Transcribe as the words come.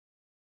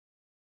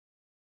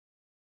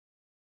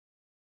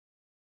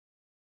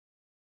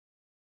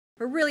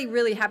We're really,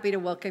 really happy to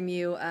welcome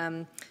you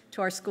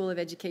to our School of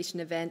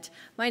Education event.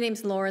 My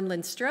name's Lauren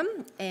Lindstrom,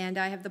 and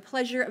I have the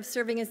pleasure of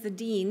serving as the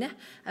Dean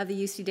of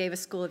the UC Davis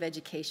School of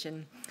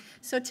Education.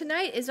 So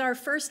tonight is our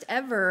first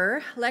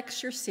ever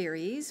lecture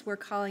series. We're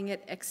calling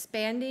it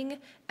Expanding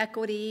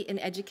Equity in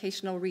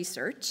Educational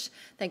Research,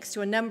 thanks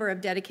to a number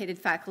of dedicated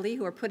faculty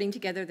who are putting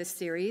together this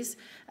series.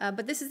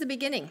 But this is the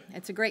beginning.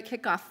 It's a great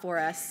kickoff for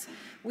us.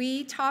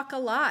 We talk a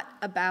lot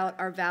about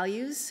our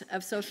values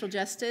of social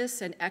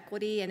justice and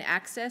equity and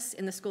access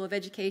in the School of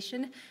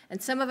Education,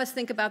 and some of us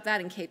think about that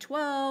in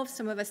K-12,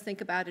 some of us think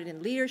about it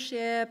in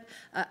leadership,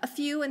 a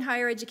few in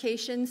higher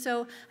education.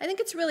 So I think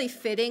it's really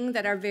fitting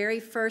that our very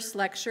first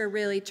lecture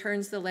really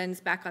turns the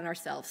lens back on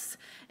ourselves,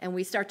 and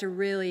we start to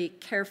really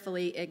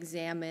carefully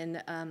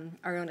examine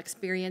our own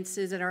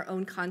experiences and our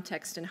own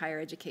context in higher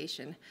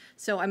education.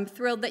 So I'm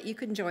thrilled that you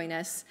can join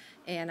us,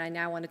 and I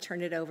now want to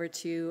turn it over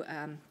to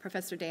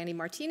Professor Danny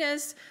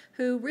Martinez,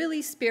 who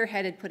really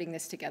spearheaded putting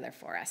this together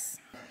for us.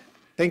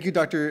 Thank you,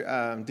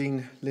 Dr.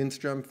 Dean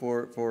Lindstrom,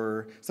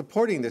 for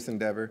supporting this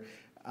endeavor.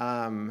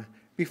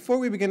 Before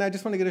we begin, I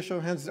just want to get a show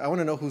of hands. I want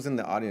to know who's in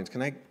the audience.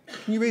 Can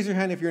you raise your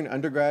hand if you're an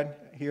undergrad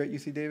here at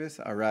UC Davis?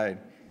 All right.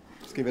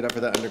 Let's give it up for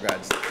the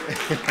undergrads.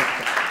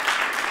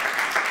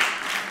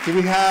 Do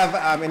we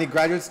have any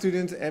graduate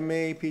students,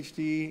 MA,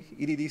 PhD,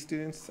 EDD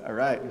students? All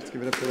right. Let's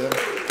give it up for them.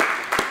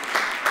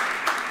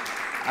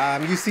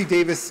 UC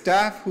Davis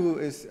staff, who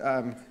is,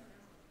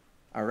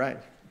 all right.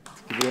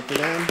 Let's give it up for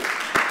them.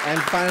 And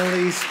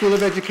finally, School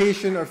of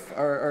Education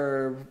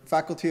or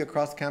faculty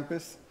across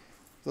campus.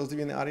 Those of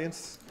you in the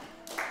audience,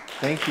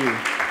 thank you.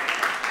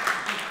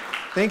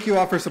 Thank you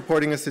all for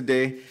supporting us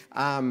today.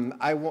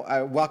 I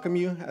welcome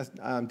you, as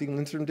Dean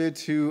Lindstrom did,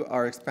 to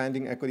our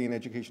Expanding Equity in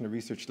Educational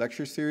Research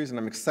lecture series, and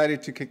I'm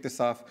excited to kick this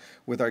off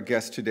with our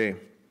guest today.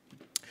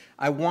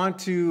 I want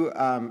to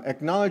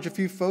acknowledge a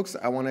few folks.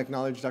 I want to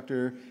acknowledge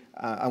Raquel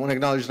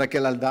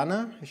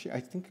Aldana. I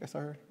think I saw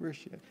her. Where is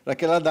she?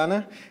 Raquel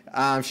Aldana.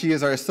 She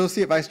is our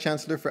Associate Vice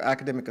Chancellor for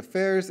Academic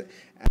Affairs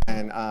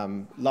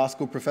and Law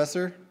School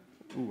Professor.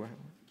 Ooh,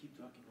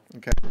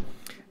 okay.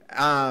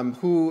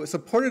 Who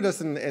supported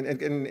us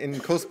in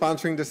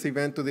co-sponsoring this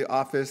event through the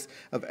Office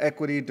of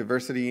Equity,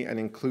 Diversity, and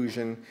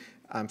Inclusion.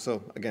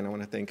 So again, I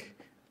want to thank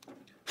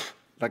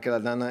Raquel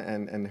Aldana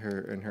and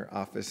her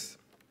office.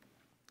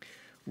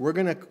 We're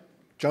going to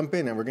jump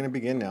in and we're going to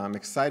begin now. I'm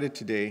excited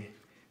today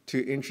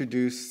to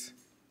introduce,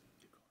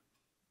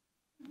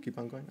 keep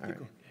on going? All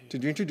right. To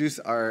introduce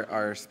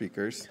our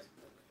speakers.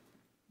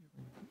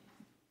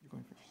 You're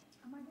going first.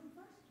 Am I going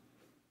first?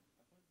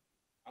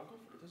 I'll go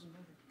first. It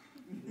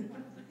doesn't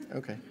matter.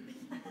 Okay.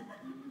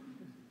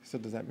 So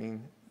does that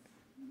mean?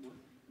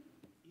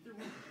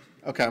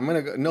 Okay, I'm going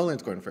to go.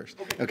 Nolan's going first.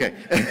 Okay.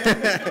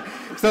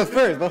 So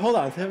first, but hold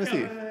on. Have a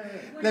seat.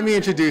 Let me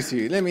introduce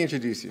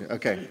you.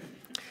 Okay.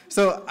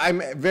 So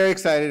I'm very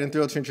excited and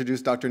thrilled to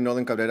introduce Dr.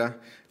 Nolan Cabrera,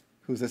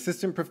 who's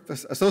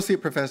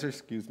associate professor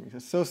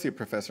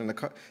in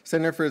the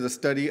Center for the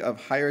Study of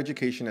Higher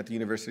Education at the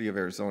University of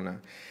Arizona.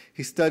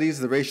 He studies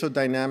the racial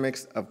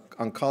dynamics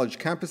on college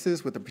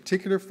campuses with a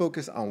particular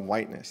focus on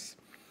whiteness.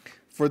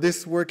 For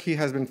this work, he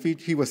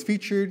was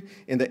featured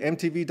in the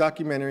MTV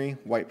documentary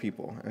White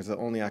People as the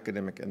only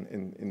academic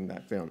in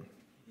that film.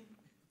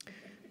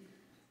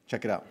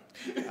 Check it out.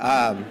 It's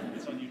on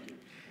YouTube.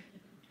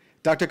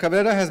 Dr.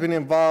 Cabrera has been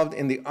involved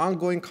in the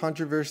ongoing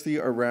controversy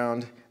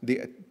around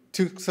the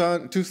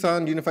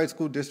Tucson Unified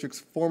School District's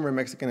former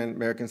Mexican and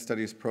American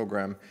Studies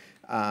program,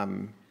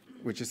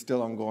 which is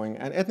still ongoing,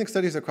 and ethnic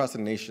studies across the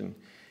nation.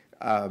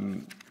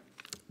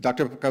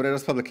 Dr.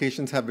 Cabrera's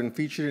publications have been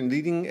featured in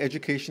leading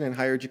education and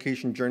higher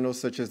education journals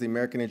such as the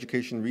American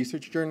Education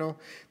Research Journal,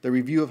 the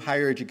Review of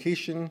Higher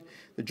Education,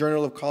 the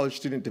Journal of College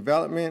Student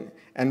Development,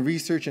 and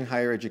Research in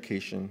Higher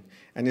Education.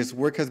 And his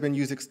work has been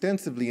used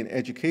extensively in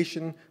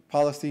education,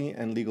 policy,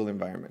 and legal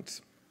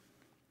environments.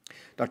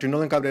 Dr.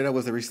 Nolan Cabrera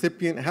has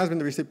been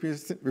the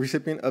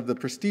recipient of the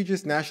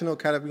prestigious National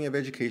Academy of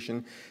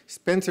Education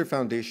Spencer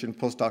Foundation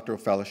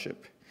Postdoctoral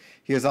Fellowship.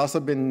 He has also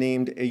been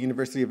named a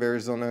University of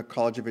Arizona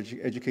College of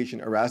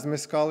Education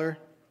Erasmus Scholar,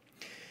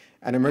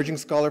 an Emerging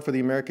Scholar for the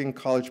American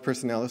College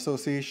Personnel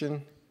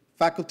Association,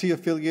 faculty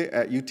affiliate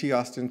at UT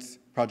Austin's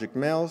Project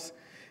Males,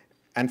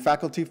 and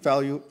faculty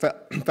fellow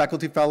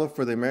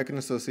for the American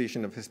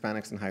Association of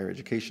Hispanics in Higher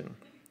Education.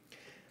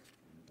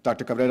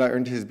 Dr. Cabrera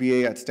earned his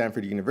BA at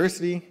Stanford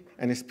University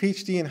and his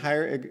PhD in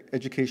Higher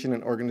Education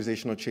and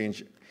Organizational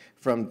Change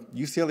from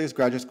UCLA's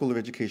Graduate School of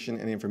Education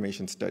and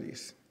Information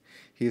Studies.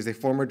 He is a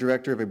former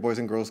director of a Boys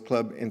and Girls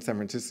Club in the San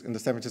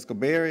Francisco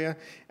Bay Area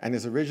and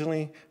is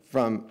originally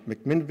from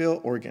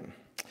McMinnville, Oregon.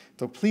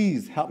 So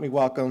please help me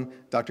welcome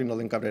Dr.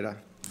 Nolan Cabrera.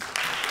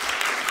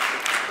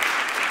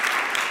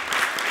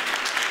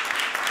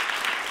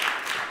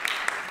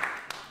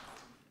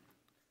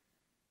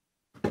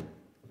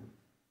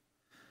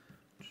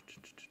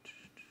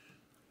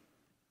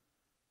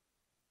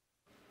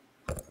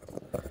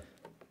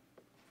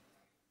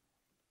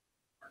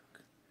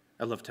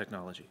 I love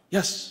technology.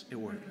 Yes, it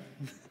worked.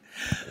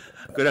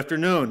 Good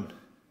afternoon.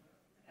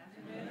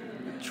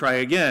 try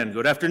again.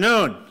 Good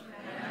afternoon.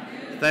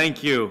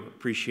 Thank you.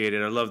 Appreciate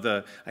it.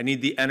 I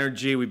need the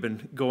energy. We've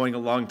been going a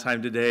long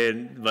time today,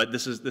 but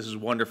this is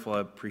wonderful.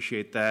 I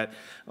appreciate that.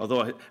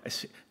 Although I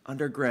say,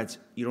 undergrads,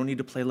 you don't need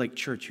to play like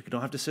church. You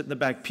don't have to sit in the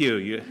back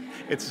pew.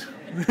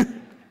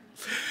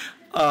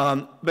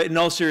 But in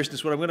all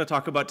seriousness, what I'm going to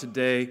talk about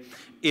today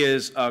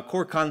is a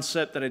core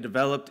concept that I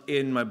developed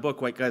in my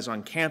book, White Guys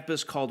on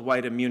Campus, called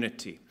white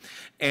immunity.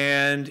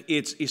 And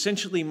it's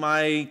essentially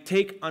my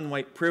take on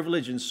white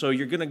privilege, and so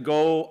you're going to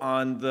go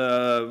on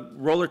the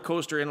roller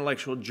coaster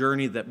intellectual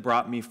journey that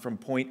brought me from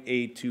point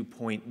A to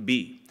point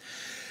B.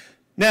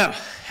 Now,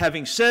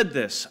 having said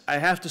this, I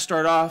have to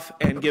start off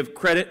and give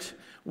credit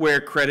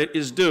where credit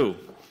is due.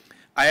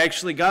 I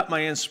actually got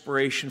my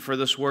inspiration for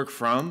this work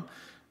from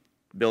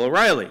Bill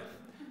O'Reilly.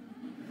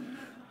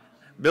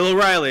 Bill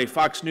O'Reilly,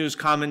 Fox News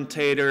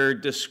commentator,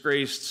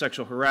 disgraced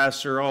sexual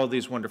harasser, all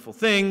these wonderful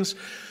things.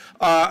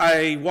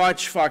 I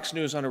watch Fox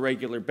News on a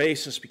regular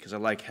basis because I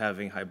like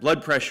having high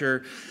blood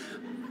pressure.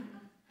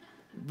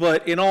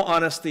 But in all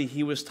honesty,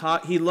 he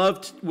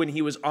loved, when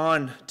he was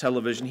on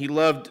television, he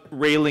loved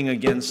railing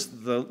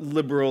against the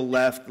liberal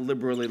left, the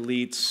liberal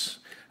elites,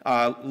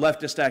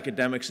 leftist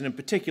academics, and in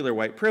particular,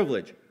 white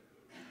privilege.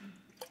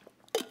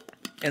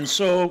 And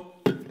so,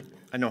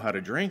 I know how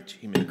to drink.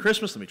 He made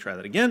Christmas. Let me try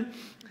that again.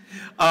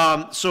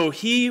 So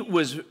he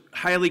was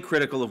highly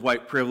critical of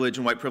white privilege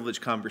and white privilege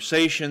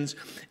conversations.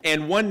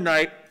 And one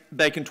night,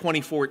 back in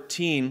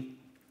 2014,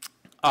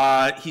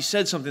 he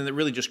said something that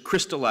really just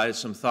crystallized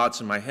some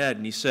thoughts in my head.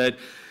 And he said,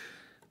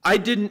 I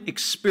didn't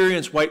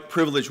experience white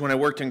privilege when I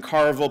worked in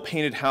Carville,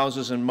 painted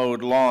houses, and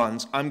mowed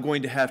lawns. I'm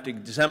going to have to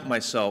exempt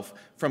myself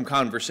from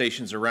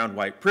conversations around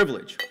white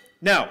privilege.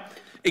 Now,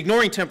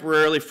 ignoring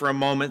temporarily for a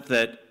moment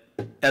that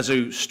as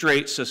a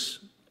straight, cis,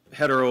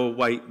 hetero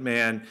white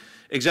man,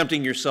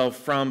 exempting yourself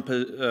from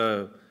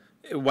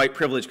white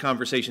privilege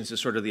conversations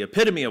is sort of the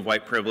epitome of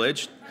white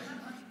privilege.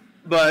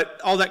 But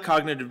all that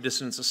cognitive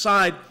dissonance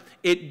aside,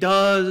 it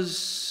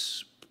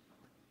does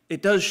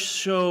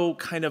show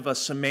kind of a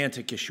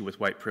semantic issue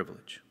with white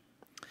privilege.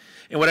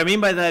 And what I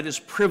mean by that is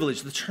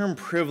privilege. The term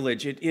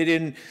privilege,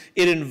 it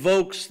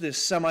invokes this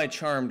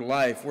semi-charmed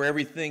life where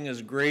everything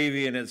is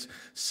gravy and it's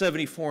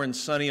 74 and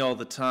sunny all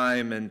the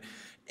time.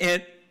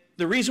 And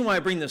the reason why I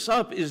bring this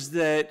up is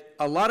that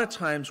a lot of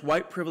times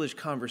white privilege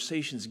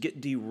conversations get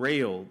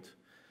derailed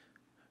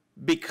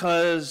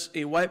because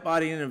a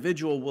white-bodied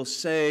individual will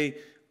say,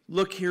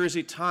 look, here is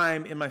a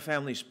time in my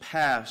family's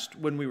past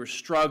when we were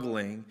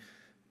struggling,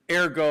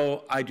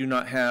 ergo, I do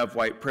not have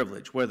white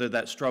privilege. Whether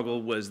that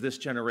struggle was this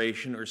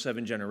generation or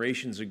 7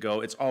 generations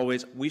ago, it's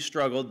always, we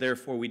struggled,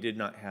 therefore we did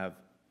not have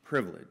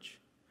privilege.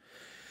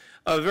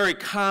 A very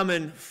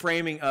common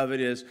framing of it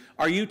is,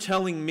 are you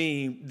telling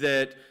me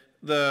that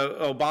the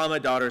Obama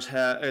daughters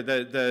have,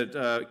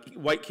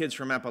 white kids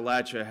from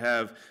Appalachia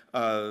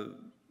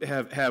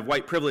have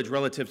white privilege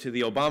relative to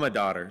the Obama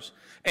daughters?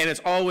 And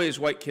it's always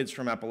white kids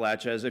from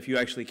Appalachia, as if you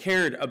actually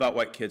cared about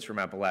white kids from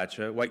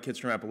Appalachia. White kids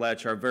from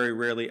Appalachia are very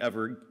rarely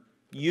ever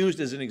used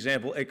as an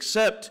example,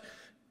 except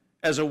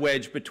as a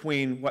wedge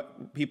between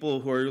people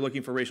who are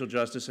looking for racial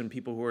justice and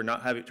people who are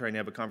not trying to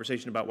have a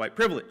conversation about white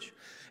privilege.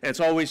 And it's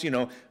always,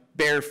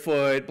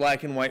 barefoot,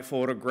 black and white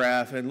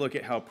photograph, and look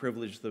at how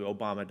privileged the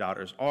Obama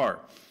daughters are.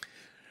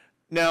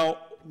 Now,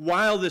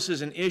 while this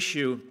is an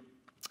issue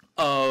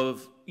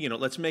of,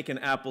 let's make an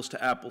apples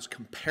to apples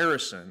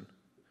comparison,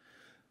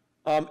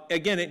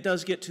 again, it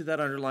does get to that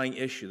underlying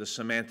issue, the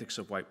semantics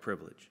of white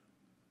privilege.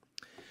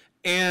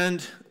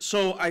 And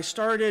so I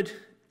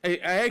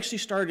actually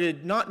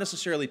started not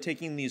necessarily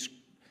taking these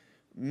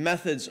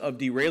methods of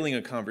derailing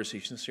a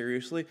conversation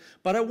seriously,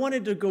 but I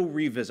wanted to go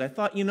revisit. I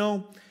thought,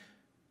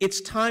 it's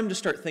time to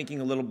start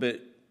thinking a little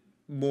bit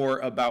more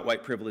about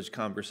white privilege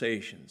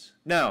conversations.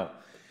 Now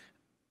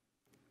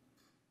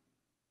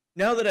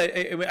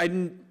that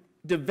I'm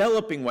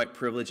developing white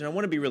privilege, and I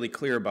want to be really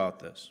clear about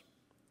this,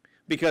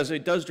 because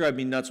it does drive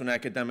me nuts when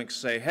academics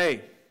say,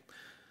 hey,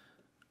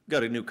 I've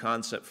got a new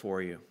concept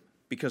for you,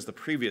 because the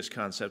previous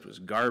concept was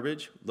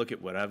garbage. Look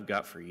at what I've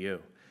got for you.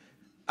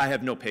 I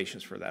have no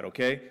patience for that,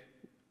 okay?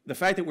 The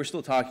fact that we're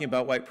still talking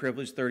about white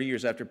privilege 30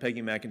 years after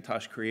Peggy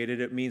McIntosh created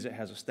it means it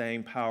has a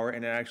staying power,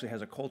 and it actually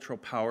has a cultural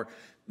power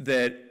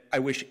that I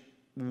wish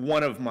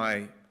one of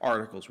my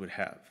articles would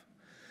have.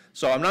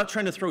 So I'm not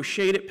trying to throw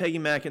shade at Peggy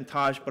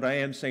McIntosh, but I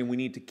am saying we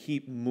need to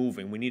keep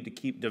moving. We need to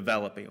keep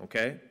developing,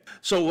 okay?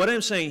 So what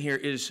I'm saying here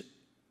is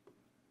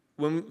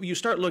when you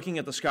start looking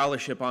at the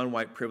scholarship on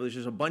white privilege,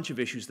 there's a bunch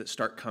of issues that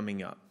start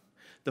coming up.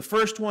 The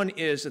first one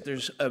is that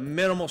there's a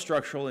minimal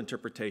structural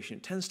interpretation.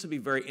 It tends to be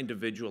very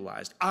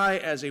individualized. I,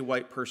 as a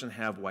white person,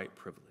 have white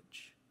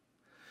privilege.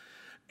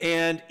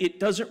 And it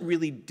doesn't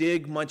really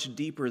dig much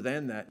deeper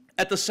than that.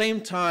 At the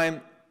same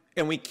time,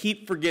 and we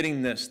keep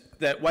forgetting this,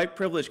 that white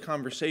privilege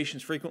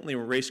conversations, frequently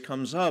when race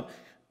comes up,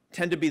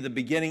 tend to be the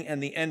beginning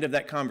and the end of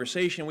that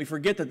conversation. We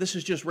forget that this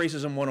is just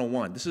racism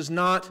 101. This is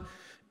not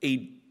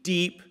a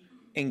deep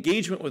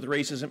engagement with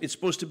racism. It's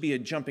supposed to be a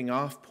jumping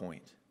off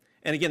point.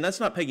 And again, that's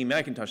not Peggy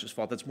McIntosh's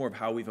fault. That's more of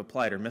how we've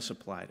applied or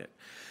misapplied it.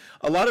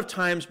 A lot of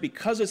times,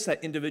 because it's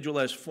that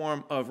individualized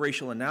form of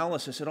racial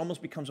analysis, it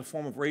almost becomes a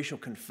form of racial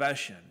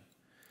confession.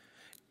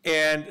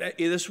 And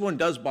this one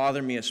does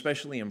bother me,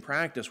 especially in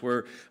practice,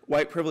 where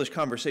white privilege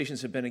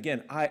conversations have been,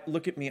 again,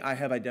 look at me, I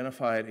have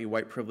identified a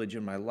white privilege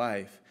in my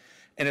life.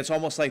 And it's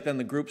almost like then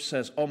the group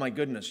says, oh my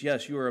goodness,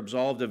 yes, you are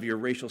absolved of your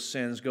racial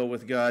sins, go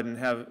with God, and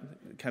have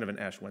kind of an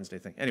Ash Wednesday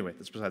thing. Anyway,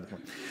 that's beside the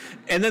point.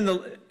 And then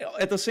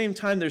at the same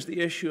time, there's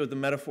the issue of the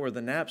metaphor of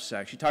the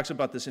knapsack. She talks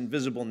about this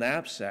invisible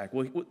knapsack.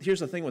 Well,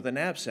 here's the thing with a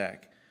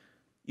knapsack.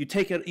 You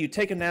take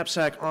a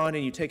knapsack on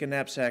and you take a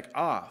knapsack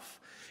off.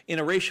 In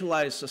a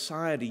racialized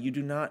society, you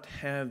do not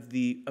have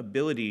the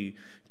ability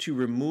to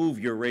remove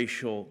your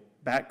racial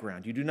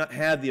background. You do not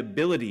have the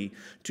ability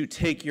to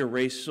take your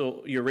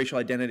racial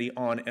identity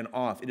on and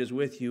off. It is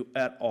with you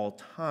at all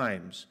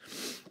times.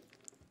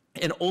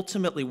 And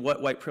ultimately,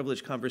 what white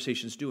privilege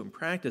conversations do in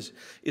practice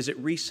is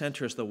it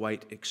recenters the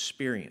white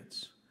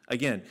experience.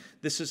 Again,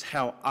 this is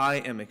how I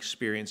am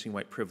experiencing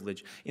white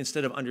privilege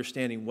instead of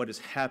understanding what is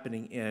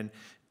happening in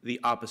the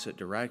opposite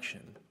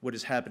direction, what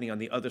is happening on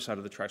the other side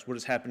of the tracks, what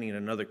is happening in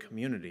another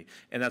community.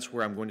 And that's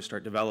where I'm going to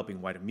start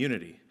developing white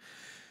immunity.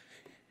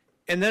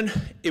 And then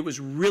it was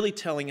really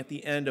telling at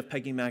the end of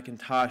Peggy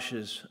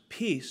McIntosh's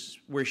piece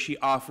where she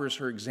offers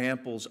her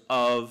examples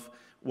of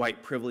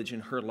white privilege in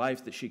her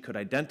life that she could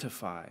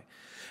identify.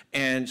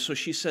 And so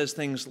she says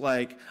things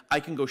like, I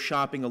can go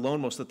shopping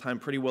alone most of the time,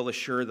 pretty well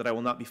assured that I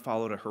will not be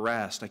followed or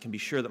harassed. I can be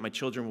sure that my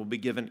children will be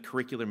given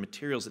curricular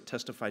materials that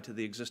testify to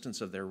the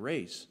existence of their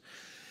race.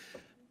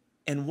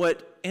 And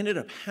what ended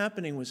up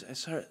happening was,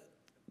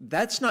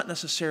 that's not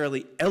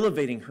necessarily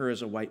elevating her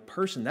as a white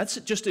person. That's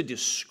just a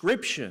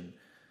description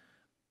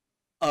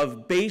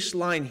of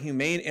baseline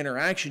humane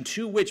interaction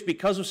to which,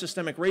 because of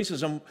systemic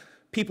racism,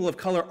 people of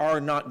color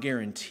are not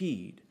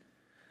guaranteed.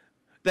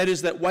 That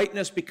is, that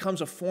whiteness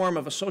becomes a form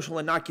of a social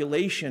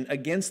inoculation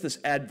against this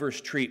adverse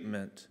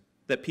treatment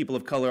that people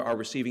of color are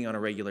receiving on a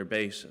regular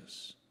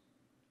basis.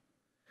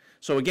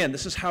 So again,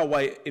 this is how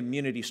white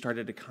immunity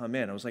started to come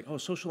in. I was like, oh,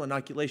 social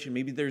inoculation,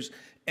 maybe there's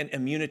an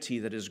immunity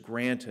that is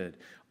granted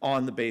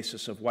on the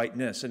basis of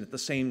whiteness. And at the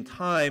same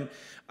time,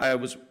 I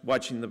was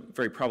watching the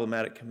very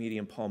problematic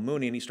comedian Paul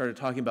Mooney, and he started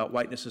talking about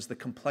whiteness as the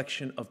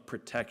complexion of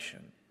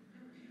protection.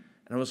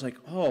 And I was like,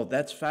 oh,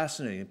 that's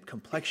fascinating,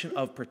 complexion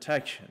of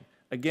protection.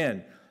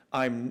 Again,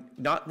 I'm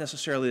not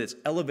necessarily that's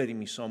elevating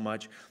me so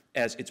much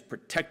as it's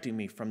protecting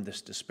me from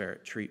this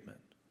disparate treatment.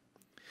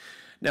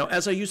 Now,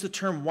 as I use the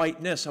term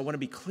whiteness, I want to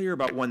be clear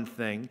about one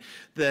thing,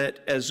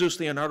 that as Zeus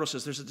Leonardo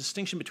says, there's a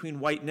distinction between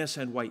whiteness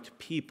and white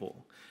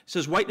people. He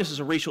says whiteness is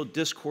a racial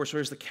discourse,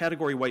 whereas the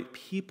category white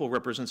people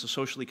represents a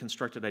socially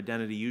constructed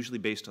identity, usually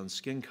based on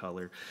skin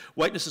color.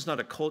 Whiteness is not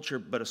a culture,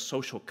 but a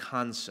social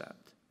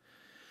concept.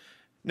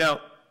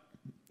 Now,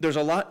 there's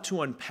a lot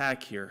to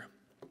unpack here.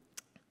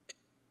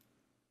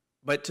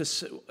 But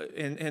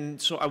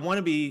so I want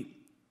to be,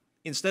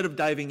 instead of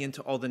diving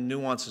into all the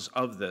nuances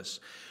of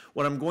this,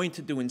 what I'm going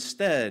to do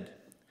instead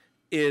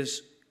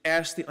is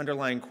ask the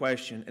underlying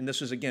question, and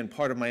this is, again,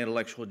 part of my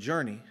intellectual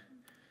journey.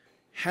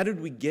 How did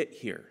we get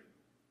here?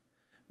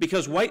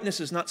 Because whiteness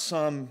is not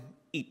some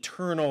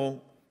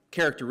eternal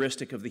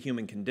characteristic of the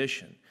human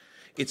condition.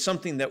 It's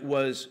something that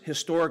was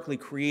historically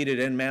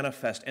created and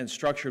manifest and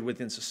structured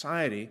within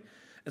society.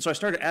 And so I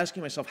started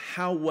asking myself,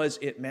 how was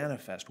it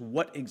manifest?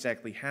 What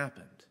exactly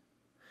happened?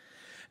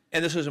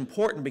 And this is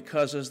important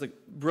because, as the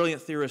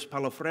brilliant theorist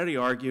Paulo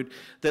Freire argued,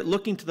 that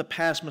looking to the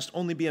past must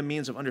only be a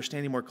means of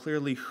understanding more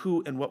clearly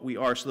who and what we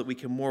are so that we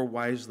can more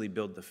wisely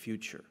build the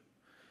future.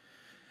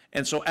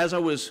 And so as I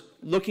was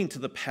looking to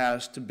the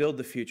past to build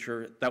the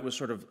future, that was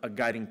sort of a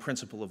guiding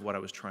principle of what I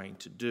was trying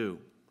to do.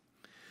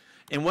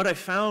 And what I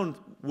found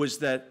was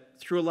that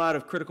through a lot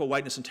of critical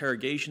whiteness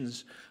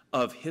interrogations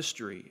of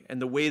history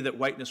and the way that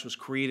whiteness was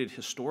created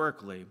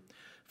historically,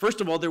 first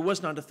of all, there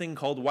was not a thing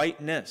called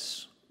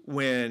whiteness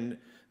when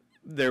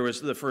there was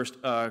the first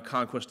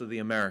conquest of the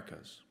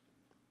Americas.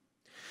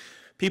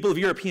 People of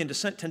European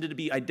descent tended to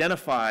be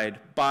identified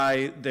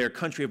by their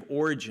country of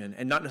origin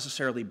and not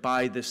necessarily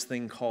by this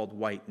thing called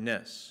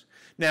whiteness.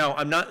 Now,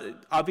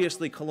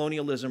 obviously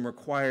colonialism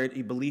required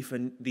a belief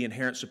in the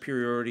inherent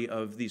superiority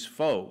of these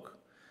folk,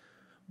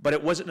 but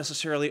it wasn't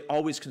necessarily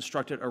always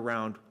constructed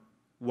around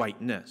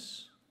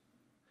whiteness.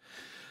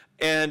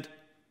 And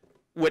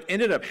what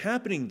ended up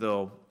happening,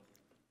 though,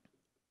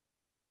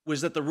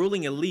 was that the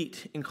ruling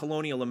elite in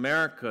colonial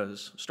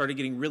Americas started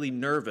getting really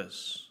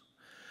nervous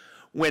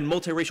when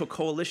multiracial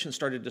coalitions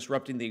started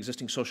disrupting the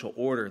existing social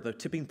order. The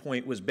tipping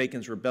point was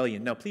Bacon's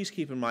Rebellion. Now, please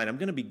keep in mind, I'm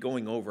going to be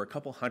going over a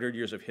couple hundred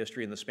years of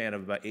history in the span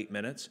of about 8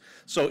 minutes.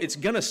 So it's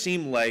going to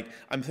seem like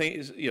I'm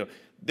thinking,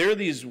 there are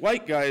these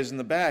white guys in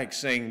the back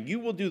saying, you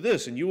will do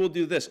this and you will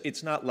do this.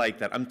 It's not like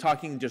that. I'm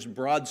talking just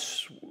broad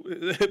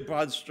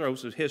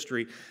strokes of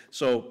history,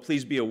 so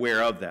please be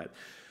aware of that.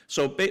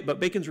 But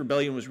Bacon's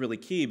Rebellion was really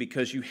key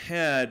because you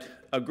had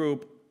a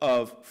group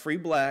of free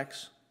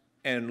blacks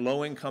and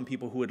low-income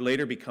people who would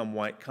later become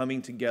white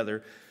coming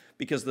together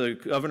because the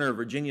governor of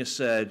Virginia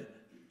said,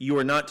 you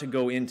are not to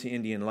go into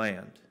Indian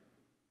land.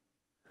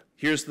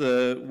 Here's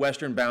the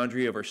western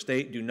boundary of our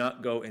state. Do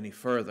not go any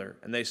further.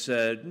 And they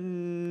said,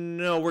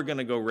 no, we're going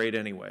to go right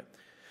anyway.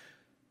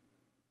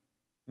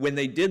 When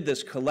they did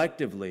this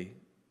collectively,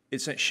 it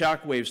sent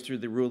shockwaves through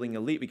the ruling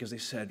elite because they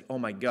said, oh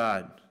my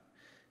God,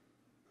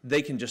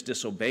 they can just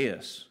disobey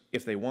us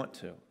if they want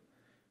to.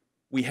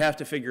 We have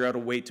to figure out a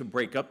way to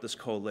break up this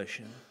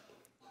coalition.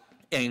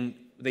 And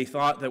they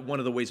thought that one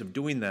of the ways of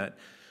doing that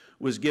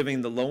was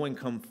giving the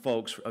low-income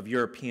folks of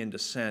European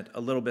descent a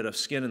little bit of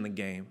skin in the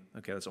game.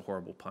 Okay, that's a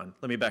horrible pun.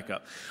 Let me back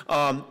up.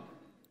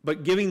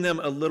 But giving them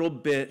a little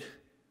bit,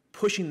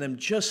 pushing them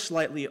just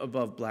slightly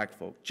above black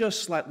folk,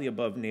 just slightly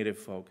above native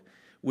folk,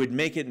 would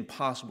make it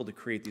impossible to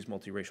create these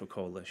multiracial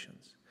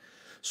coalitions.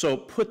 So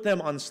put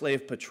them on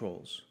slave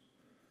patrols.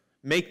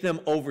 Make them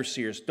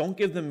overseers. Don't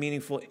give them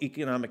meaningful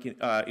economic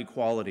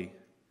equality,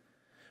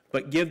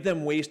 but give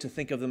them ways to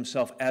think of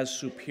themselves as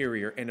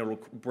superior, and it will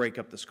break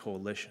up this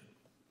coalition.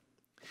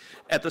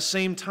 At the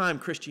same time,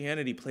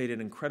 Christianity played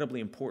an incredibly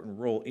important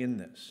role in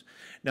this.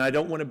 Now, I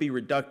don't want to be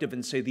reductive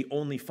and say the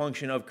only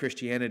function of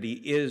Christianity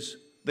is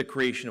the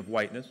creation of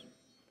whiteness.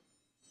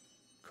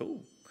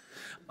 Cool.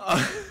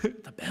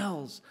 The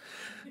bells.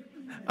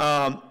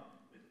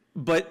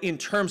 But in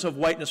terms of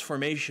whiteness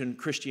formation,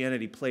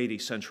 Christianity played a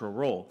central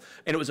role.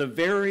 And it was a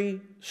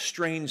very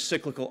strange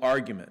cyclical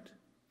argument.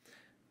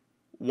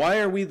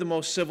 Why are we the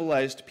most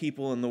civilized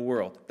people in the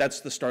world? That's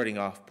the starting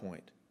off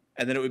point.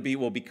 And then it would be,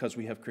 well, because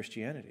we have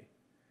Christianity.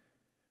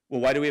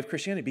 Well, why do we have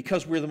Christianity?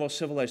 Because we're the most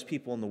civilized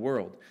people in the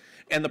world.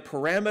 And the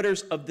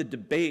parameters of the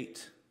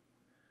debate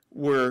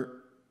were,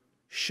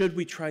 should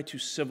we try to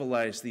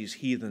civilize these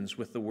heathens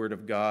with the word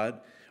of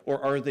God?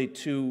 Or are they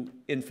too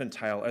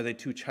infantile? Are they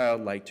too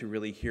childlike to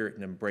really hear it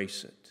and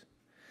embrace it?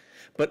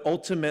 But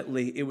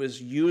ultimately, it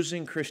was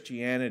using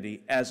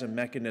Christianity as a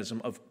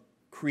mechanism of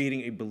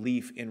creating a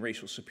belief in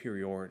racial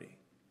superiority.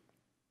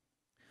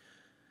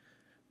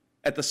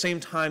 At the same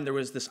time, there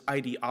was this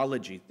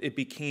ideology.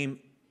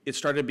 It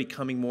started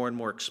becoming more and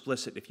more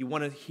explicit. If you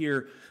want to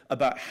hear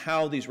about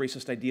how these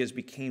racist ideas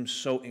became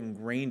so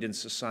ingrained in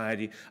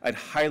society, I'd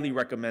highly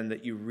recommend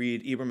that you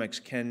read Ibram X.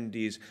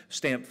 Kendi's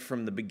Stamped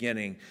from the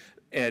Beginning,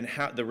 and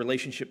how the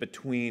relationship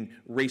between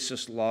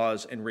racist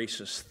laws and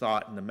racist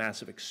thought, and the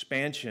massive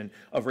expansion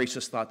of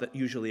racist thought that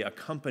usually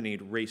accompanied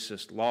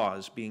racist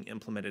laws being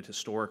implemented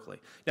historically.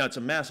 Now, it's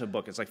a massive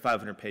book. It's like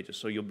 500 pages,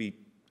 so you'll be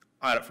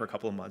on it for a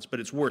couple of months, but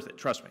it's worth it,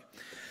 trust me.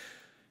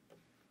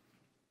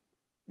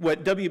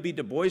 What W.B.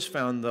 Du Bois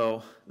found,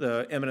 though,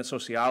 the eminent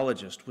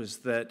sociologist, was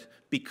that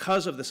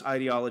because of this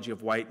ideology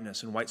of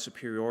whiteness and white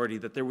superiority,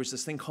 that there was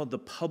this thing called the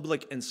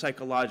public and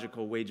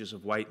psychological wages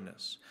of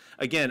whiteness.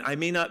 Again, I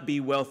may not be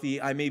wealthy,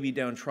 I may be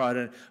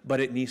downtrodden, but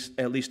at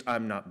least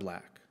I'm not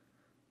black.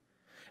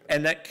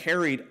 And that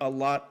carried a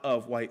lot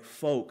of white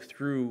folk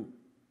through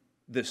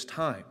this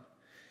time.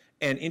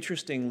 And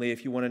interestingly,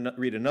 if you want to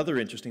read another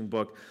interesting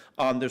book,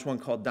 there's one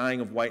called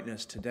Dying of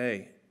Whiteness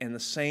Today. And the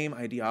same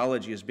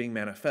ideology is being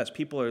manifest.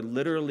 People are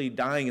literally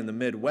dying in the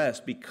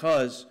Midwest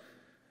because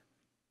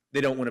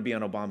they don't want to be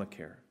on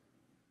Obamacare.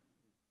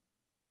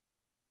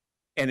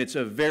 And it's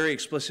a very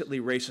explicitly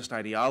racist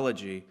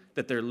ideology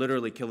that they're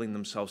literally killing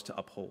themselves to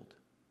uphold.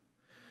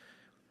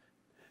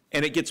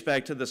 And it gets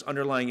back to this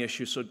underlying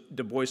issue. So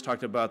Du Bois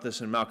talked about this,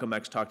 and Malcolm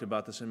X talked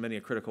about this, and many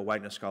a critical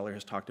whiteness scholar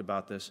has talked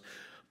about this.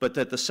 But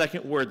that the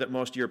second word that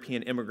most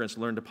European immigrants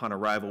learned upon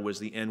arrival was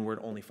the N-word,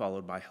 only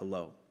followed by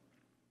hello.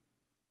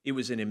 It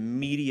was an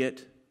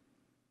immediate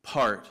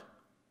part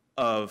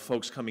of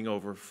folks coming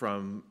over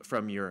from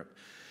Europe.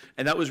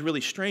 And that was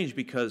really strange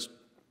because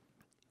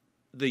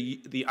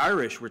the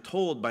Irish were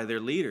told by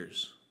their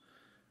leaders,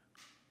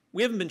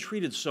 we haven't been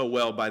treated so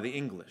well by the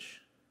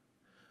English.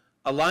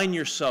 Align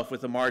yourself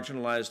with the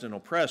marginalized and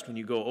oppressed when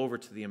you go over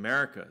to the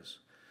Americas.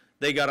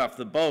 They got off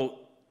the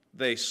boat,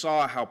 they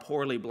saw how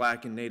poorly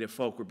black and native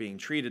folk were being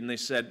treated, and they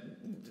said,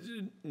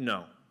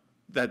 no,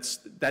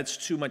 that's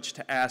too much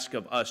to ask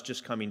of us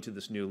just coming to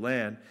this new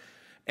land.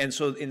 And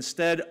so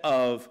instead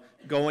of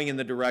going in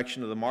the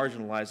direction of the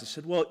marginalized, they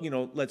said, well,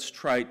 let's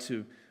try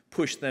to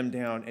push them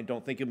down and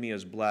don't think of me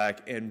as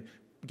black and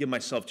give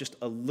myself just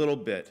a little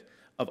bit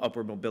of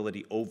upward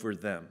mobility over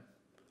them,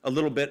 a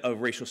little bit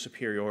of racial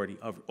superiority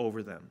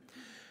over them.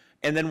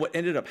 And then what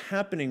ended up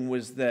happening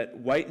was that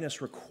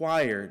whiteness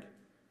required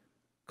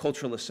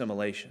cultural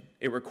assimilation.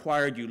 It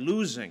required you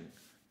losing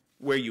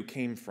where you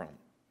came from.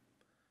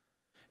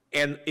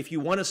 And if you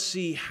want to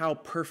see how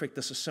perfect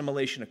this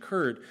assimilation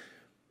occurred,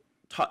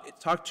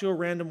 talk to a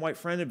random white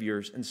friend of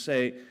yours and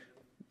say,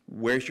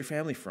 where's your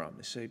family from?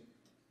 They say,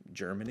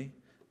 Germany.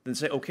 Then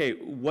say, okay,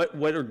 what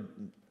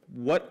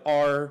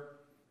are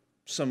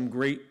some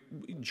great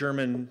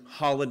German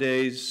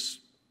holidays,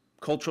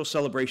 cultural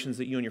celebrations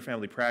that you and your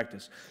family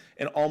practice?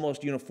 And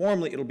almost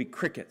uniformly, it'll be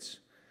crickets.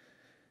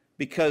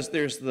 Because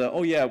there's the,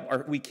 oh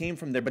yeah, we came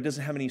from there, but it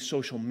doesn't have any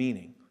social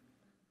meaning.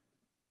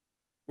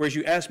 Whereas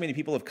you ask many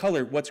people of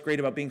color, what's great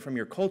about being from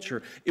your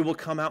culture, it will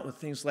come out with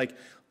things like,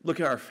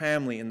 look at our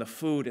family and the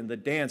food and the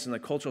dance and the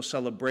cultural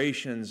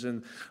celebrations,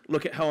 and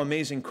look at how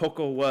amazing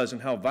Coco was and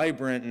how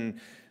vibrant, and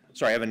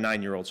sorry, I have a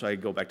 9-year-old, so I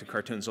go back to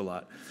cartoons a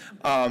lot.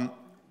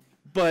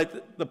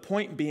 But the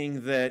point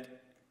being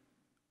that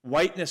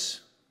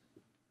whiteness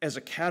as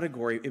a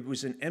category, it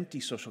was an empty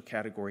social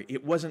category.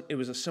 It was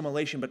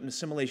assimilation, but an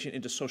assimilation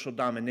into social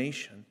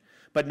domination,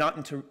 but not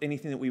into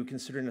anything that we would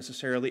consider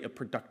necessarily a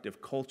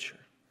productive culture.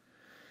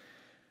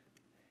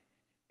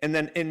 And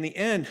then in the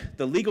end,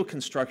 the legal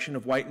construction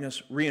of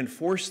whiteness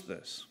reinforced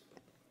this.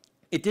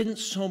 It didn't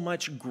so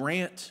much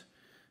grant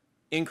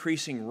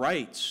increasing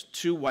rights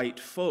to white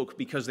folk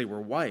because they were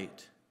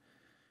white.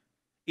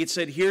 It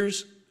said,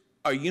 here's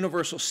a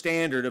universal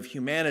standard of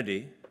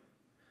humanity,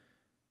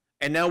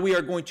 and now we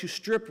are going to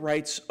strip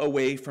rights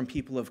away from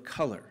people of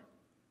color.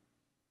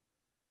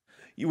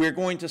 We're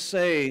going to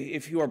say,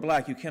 if you are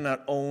black, you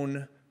cannot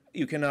own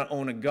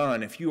a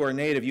gun. If you are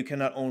native, you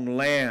cannot own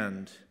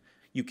land.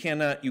 You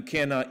cannot. And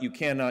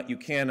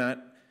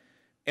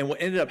what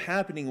ended up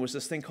happening was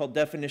this thing called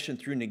definition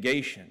through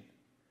negation.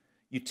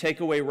 You take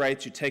away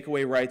rights, you take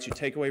away rights, you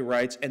take away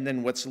rights, and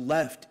then what's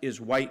left is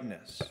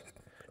whiteness.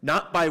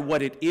 Not by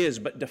what it is,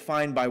 but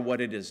defined by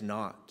what it is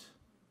not.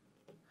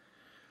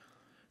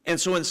 And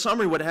so in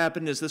summary, what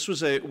happened is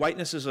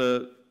whiteness is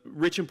a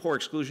rich and poor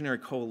exclusionary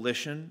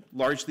coalition,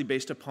 largely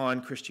based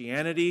upon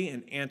Christianity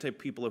and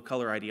anti-people of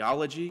color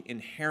ideology,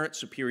 inherent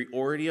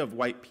superiority of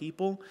white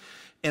people,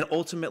 and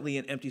ultimately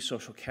an empty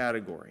social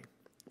category.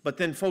 But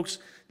then, folks,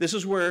 this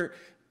is where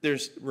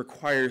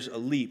requires a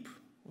leap.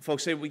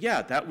 Folks say, well,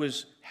 yeah, that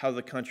was how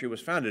the country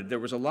was founded. There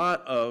was a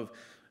lot of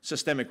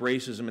systemic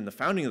racism in the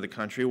founding of the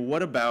country.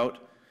 What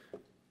about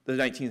the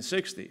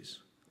 1960s?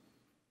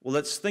 Well,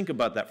 let's think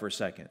about that for a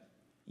second.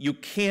 You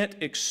can't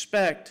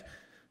expect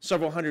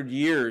several hundred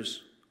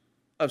years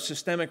of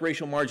systemic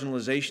racial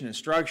marginalization and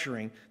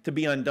structuring to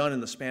be undone in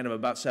the span of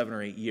about 7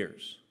 or 8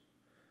 years,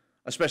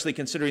 especially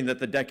considering that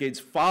the decades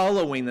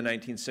following the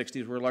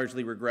 1960s were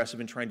largely regressive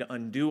in trying to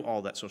undo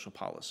all that social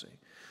policy.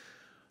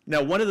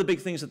 Now, one of the big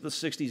things that the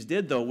 60s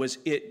did, though, was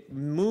it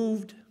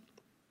moved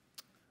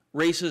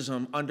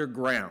racism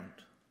underground,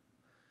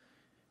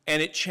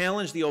 and it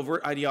challenged the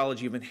overt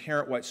ideology of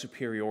inherent white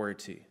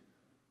superiority.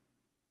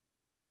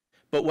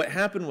 But what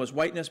happened was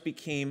whiteness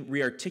became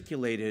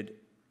rearticulated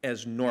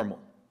as normal,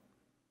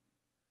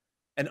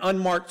 an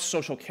unmarked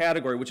social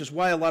category, which is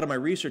why a lot of my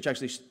research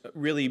actually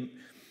really,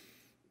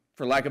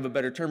 for lack of a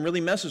better term, really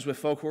messes with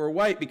folk who are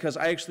white, because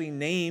I actually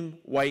name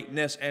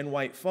whiteness and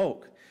white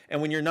folk.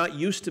 And when you're not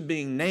used to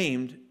being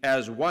named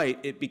as white,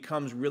 it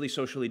becomes really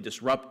socially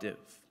disruptive.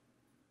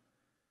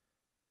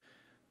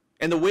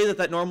 And the way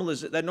that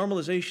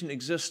normalization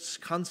exists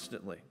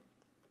constantly.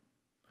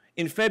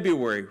 In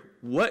February,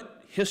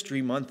 what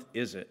History Month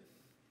is it?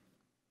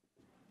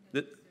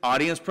 The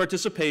audience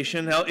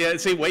participation. Yeah,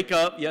 say wake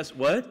up. Yes,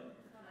 what?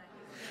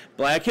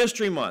 Black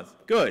History Month.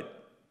 Good.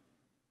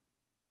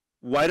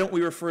 Why don't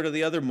we refer to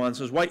the other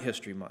months as White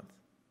History Month?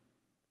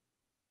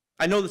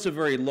 I know that's a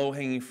very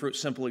low-hanging fruit,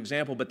 simple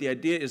example, but the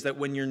idea is that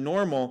when you're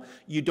normal,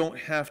 you don't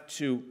have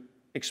to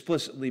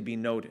explicitly be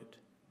noted.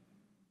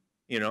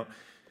 You know,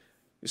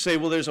 you say,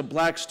 well, there's a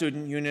black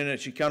student union, a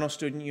Chicano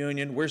student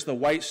union. Where's the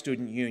white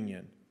student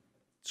union?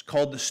 It's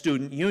called the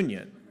Student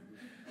Union.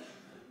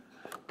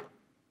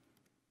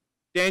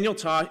 Daniel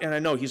Tosh, and I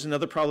know he's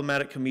another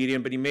problematic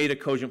comedian, but he made a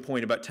cogent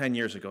point about 10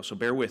 years ago, so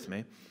bear with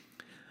me.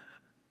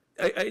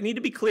 I need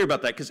to be clear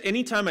about that, because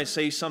anytime I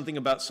say something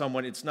about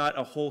someone, it's not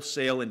a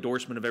wholesale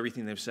endorsement of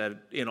everything they've said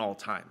in all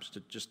times.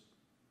 Just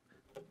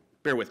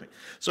bear with me.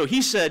 So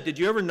he said, did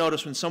you ever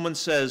notice when someone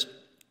says,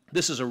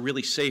 this is a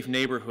really safe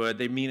neighborhood,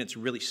 they mean it's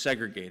really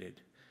segregated?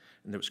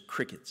 And there was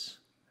crickets.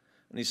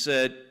 And he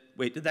said,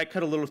 wait, did that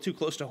cut a little too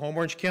close to home,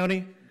 Orange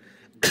County?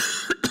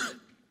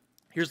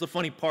 Here's the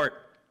funny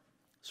part.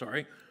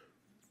 Sorry.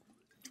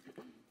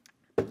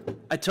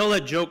 I tell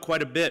that joke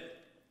quite a bit,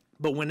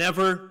 but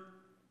whenever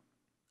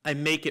I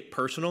make it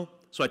personal,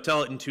 so I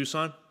tell it in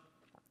Tucson,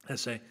 I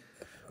say,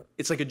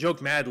 it's like a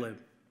joke Mad Lib.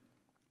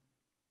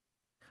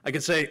 I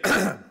could say,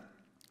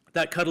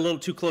 that cut a little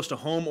too close to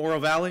home, Oro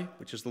Valley,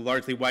 which is the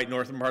largely white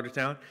northern part of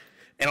town,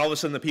 and all of a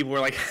sudden the people were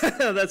like,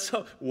 that's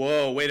so,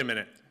 whoa, wait a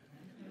minute.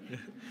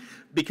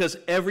 Because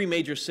every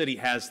major city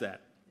has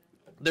that.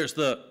 There's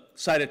the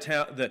side of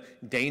town, the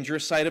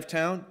dangerous side of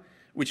town,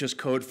 which is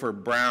code for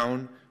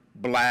brown,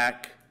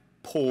 black,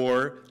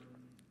 poor.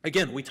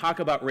 Again, we talk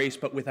about race,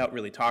 but without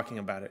really talking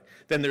about it.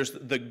 Then there's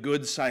the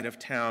good side of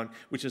town,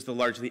 which is the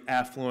largely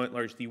affluent,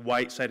 largely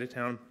white side of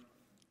town.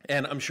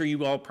 And I'm sure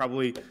you all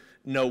probably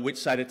know which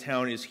side of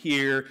town is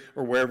here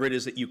or wherever it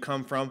is that you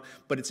come from,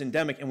 but it's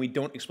endemic and we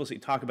don't explicitly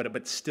talk about it,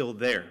 but it's still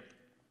there.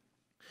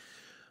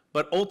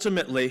 But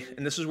ultimately,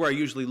 and this is where I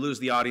usually lose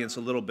the audience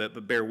a little bit,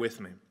 but bear with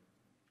me.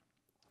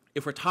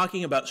 If we're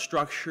talking about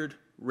structured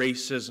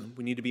racism,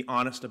 we need to be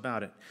honest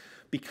about it.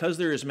 Because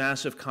there is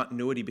massive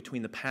continuity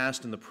between the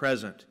past and the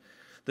present,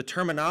 The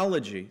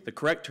terminology, the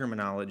correct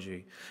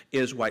terminology,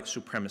 is white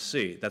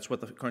supremacy. That's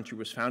what the country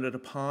was founded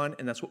upon,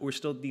 and that's what we're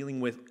still dealing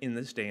with in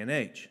this day and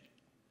age.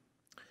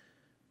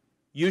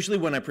 Usually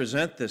when I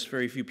present this,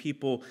 very few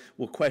people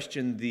will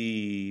question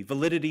the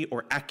validity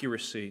or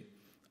accuracy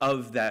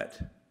of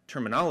that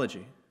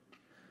terminology.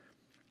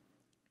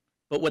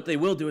 But what they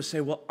will do is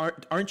say, well,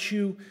 aren't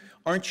you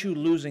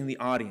losing the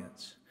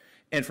audience?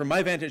 And from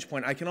my vantage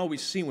point, I can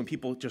always see when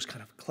people just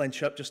kind of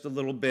clench up just a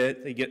little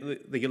bit, they get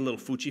a little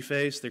Fuchi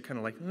face, they're kind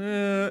of like,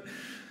 eh.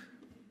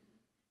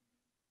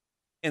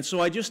 And so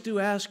I just do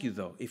ask you,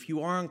 though, if you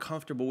are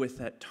uncomfortable with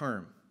that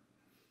term,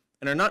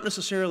 and are not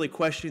necessarily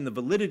questioning the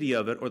validity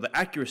of it or the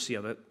accuracy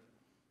of it,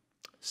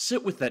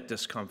 sit with that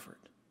discomfort.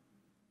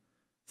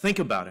 Think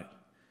about it.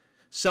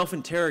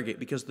 Self-interrogate,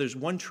 because there's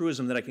one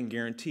truism that I can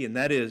guarantee, and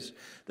that is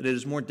that it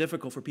is more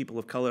difficult for people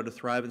of color to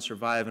thrive and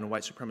survive in a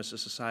white supremacist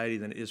society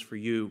than it is for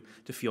you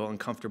to feel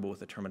uncomfortable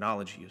with the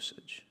terminology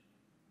usage.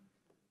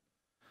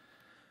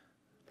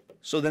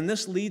 So then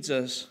this leads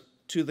us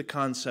to the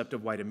concept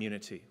of white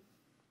immunity.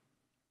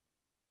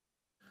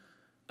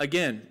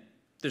 Again,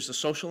 there's a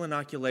social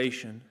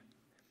inoculation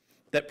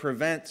that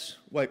prevents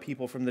white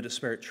people from the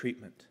disparate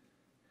treatment.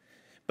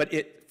 But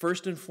it,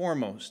 first and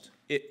foremost,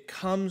 it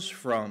comes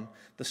from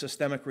the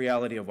systemic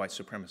reality of white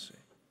supremacy.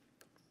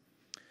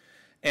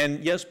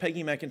 And yes,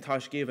 Peggy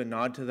McIntosh gave a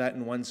nod to that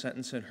in one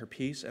sentence in her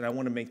piece, and I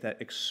want to make that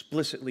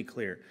explicitly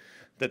clear,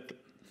 that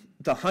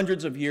the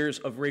hundreds of years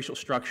of racial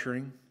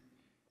structuring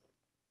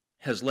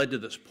has led to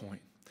this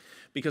point.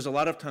 Because a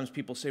lot of times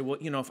people say, well,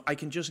 you know, if I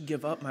can just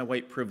give up my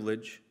white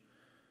privilege,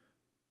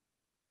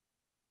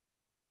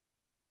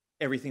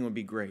 everything would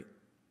be great.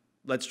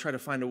 Let's try to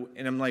find a,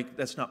 and I'm like,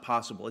 that's not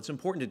possible. It's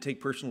important to take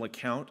personal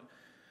account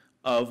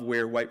of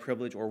where white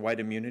privilege or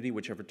white immunity,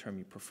 whichever term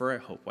you prefer, I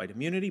hope white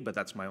immunity, but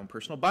that's my own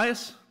personal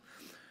bias.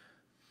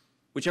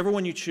 Whichever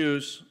one you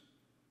choose,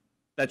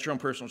 that's your own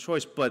personal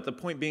choice, but the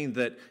point being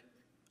that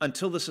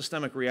until the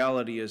systemic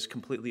reality is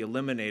completely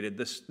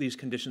eliminated, these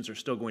conditions are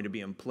still going to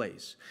be in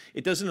place.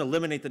 It doesn't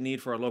eliminate the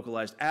need for a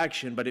localized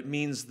action, but it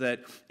means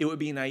that it would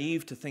be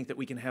naive to think that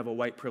we can have a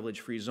white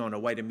privilege-free zone, a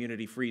white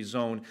immunity-free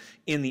zone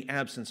in the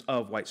absence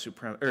of white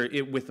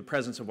supremacy, or with the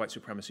presence of white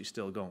supremacy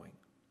still going.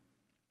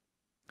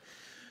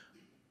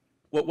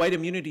 What white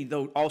immunity,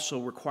 though,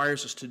 also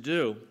requires us to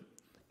do,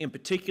 in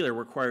particular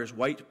requires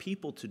white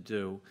people to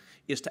do,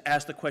 is to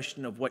ask the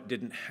question of what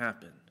didn't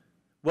happen.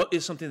 What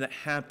is something that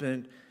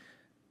happened?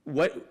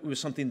 What was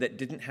something that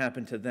didn't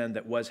happen to them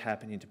that was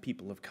happening to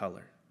people of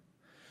color?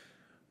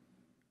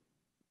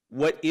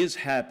 What is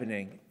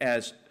happening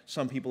as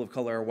some people of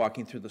color are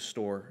walking through the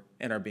store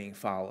and are being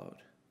followed?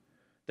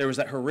 There was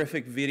that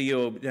horrific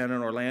video down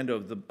in Orlando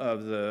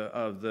of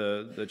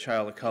the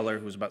child of color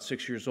who was about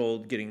 6 years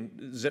old getting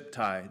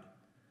zip-tied.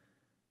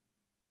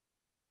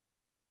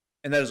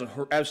 And that is an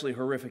absolutely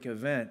horrific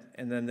event.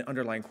 And then the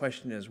underlying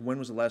question is, when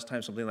was the last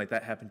time something like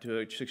that happened to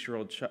a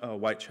 6-year-old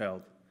white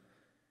child?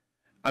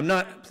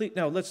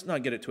 Now let's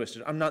not get it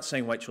twisted. I'm not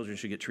saying white children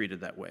should get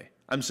treated that way.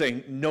 I'm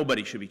saying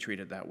nobody should be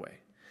treated that way.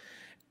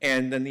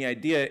 And then the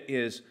idea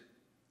is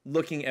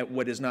looking at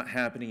what is not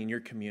happening in your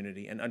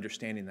community and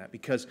understanding that.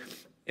 Because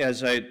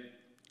as I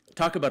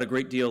talk about a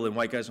great deal in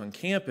White Guys on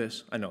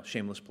Campus, I know,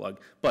 shameless plug,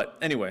 but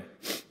anyway,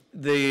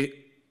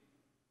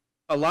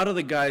 a lot of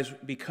the guys,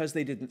 because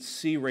they didn't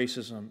see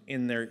racism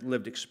in their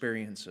lived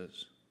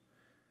experiences,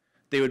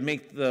 they would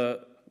make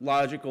the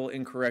logical,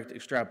 incorrect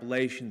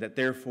extrapolation that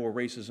therefore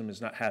racism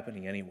is not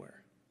happening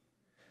anywhere.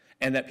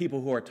 And that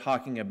people who are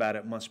talking about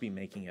it must be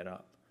making it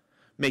up,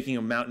 making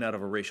a mountain out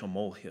of a racial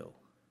molehill.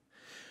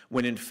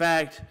 When in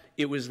fact,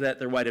 it was that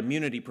their white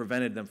immunity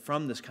prevented them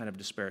from this kind of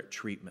disparate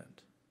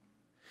treatment.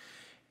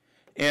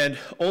 And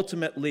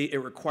ultimately,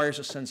 it requires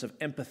a sense of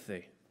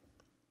empathy,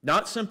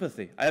 not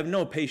sympathy. I have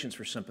no patience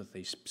for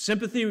sympathy.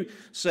 Sympathy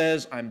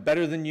says, I'm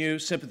better than you.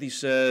 Sympathy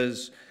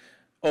says,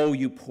 oh,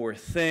 you poor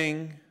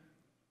thing.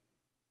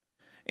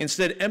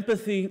 Instead,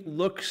 empathy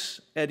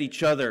looks at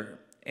each other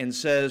and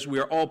says we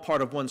are all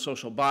part of one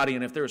social body,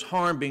 and if there is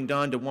harm being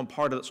done to one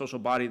part of that social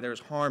body, there is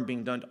harm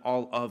being done to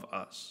all of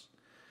us.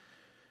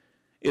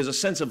 It is a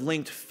sense of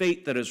linked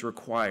fate that is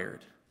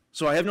required.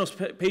 So I have no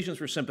patience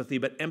for sympathy,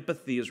 but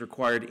empathy is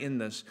required in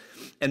this.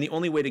 And the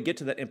only way to get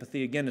to that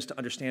empathy, again, is to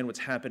understand what's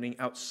happening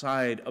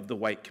outside of the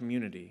white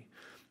community.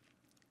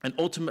 And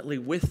ultimately,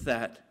 with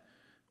that,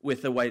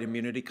 with the white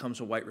immunity comes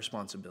a white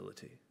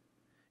responsibility.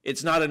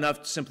 It's not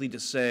enough simply to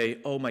say,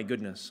 oh my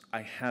goodness,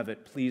 I have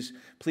it. Please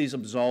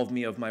absolve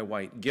me of my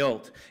white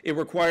guilt. It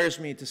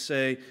requires me to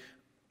say,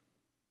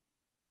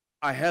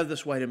 I have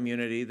this white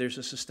immunity. There's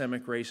a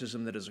systemic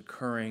racism that is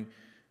occurring.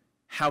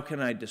 How can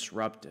I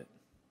disrupt it?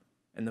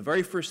 And the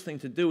very first thing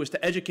to do is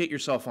to educate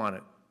yourself on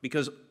it,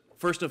 because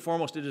first and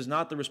foremost, it is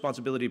not the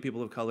responsibility of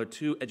people of color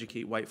to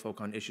educate white folk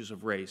on issues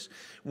of race.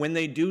 When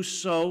they do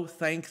so,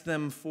 thank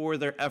them for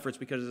their efforts,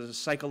 because there's a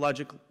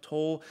psychological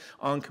toll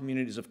on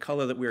communities of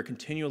color that we are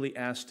continually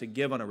asked to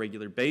give on a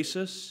regular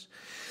basis.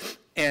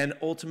 And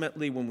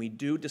ultimately, when we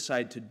do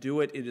decide to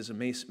do it, it is a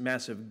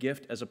massive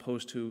gift as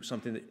opposed to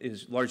something that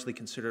is largely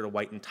considered a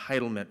white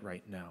entitlement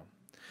right now.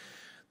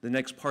 The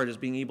next part is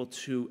being able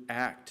to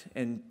act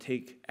and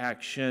take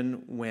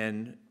action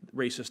when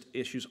racist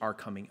issues are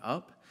coming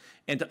up.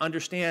 And to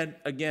understand,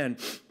 again,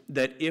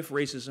 that if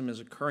racism is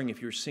occurring,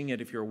 if you're seeing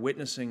it, if you're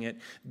witnessing it,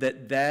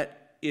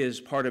 that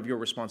is part of your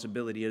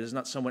responsibility. It is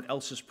not someone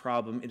else's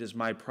problem, it is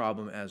my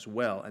problem as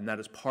well. And that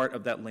is part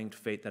of that linked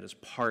fate, that is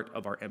part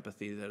of our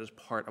empathy, that is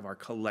part of our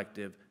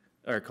collective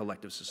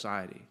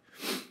society.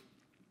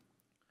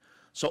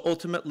 So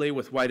ultimately,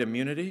 with white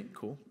immunity,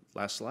 cool,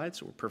 last slide,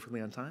 so we're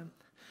perfectly on time.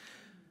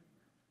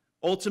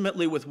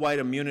 Ultimately, with white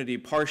immunity,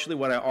 partially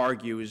what I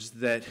argue is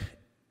that,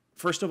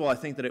 first of all, I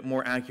think that it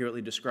more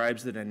accurately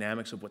describes the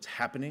dynamics of what's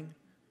happening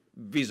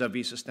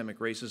vis-a-vis systemic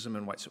racism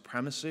and white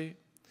supremacy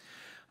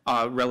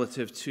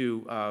relative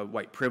to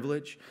white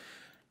privilege.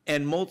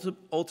 And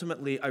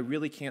ultimately, I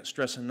really can't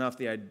stress enough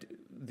the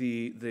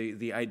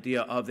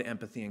idea of the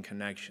empathy and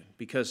connection,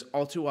 because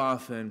all too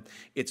often,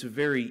 it's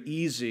very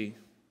easy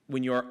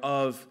when you're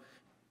of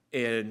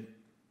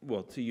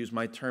well, to use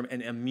my term,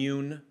 an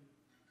immune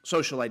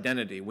social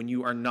identity, when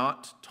you are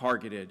not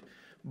targeted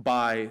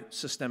by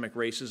systemic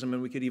racism,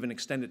 and we could even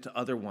extend it to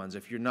other ones.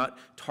 If you're not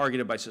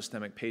targeted by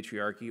systemic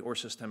patriarchy or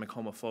systemic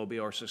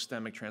homophobia or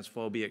systemic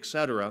transphobia,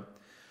 etc.,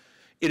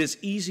 it is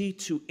easy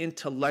to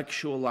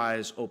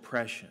intellectualize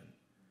oppression.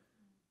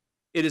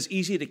 It is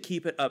easy to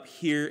keep it up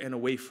here and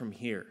away from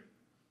here.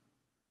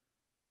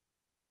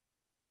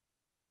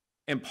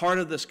 And part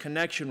of this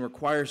connection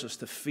requires us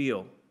to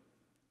feel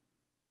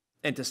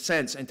and to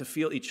sense and to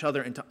feel each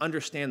other and to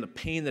understand the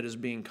pain that is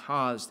being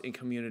caused in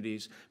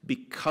communities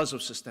because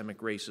of systemic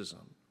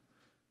racism.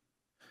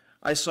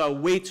 I saw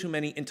way too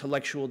many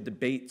intellectual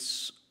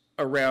debates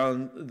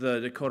around the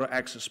Dakota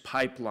Access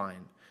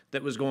Pipeline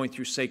that was going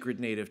through sacred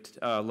native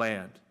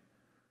land.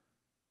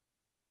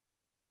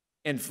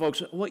 And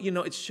folks, well, you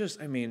know, it's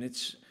just, I mean,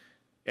 it's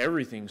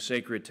everything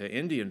sacred to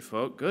Indian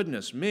folk.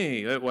 Goodness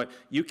me, what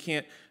you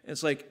can't,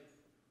 it's like,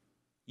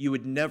 you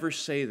would never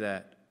say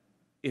that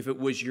if it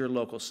was your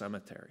local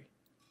cemetery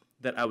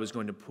that I was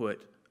going to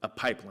put a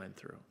pipeline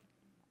through.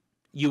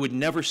 You would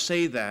never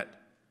say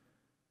that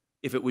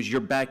if it was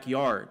your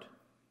backyard.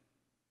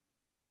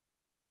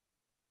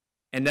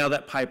 And now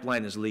that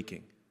pipeline is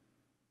leaking.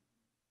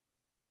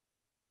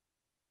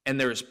 And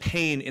there is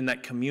pain in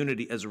that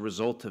community as a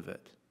result of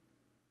it.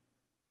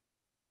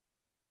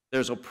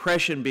 There's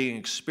oppression being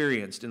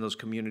experienced in those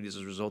communities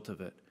as a result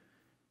of it.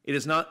 It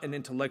is not an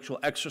intellectual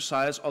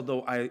exercise,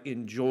 although I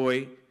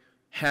enjoy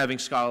having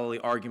scholarly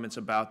arguments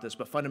about this,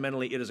 but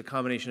fundamentally it is a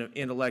combination of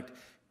intellect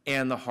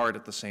and the heart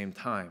at the same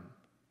time.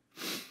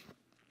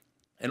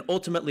 And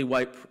ultimately,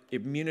 white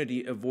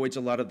immunity avoids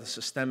a lot of the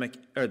systemic,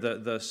 or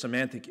the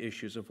semantic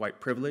issues of white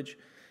privilege.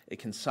 It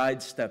can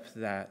sidestep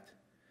that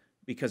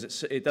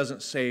because it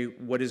doesn't say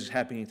what is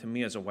happening to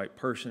me as a white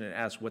person. It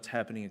asks what's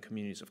happening in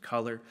communities of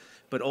color.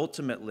 But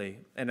ultimately,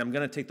 and I'm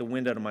going to take the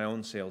wind out of my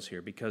own sails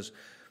here, because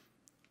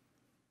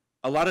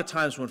a lot of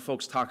times when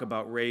folks talk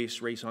about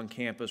race on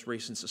campus,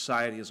 race in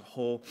society as a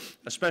whole,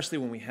 especially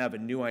when we have a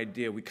new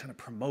idea, we kind of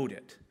promote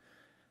it.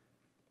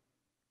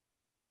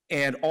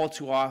 And all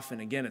too often,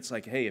 again, it's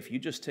like, hey, if you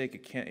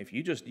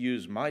just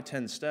use my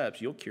 10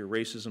 steps, you'll cure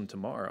racism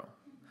tomorrow.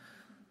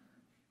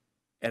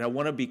 And I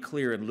want to be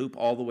clear and loop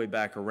all the way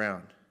back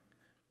around.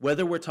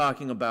 Whether we're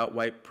talking about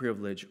white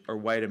privilege or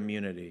white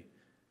immunity,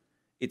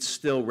 it's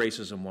still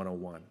racism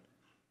 101.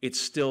 It's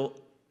still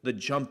the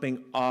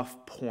jumping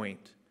off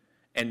point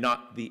and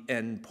not the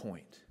end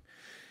point.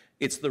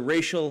 It's the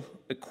racial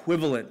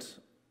equivalent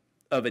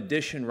of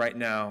addition right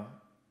now,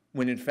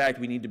 when in fact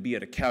we need to be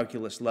at a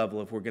calculus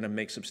level if we're going to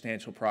make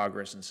substantial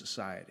progress in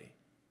society.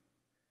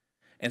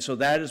 And so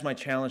that is my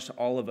challenge to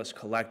all of us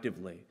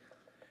collectively,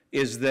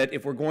 is that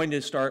if we're going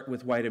to start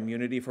with white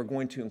immunity, if we're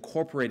going to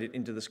incorporate it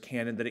into this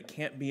canon, that it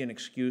can't be an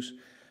excuse,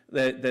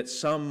 that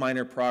some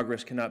minor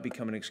progress cannot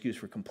become an excuse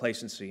for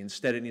complacency.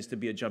 Instead, it needs to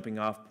be a jumping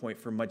off point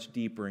for much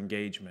deeper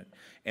engagement.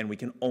 And we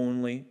can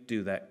only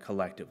do that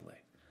collectively.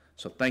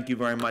 So thank you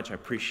very much. I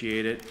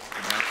appreciate it. There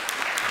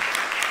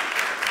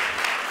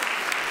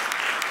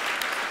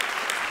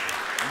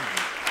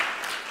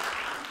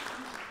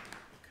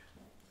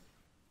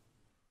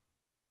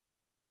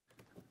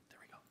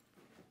we go.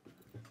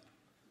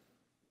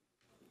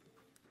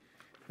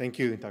 Thank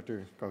you,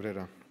 Dr.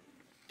 Cabrera.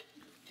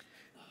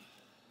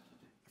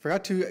 I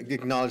forgot to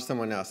acknowledge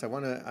someone else. I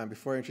want to,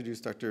 before I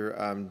introduce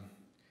Dr.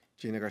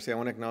 Gina Garcia, I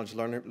want to acknowledge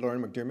Lauren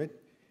McDermott,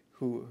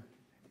 who,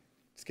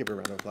 let's give her a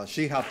round of applause.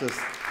 She helped us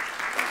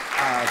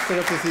set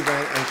up this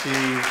event, and she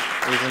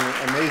was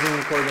an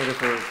amazing coordinator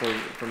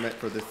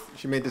for this.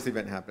 She made this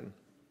event happen.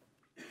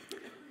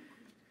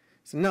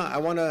 So now I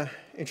want to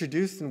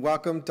introduce and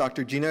welcome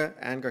Dr. Gina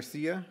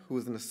Garcia, who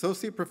is an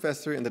associate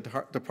professor in the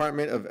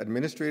Department of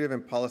Administrative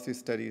and Policy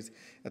Studies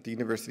at the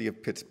University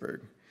of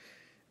Pittsburgh.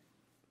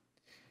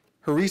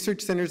 Her research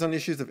centers on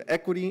issues of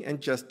equity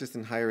and justice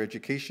in higher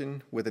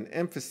education, with an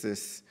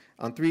emphasis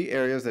on 3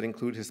 areas that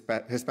include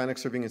Hispanic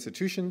serving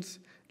institutions,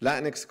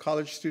 Latinx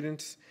college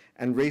students,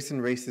 and race and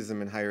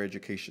racism in higher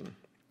education.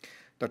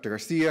 Dr.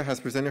 Garcia has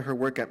presented her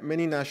work at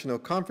many national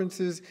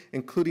conferences,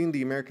 including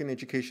the American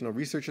Educational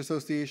Research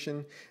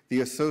Association,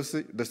 the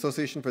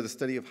Association for the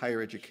Study of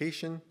Higher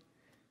Education,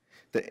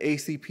 the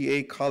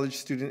ACPA College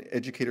Student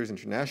Educators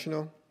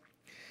International.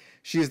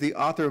 She is the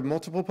author of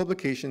multiple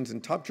publications in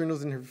top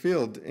journals in her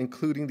field,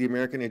 including the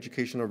American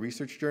Educational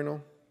Research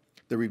Journal,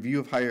 the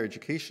Review of Higher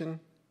Education,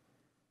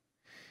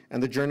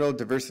 and the Journal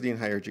Diversity in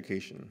Higher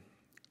Education.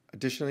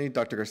 Additionally,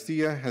 Dr.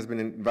 Garcia has been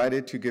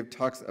invited to give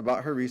talks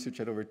about her research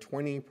at over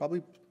 20,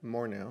 probably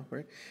more now,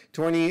 right?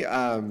 20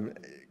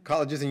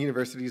 colleges and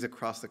universities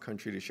across the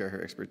country to share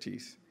her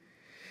expertise.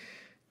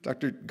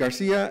 Dr.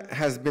 Garcia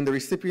has been the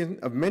recipient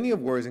of many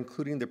awards,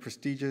 including the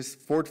prestigious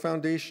Ford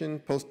Foundation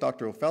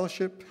Postdoctoral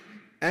Fellowship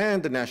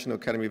and the National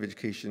Academy of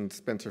Education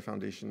Spencer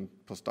Foundation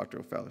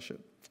Postdoctoral Fellowship.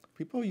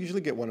 People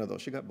usually get one of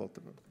those. She got both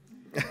of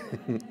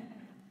them.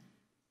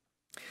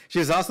 She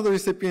is also the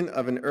recipient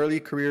of an Early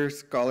Career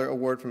Scholar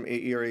Award from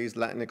AERA's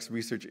Latinx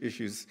Research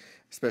Issues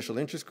Special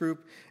Interest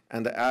Group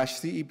and the ASH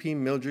CEP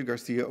Mildred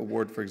Garcia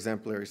Award for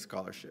Exemplary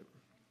Scholarship.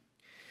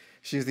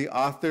 She is the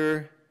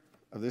author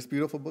of this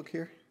beautiful book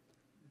here.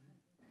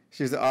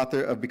 She is the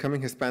author of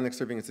Becoming Hispanic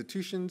Serving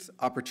Institutions,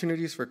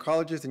 Opportunities for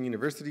Colleges and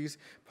Universities,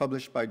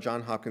 published by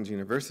Johns Hopkins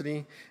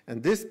University.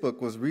 And this book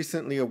was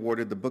recently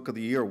awarded the Book of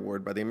the Year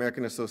Award by the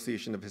American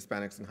Association of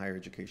Hispanics in Higher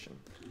Education.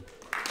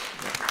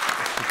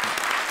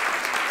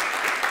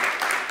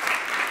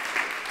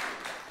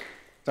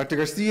 Dr.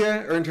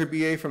 Garcia earned her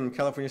BA from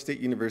California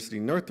State University,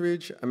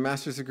 Northridge, a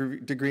master's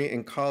degree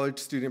in college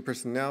student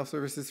personnel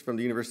services from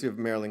the University of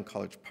Maryland,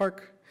 College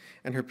Park,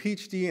 and her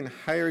PhD in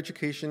higher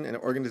education and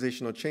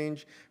organizational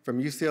change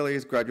from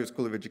UCLA's Graduate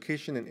School of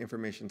Education and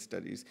Information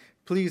Studies.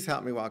 Please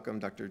help me welcome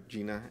Dr.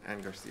 Gina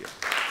Garcia.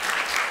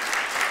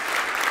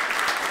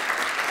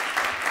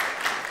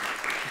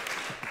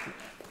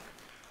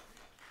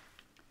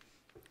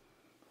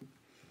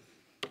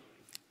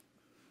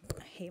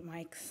 I hate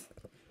mics.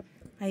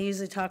 I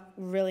usually talk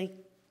really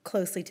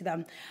closely to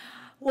them.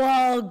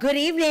 Well, good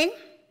evening.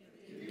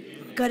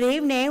 Good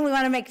evening. We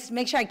want to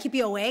make sure I keep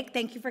you awake.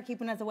 Thank you for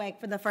keeping us awake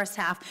for the first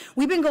half.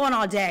 We've been going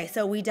all day,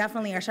 so we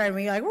definitely are starting to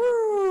be like,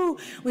 woo,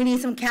 we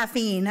need some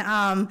caffeine.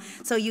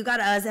 So you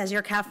got us as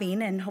your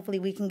caffeine, and hopefully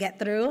we can get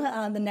through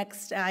the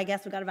next, I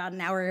guess we got about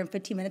an hour and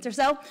 15 minutes or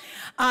so.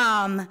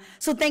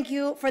 So thank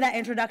you for that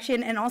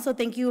introduction, and also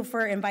thank you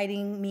for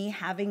inviting me,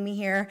 having me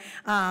here.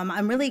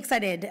 I'm really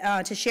excited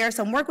to share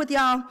some work with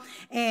y'all,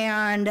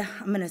 and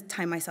I'm going to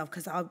time myself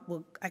because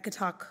I could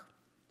talk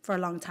for a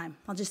long time.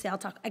 I'll just say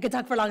I could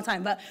talk for a long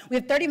time, but we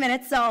have 30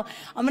 minutes, so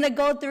I'm gonna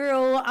go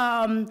through,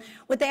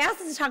 what they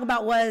asked us to talk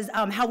about was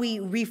how we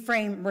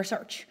reframe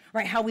research,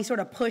 right? How we sort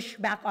of push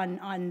back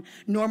on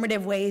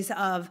normative ways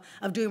of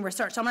doing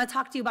research. So I'm gonna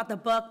talk to you about the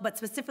book, but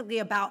specifically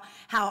about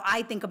how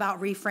I think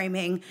about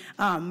reframing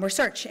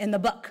research in the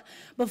book.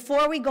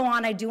 Before we go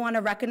on, I do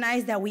wanna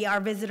recognize that we are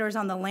visitors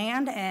on the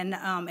land and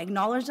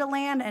acknowledge the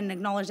land and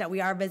acknowledge that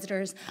we are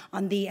visitors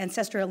on the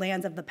ancestral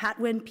lands of the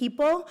Patwin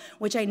people,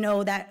 which I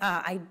know that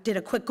I did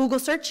a quick Google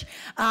search.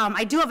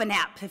 I do have an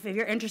app. If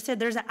you're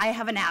interested, I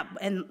have an app,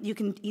 and you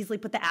can easily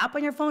put the app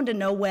on your phone to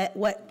know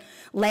what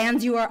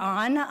lands you are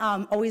on.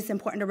 Always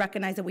important to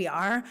recognize that we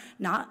are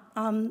not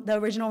the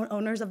original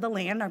owners of the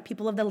land, or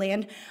people of the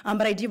land,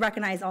 but I do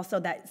recognize also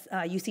that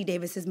UC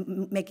Davis is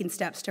making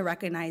steps to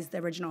recognize the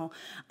original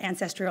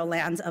ancestral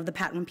lands of the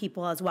Patwin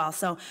people as well.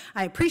 So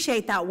I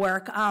appreciate that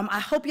work. I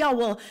hope y'all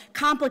will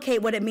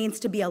complicate what it means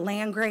to be a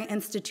land-grant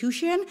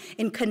institution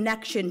in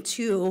connection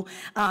to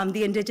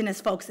the indigenous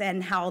folks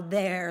and how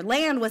their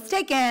land was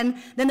taken.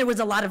 Then there was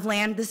a lot of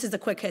land. This is a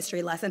quick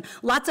history lesson.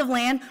 Lots of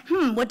land.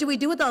 What do we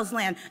do with those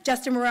land?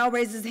 Justin Morrell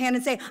raises his hand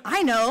and say,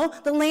 I know,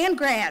 the land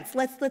grants.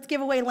 Let's give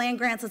away land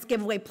grants. Let's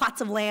give away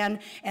plots of land,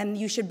 and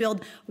you should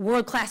build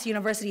world-class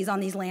universities on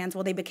these lands.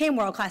 Well, they became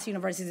world-class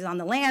universities on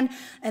the land,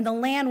 and the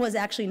land was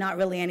actually not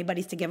really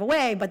anybody's to give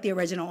away, but the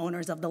original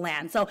owners of the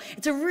land. So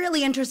it's a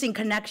really interesting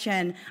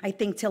connection, I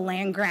think, to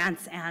land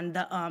grants and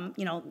the,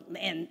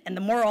 and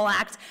the Morrill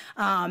Act,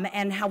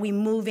 and how we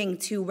moving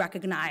to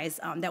recognize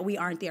that we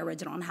aren't the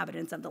original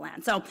inhabitants of the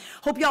land. So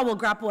hope y'all will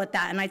grapple with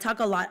that. And I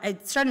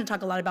started to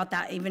talk a lot about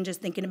that, even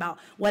just thinking about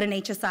what an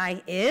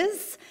HSI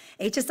is.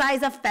 HSI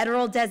is a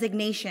federal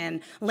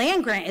designation.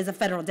 Land grant is a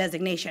federal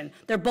designation.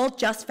 They're both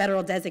just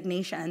federal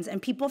designations.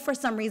 And people, for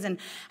some reason,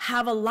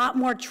 have a lot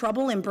more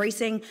trouble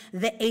embracing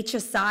the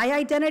HSI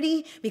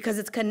identity because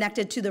it's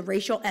connected to the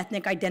racial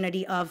ethnic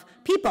identity of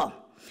people.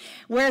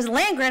 Whereas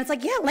land grant, it's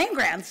like, yeah, land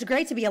grant. It's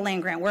great to be a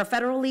land grant. We're a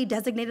federally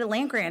designated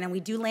land grant, and we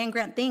do land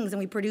grant things, and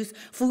we produce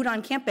food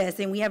on campus,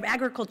 and we have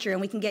agriculture,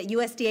 and we can get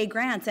USDA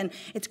grants, and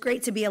it's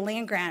great to be a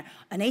land grant.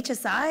 An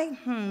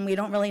HSI, we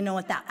don't really know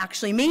what that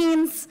actually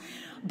means,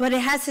 but it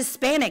has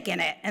Hispanic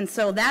in it, and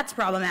so that's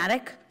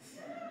problematic.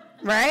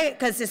 right?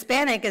 Because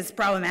Hispanic is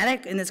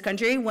problematic in this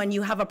country when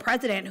you have a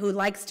president who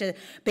likes to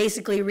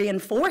basically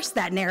reinforce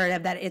that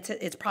narrative that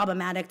it's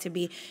problematic to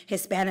be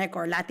Hispanic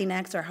or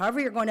Latinx or however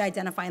you're going to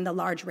identify in the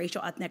large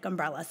racial ethnic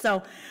umbrella.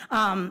 So,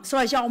 so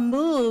as y'all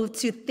move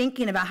to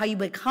thinking about how you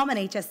become an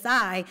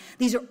HSI,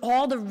 these are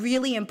all the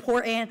really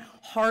important,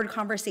 hard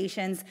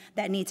conversations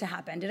that need to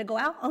happen. Did it go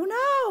out? Oh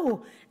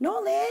no,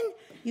 Nolan,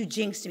 you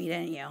jinxed me,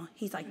 didn't you?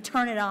 He's like,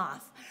 turn it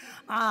off.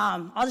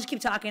 I'll just keep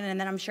talking, and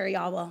then I'm sure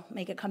y'all will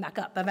make it come back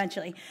up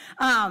eventually.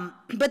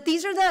 But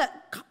these are the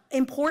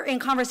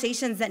important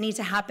conversations that need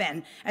to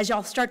happen as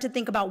y'all start to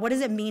think about what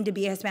does it mean to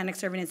be a Hispanic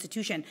serving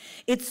institution.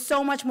 It's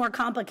so much more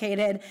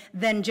complicated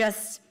than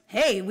just,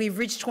 hey, we've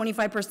reached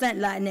 25%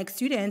 Latinx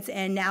students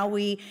and now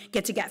we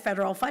get to get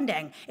federal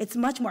funding. It's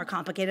much more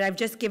complicated. I've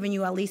just given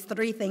you at least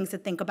 3 things to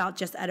think about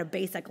just at a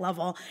basic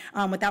level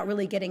without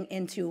really getting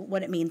into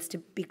what it means to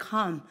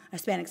become a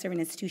Hispanic serving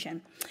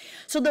institution.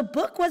 So the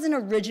book wasn't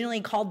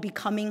originally called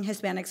Becoming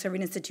Hispanic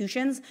Serving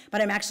Institutions, but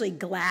I'm actually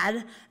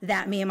glad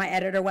that me and my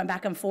editor went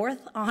back and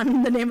forth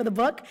on the name of the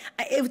book.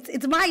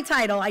 It's my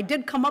title. I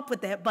did come up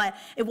with it, but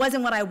it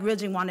wasn't what I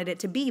originally wanted it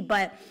to be.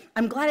 But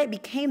I'm glad it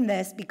became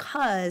this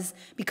because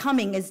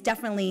becoming is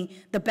definitely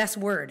the best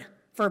word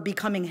for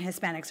becoming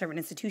Hispanic serving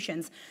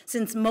institutions.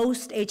 Since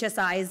most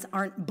HSIs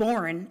aren't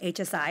born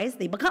HSIs,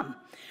 they become,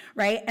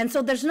 right? And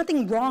so there's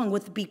nothing wrong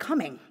with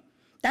becoming.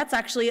 That's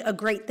actually a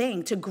great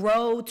thing. To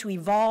grow, to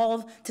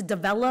evolve, to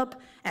develop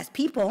as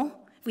people,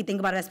 if we think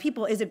about it as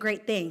people, is a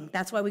great thing.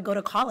 That's why we go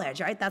to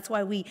college, right? That's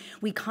why we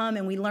come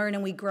and we learn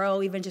and we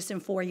grow, even just in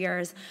 4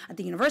 years at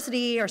the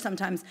university, or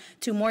sometimes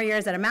 2 more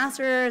years at a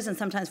master's, and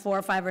sometimes 4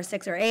 or 5 or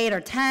 6 or 8 or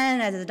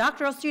 10 as a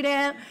doctoral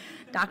student.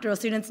 Doctoral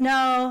students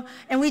know,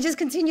 and we just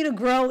continue to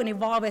grow and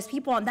evolve as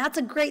people, and that's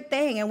a great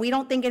thing, and we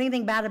don't think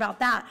anything bad about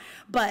that.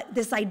 But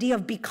this idea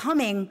of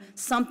becoming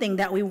something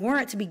that we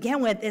weren't to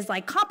begin with is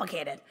like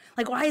complicated.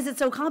 Like, why is it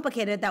so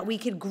complicated that we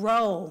could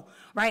grow,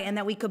 right, and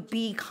that we could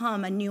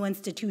become a new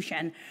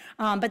institution?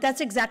 But that's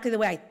exactly the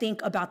way I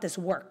think about this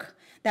work,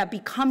 that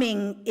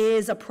becoming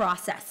is a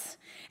process.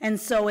 And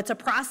so it's a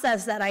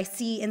process that I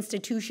see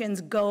institutions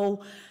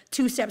go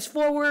 2 steps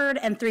forward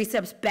and 3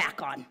 steps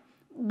back on.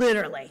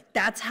 Literally,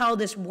 that's how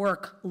this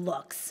work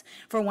looks.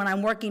 For when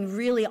I'm working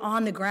really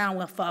on the ground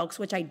with folks,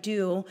 which I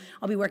do,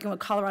 I'll be working with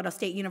Colorado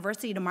State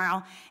University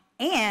tomorrow,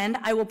 and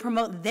I will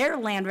promote their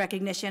land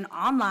recognition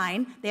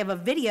online. They have a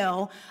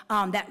video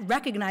that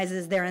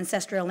recognizes their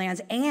ancestral lands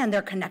and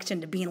their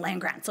connection to being land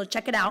grants. So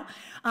check it out,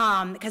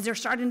 because they're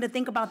starting to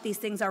think about these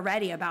things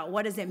already, about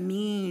what does it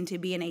mean to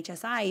be an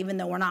HSI, even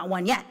though we're not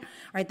one yet,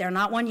 right? They're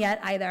not one yet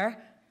either.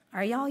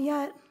 Are y'all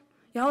yet?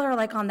 Y'all are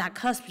like on that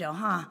cusp still,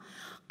 huh?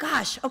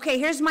 Gosh, okay,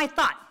 here's my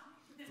thought.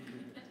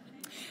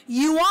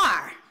 You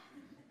are,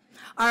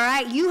 all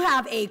right? You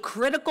have a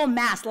critical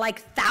mass,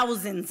 like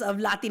thousands of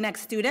Latinx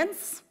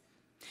students.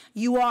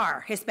 You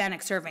are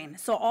Hispanic serving.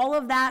 So all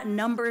of that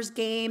numbers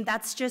game,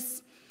 it's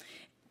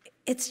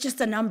just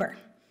a number.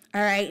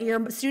 All right,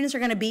 your students are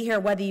gonna be here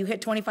whether you hit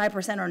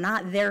 25% or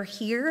not. They're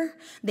here,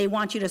 they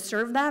want you to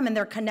serve them, and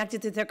they're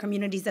connected to their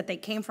communities that they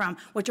came from,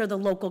 which are the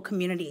local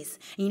communities.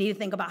 And you need to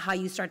think about how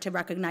you start to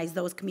recognize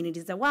those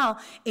communities as well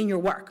in your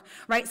work,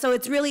 right? So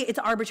it's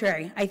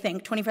arbitrary, I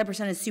think.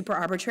 25% is super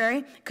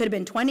arbitrary. Could have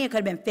been 20, it could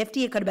have been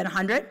 50, it could have been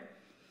 100.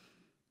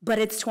 But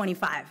it's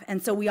 25,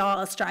 and so we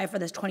all strive for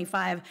this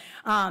 25,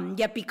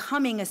 yet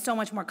becoming is so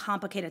much more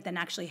complicated than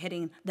actually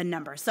hitting the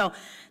number. So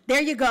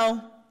there you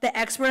go. The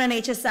expert on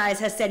HSIs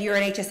has said you're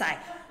an HSI.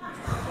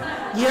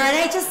 You're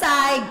an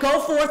HSI,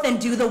 go forth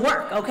and do the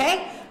work,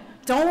 okay?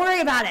 Don't worry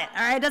about it,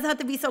 all right? It doesn't have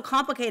to be so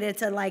complicated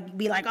to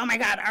be like, oh my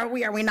God, are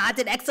we not?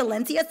 Did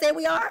Excelencia say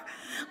we are?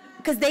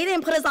 Because they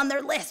didn't put us on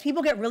their list.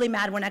 People get really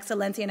mad when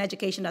Excelencia in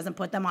Education doesn't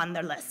put them on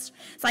their list.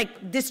 It's like,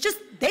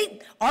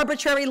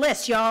 arbitrary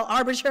list, y'all,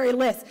 arbitrary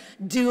list.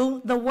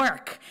 Do the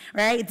work,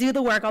 right? Do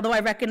the work, although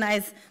I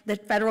recognize the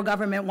federal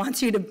government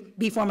wants you to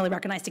be formally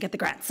recognized to get the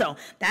grant. So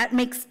that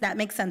makes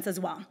sense as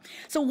well.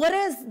 So what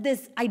is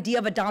this idea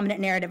of a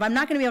dominant narrative? I'm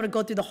not gonna be able to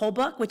go through the whole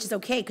book, which is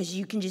okay, because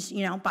you can just,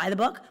 buy the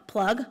book,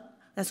 plug.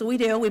 That's what we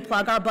do, we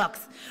plug our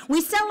books.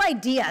 We sell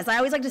ideas. I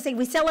always like to say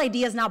we sell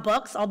ideas, not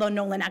books, although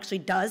Nolan actually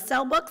does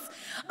sell books.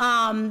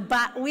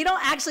 But we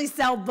don't actually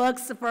sell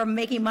books for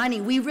making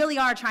money. We really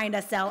are trying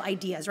to sell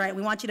ideas, right?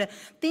 We want you to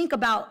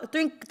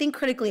think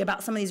critically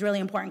about some of these really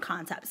important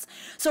concepts.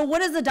 So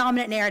what is the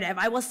dominant narrative?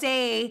 I will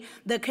say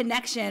the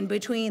connection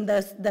between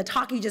the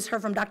talk you just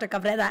heard from Dr.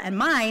 Cabrera and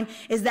mine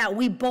is that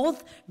we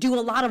both do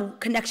a lot of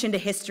connection to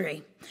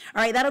history.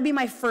 All right, that'll be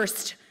my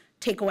first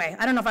takeaway.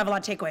 I don't know if I have a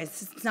lot of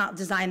takeaways. It's not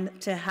designed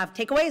to have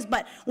takeaways,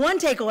 but one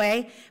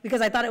takeaway, because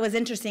I thought it was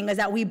interesting, is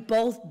that we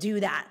both do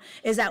that,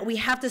 is that we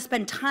have to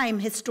spend time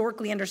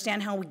historically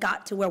understand how we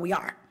got to where we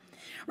are,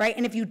 right?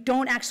 And if you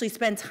don't actually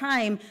spend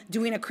time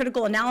doing a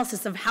critical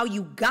analysis of how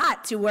you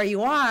got to where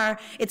you are,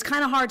 it's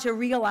kind of hard to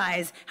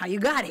realize how you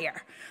got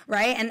here,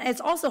 right? And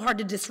it's also hard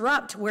to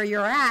disrupt where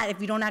you're at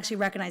if you don't actually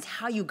recognize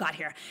how you got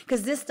here.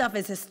 Because this stuff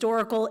is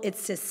historical,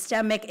 it's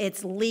systemic,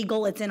 it's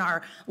legal, it's in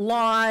our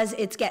laws,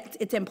 it's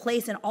in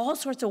place in all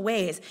sorts of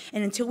ways.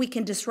 And until we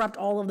can disrupt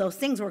all of those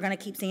things, we're going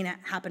to keep seeing it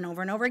happen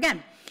over and over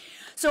again.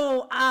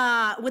 So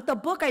with the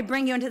book, I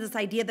bring you into this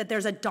idea that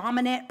there's a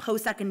dominant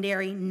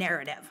post-secondary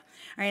narrative.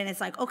 Right? And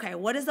it's like, okay,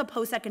 what is the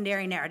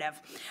post-secondary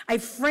narrative? I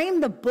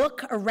framed the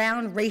book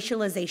around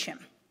racialization.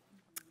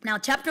 Now,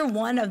 chapter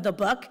 1 of the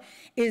book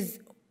is,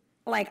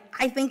 like,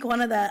 I think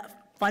one of the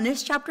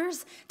funnest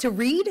chapters to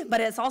read, but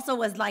it also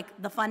was like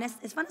the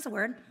funnest. Is funnest a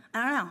word?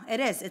 I don't know. It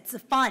is. It's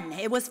fun.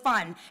 It was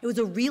fun. It was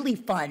a really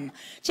fun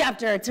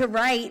chapter to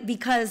write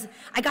because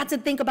I got to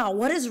think about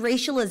what does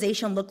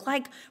racialization look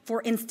like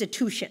for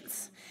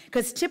institutions?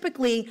 Because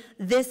typically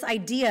this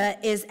idea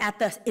is at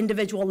the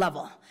individual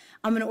level.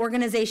 I'm an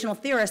organizational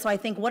theorist, so I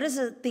think, what does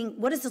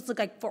this look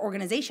like for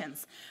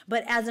organizations?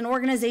 But as an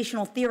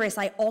organizational theorist,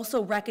 I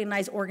also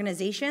recognize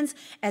organizations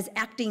as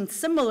acting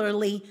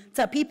similarly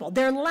to people.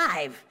 They're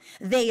live.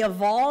 They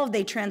evolve,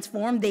 they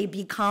transform, they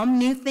become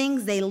new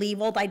things, they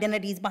leave old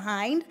identities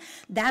behind.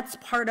 That's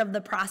part of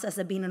the process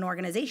of being an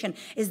organization,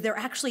 is they're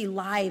actually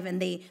live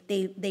and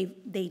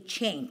they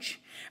change.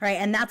 Right,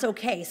 and that's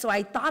okay. So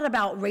I thought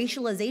about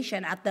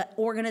racialization at the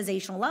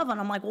organizational level,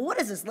 and I'm like, well, what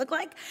does this look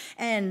like?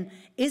 And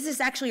is this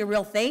actually a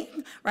real thing,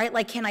 right?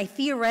 Like, can I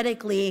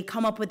theoretically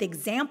come up with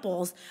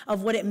examples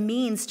of what it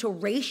means to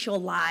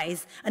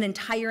racialize an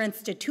entire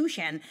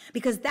institution?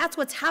 Because that's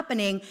what's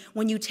happening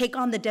when you take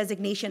on the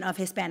designation of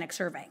Hispanic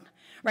serving.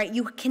 Right?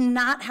 You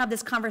cannot have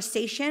this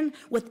conversation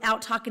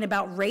without talking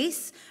about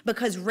race,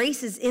 because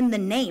race is in the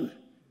name.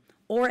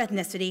 Or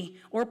ethnicity,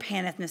 or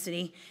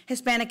pan-ethnicity.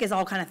 Hispanic is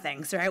all kind of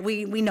things, right?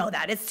 We know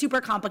that. It's super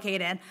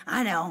complicated.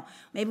 I know.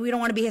 Maybe we don't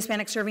want to be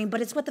Hispanic serving,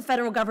 but it's what the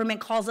federal government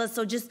calls us,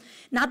 so just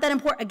not that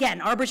important. Again,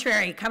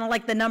 arbitrary, kind of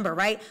like the number,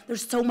 right?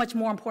 There's so much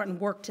more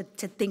important work to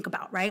think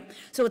about, right?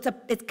 So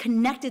it's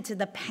connected to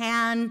the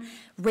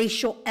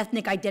pan-racial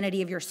ethnic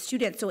identity of your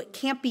students, so it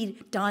can't be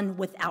done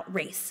without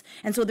race.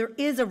 And so there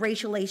is a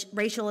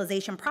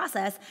racialization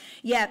process,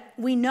 yet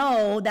we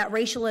know that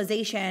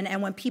racialization,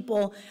 and when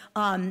people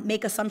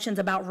make assumptions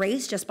about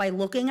race just by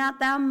looking at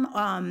them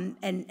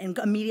and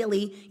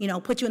immediately,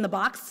 put you in the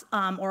box,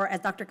 or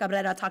as Dr.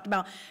 Cabrera talked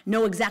about,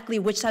 know exactly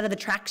which side of the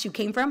tracks you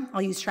came from.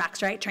 I'll use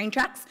tracks, right? Train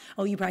tracks.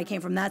 Oh, you probably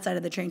came from that side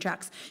of the train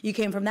tracks. You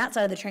came from that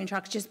side of the train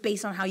tracks just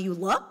based on how you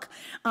look.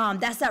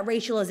 That's that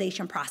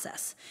racialization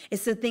process.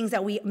 It's the things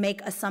that we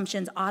make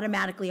assumptions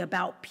automatically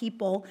about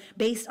people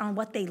based on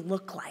what they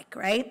look like,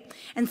 right?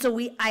 And so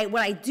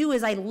what I do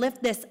is I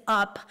lift this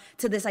up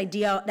to this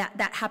idea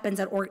that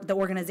happens at the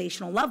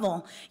organizational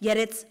level, yet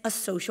it's a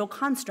social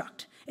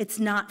construct. It's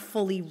not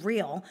fully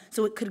real,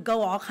 so it could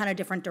go all kind of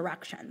different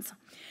directions.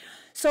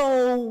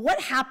 So what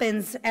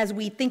happens as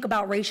we think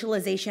about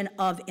racialization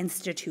of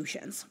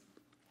institutions?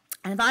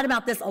 And I thought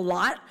about this a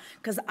lot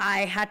because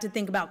I had to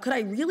think about, could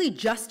I really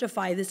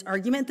justify this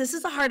argument? This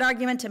is a hard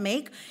argument to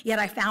make, yet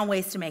I found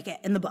ways to make it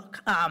in the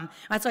book.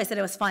 That's why I said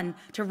it was fun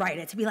to write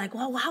it, to be like,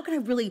 well, how can I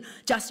really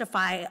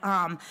justify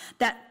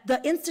that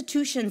the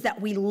institutions that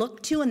we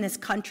look to in this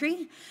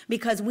country,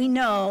 because we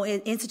know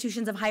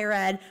institutions of higher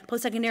ed,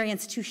 post-secondary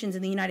institutions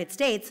in the United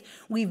States,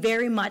 we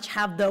very much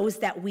have those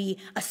that we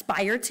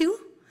aspire to,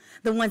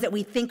 the ones that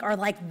we think are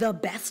like the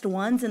best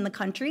ones in the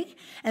country.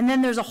 And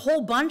then there's a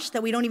whole bunch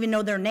that we don't even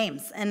know their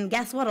names. And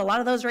guess what? A lot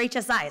of those are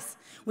HSIs.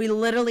 We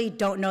literally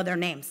don't know their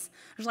names.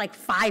 There's like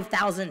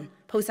 5,000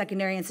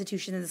 post-secondary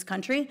institutions in this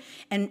country.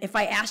 And if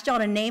I asked y'all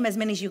to name as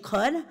many as you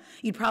could,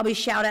 you'd probably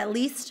shout at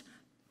least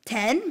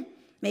 10,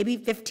 maybe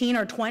 15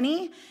 or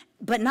 20,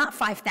 but not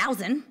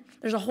 5,000.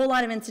 There's a whole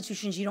lot of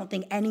institutions you don't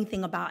think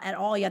anything about at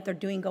all, yet they're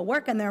doing good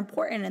work and they're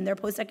important and they're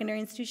post-secondary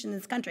institutions in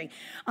this country.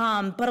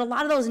 But a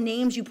lot of those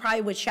names you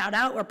probably would shout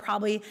out were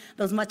probably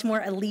those much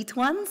more elite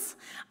ones.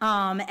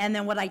 And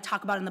then what I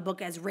talk about in the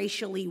book as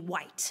racially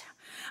white.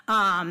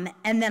 And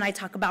then I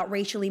talk about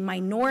racially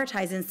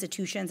minoritized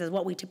institutions as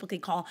what we typically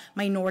call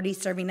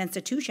minority-serving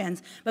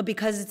institutions, but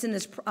because it's in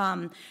this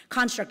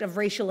construct of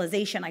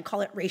racialization, I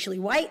call it racially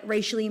white,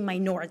 racially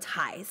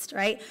minoritized,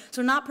 right?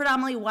 So not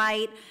predominantly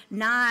white,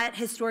 not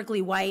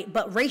historically white,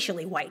 but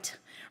racially white,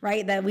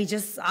 right? That we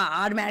just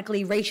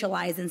automatically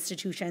racialize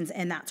institutions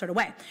in that sort of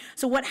way.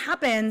 So what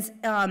happens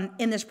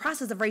in this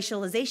process of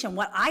racialization,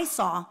 what I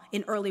saw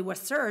in early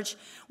research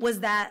was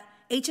that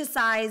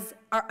HSIs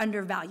are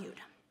undervalued.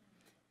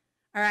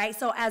 All right,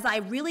 so as I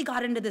really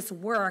got into this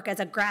work as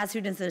a grad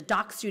student, as a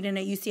doc student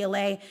at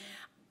UCLA,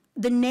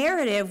 the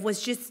narrative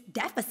was just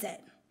deficit,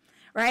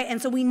 right?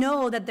 And so we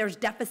know that there's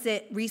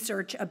deficit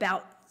research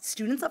about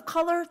students of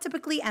color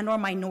typically and or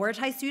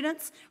minoritized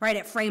students, right?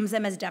 It frames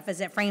them as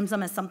deficit, frames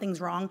them as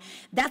something's wrong.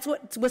 That's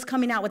what was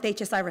coming out with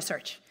HSI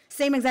research.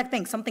 Same exact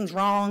thing, something's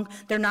wrong.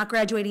 They're not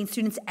graduating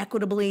students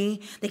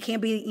equitably. They can't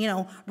be,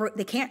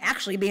 they can't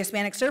actually be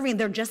Hispanic serving.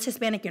 They're just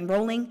Hispanic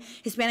enrolling.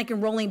 Hispanic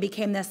enrolling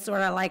became this sort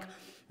of like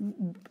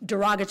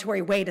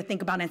derogatory way to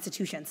think about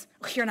institutions.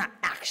 You're not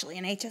actually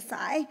an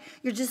HSI,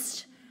 you're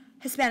just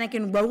Hispanic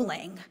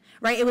enrolling,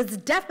 right? It was a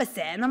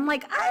deficit. And I'm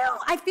like,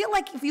 I feel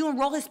like if you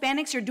enroll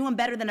Hispanics, you're doing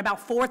better than about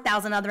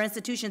 4,000 other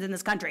institutions in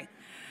this country,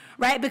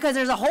 right? Because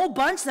there's a whole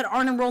bunch that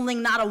aren't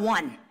enrolling, not a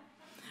one.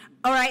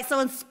 All right,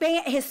 so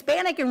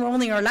Hispanic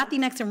enrolling or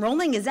Latinx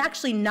enrolling is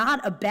actually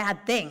not a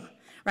bad thing,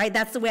 right?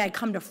 That's the way I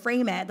come to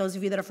frame it. Those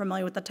of you that are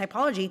familiar with the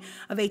typology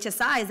of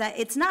HSI is that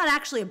it's not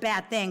actually a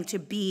bad thing to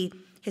be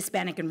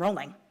Hispanic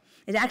enrolling.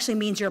 It actually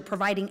means you're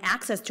providing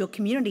access to a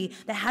community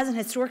that hasn't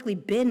historically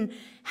been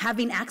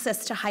having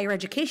access to higher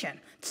education.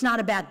 It's not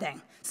a bad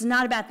thing. It's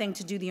not a bad thing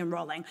to do the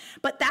enrolling.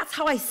 But that's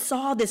how I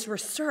saw this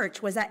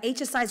research, was that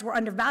HSIs were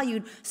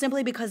undervalued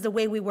simply because the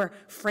way we were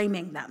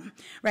framing them,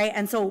 right?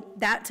 And so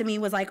that to me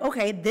was like,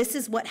 okay, this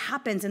is what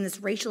happens in this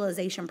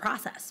racialization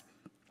process.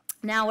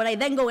 Now, what I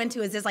then go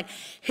into is this like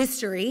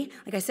history.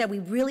 Like I said, we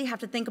really have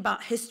to think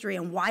about history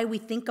and why we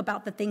think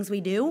about the things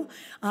we do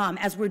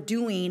as we're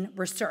doing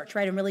research,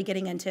 right? And really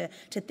getting into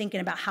thinking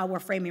about how we're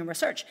framing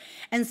research.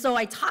 And so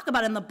I talk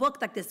about in the book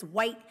like this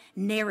white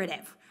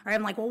narrative, right?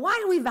 I'm like, well, why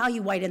do we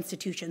value white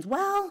institutions?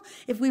 Well,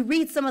 if we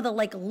read some of the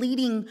like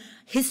leading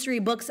history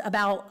books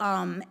about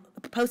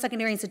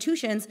post-secondary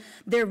institutions,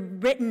 they're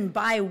written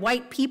by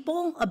white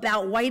people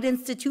about white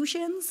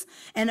institutions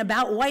and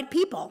about white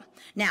people.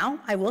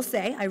 Now, I will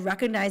say, I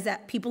recognize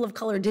that people of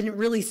color didn't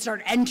really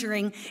start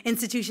entering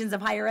institutions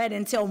of higher ed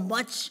until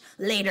much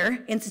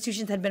later.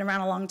 Institutions had been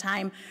around a long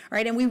time,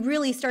 right? And we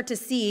really start to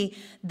see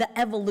the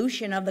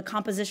evolution of the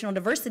compositional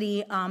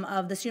diversity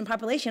of the student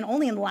population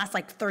only in the last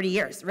like 30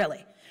 years,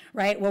 really.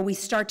 Right, where we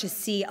start to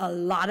see a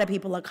lot of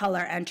people of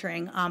color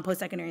entering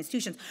post-secondary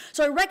institutions.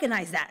 So I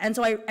recognize that, and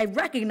so I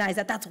recognize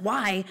that that's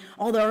why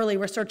all the early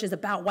research is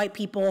about white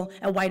people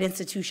at white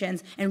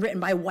institutions and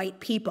written by white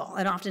people,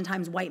 and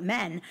oftentimes white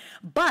men.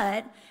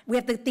 But we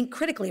have to think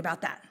critically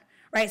about that,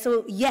 right?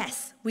 So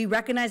yes, we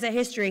recognize that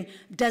history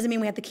doesn't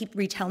mean we have to keep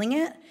retelling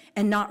it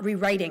and not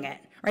rewriting it.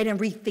 Right, and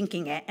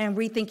rethinking it, and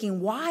rethinking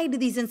why do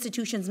these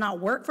institutions not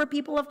work for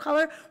people of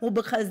color? Well,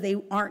 because they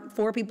aren't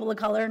for people of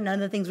color. None of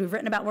the things we've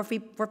written about were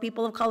for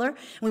people of color.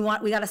 We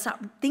got to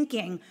stop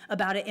thinking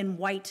about it in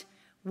white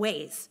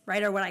ways,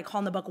 right, or what I call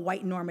in the book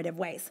white normative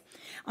ways.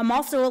 I'm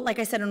also, like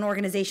I said, an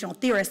organizational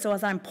theorist, so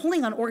as I'm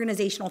pulling on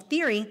organizational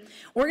theory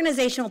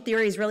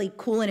is really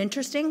cool and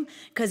interesting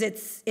because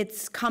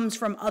it comes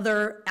from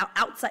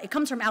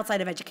outside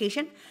of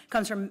education, it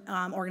comes from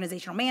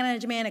organizational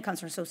management, it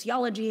comes from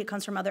sociology, it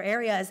comes from other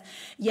areas,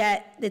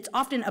 yet it's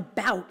often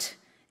about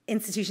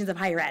institutions of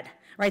higher ed,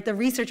 right? The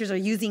researchers are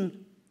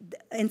using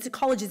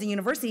colleges and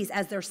universities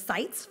as their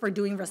sites for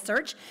doing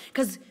research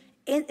because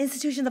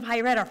institutions of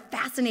higher ed are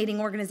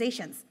fascinating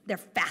organizations. They're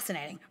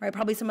fascinating, right?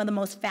 Probably some of the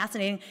most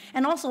fascinating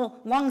and also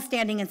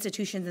long-standing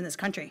institutions in this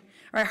country,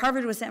 right?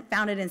 Harvard was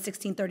founded in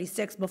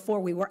 1636 before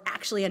we were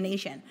actually a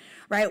nation,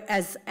 right?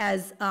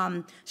 As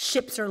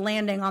ships are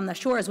landing on the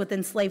shores with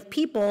enslaved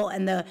people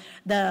and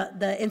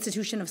the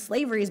institution of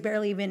slavery is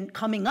barely even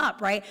coming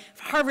up, right?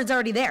 Harvard's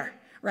already there.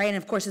 Right, and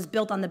of course it's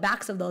built on the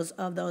backs of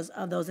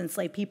those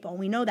enslaved people.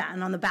 We know that,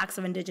 and on the backs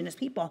of indigenous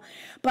people.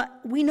 But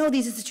we know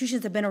these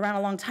institutions have been around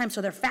a long time,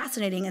 so they're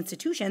fascinating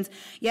institutions.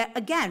 Yet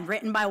again,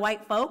 written by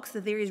white folks. The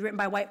theory is written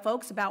by white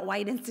folks about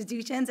white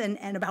institutions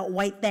and about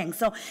white things.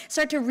 So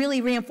start to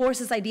really reinforce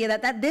this idea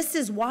that this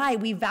is why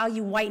we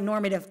value white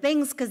normative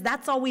things, because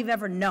that's all we've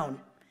ever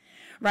known.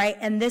 Right,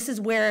 and this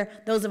is where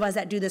those of us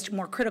that do this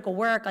more critical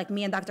work, like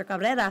me and Dr.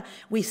 Cabrera,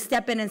 we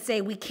step in and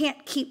say we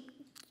can't keep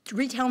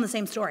retelling the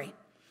same story.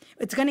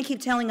 It's going to keep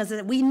telling us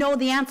that we know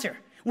the answer.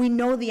 We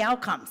know the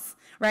outcomes,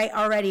 right,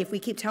 already if we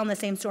keep telling the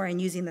same story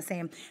and using the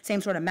same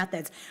sort of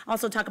methods.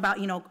 Also talk about,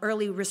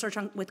 early research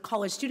with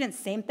college students,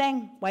 same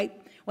thing, white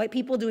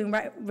people doing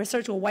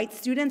research with white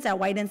students at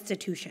white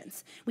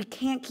institutions. We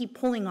can't keep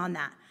pulling on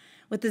that.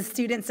 With the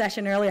student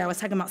session earlier, I was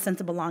talking about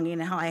sense of belonging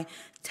and how I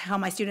tell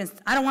my students,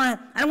 I don't want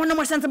no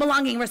more sense of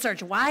belonging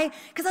research. Why?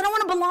 Because I don't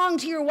want to belong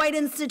to your white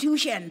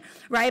institution,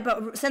 right?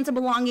 But sense of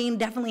belonging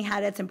definitely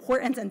had its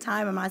importance and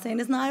time. I'm not saying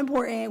it's not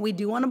important. We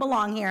do want to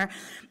belong here,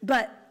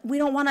 but we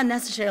don't want to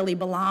necessarily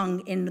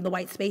belong in the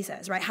white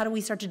spaces, right? How do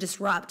we start to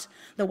disrupt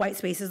the white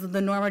spaces,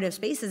 the normative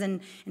spaces,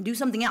 and do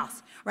something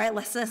else, right?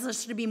 Let's start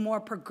to be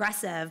more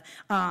progressive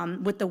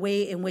with the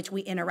way in which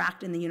we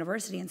interact in the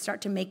university and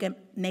start to make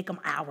them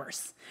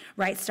ours,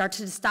 right? Start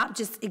to stop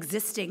just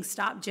existing,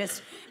 stop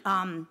just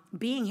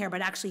being here,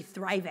 but actually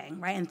thriving,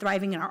 right? And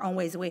thriving in our own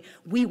ways, the way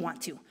we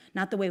want to,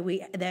 not the way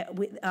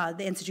the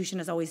institution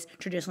has always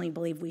traditionally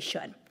believed we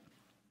should.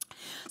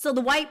 So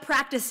the white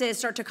practices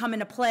start to come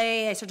into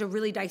play. I start to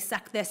really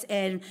dissect this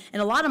in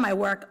a lot of my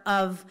work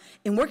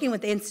in working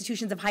with the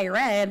institutions of higher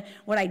ed.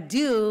 What I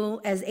do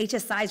as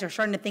HSIs are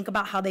starting to think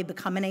about how they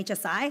become an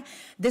HSI.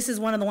 This is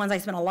one of the ones I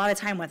spend a lot of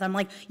time with. I'm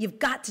like, you've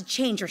got to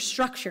change your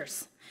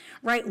structures,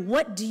 right?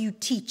 What do you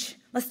teach?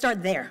 Let's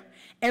start there.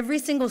 Every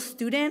single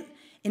student,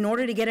 in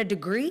order to get a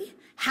degree,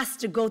 has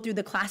to go through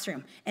the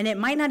classroom, and it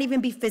might not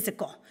even be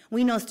physical.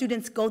 We know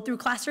students go through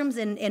classrooms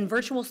in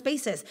virtual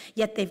spaces,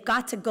 yet they've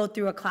got to go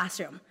through a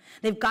classroom.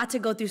 They've got to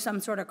go through some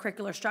sort of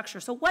curricular structure.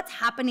 So what's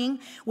happening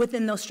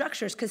within those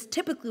structures? Because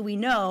typically we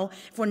know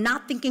if we're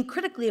not thinking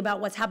critically about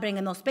what's happening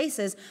in those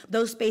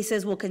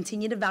spaces will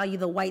continue to value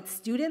the white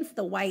students,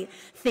 the white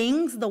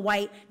things, the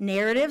white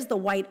narratives, the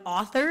white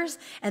authors,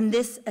 and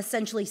this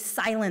essentially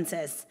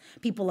silences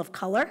people of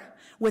color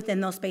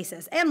within those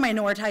spaces, and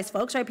minoritized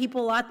folks, right?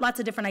 People, lots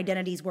of different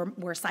identities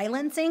we're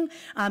silencing,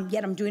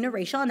 yet I'm doing a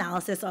racial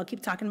analysis, so I'll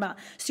keep talking about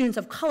students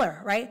of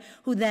color, right?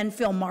 Who then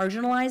feel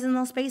marginalized in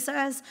those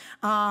spaces.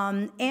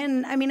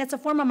 And I mean, it's a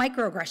form of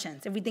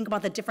microaggressions. If we think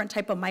about the different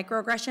type of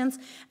microaggressions,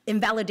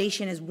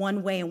 invalidation is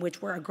one way in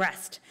which we're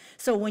aggressed.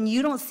 So when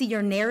you don't see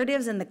your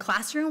narratives in the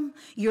classroom,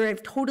 you're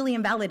totally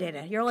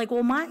invalidated. You're like,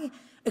 well, my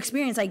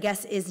experience, I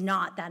guess, is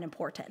not that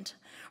important,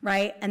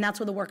 right? And that's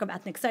where the work of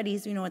ethnic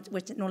studies, you know,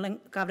 which Nolan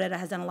Cabrera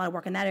has done a lot of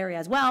work in that area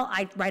as well.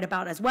 I write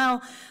about as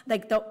well.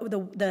 Like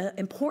the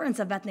importance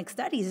of ethnic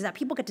studies is that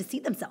people get to see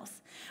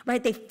themselves,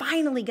 right? They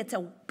finally get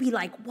to be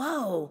like,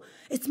 whoa,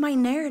 it's my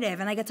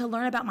narrative, and I get to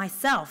learn about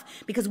myself,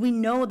 because we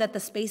know that the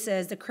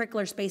spaces, the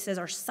curricular spaces,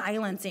 are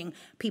silencing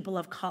people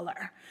of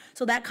color.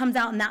 So that comes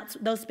out in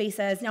those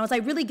spaces. Now, as I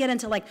really get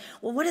into like,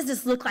 well, what does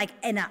this look like?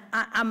 And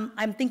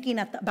I'm thinking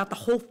about the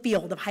whole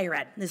field of higher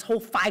ed, this whole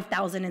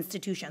 5,000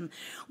 institution.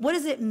 What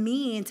does it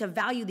mean to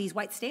value these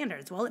white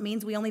standards? Well, it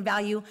means we only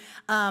value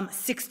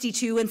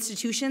 62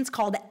 institutions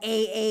called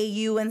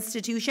AAU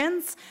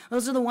institutions.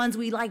 Those are the ones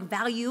we like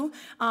value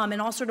in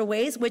all sort of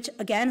ways, which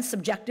again, is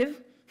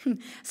subjective.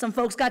 Some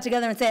folks got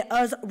together and said,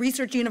 us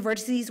research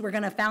universities, we're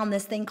going to found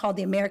this thing called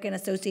the American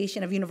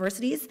Association of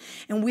Universities,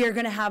 and we are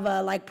going to have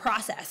a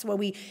process where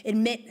we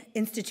admit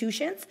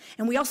institutions,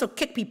 and we also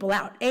kick people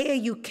out.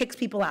 AAU kicks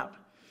people out.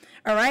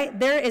 All right,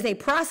 there is a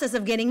process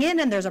of getting in,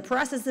 and there's a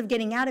process of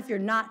getting out if you're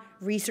not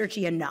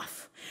researchy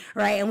enough,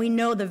 right? And we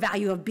know the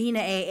value of being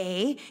an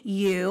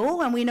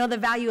AAU, and we know the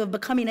value of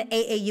becoming an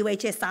AAU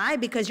HSI,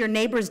 because your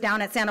neighbors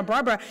down at Santa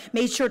Barbara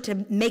made sure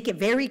to make it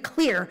very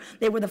clear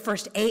they were the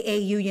first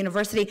AAU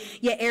university.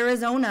 Yet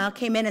Arizona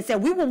came in and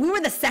said, we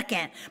were the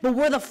second, but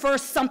we're the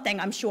first something,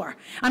 I'm sure.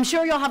 I'm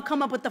sure y'all have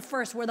come up with the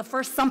first, we're the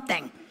first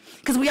something.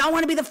 Because we all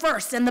want to be the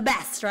first and the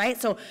best,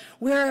 right? So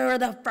we're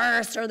the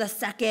first or the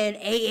second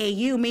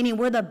AAU, meaning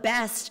we're the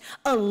best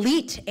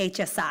elite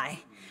HSI.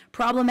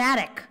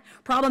 Problematic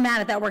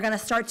that we're going to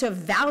start to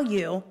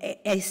value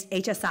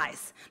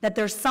HSIs, that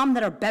there's some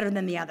that are better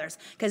than the others.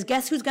 Because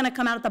guess who's going to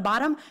come out at the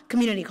bottom?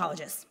 Community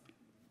colleges.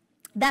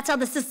 That's how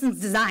the system's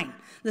designed.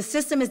 The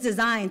system is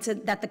designed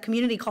that the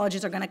community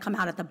colleges are going to come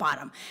out at the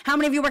bottom. How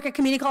many of you work at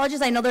community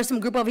colleges? I know there's some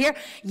group over here.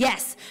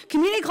 Yes,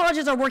 community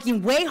colleges are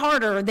working way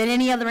harder than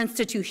any other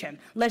institution.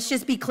 Let's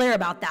just be clear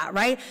about that,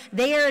 right?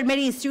 They are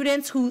admitting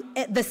students who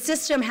the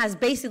system has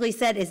basically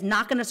said is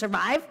not going to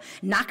survive,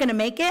 not going to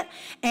make it.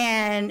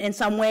 And in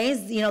some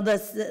ways, you know,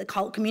 the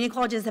community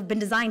colleges have been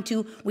designed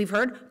to, we've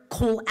heard,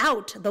 cull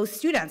out those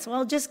students.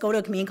 Well, just go to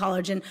a community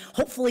college and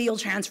hopefully you'll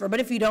transfer.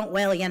 But if you don't,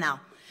 well, you know.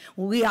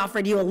 We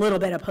offered you a little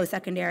bit of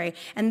post-secondary,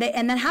 and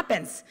that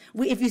happens.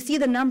 If you see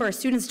the numbers,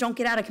 students don't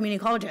get out of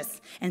community colleges,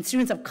 and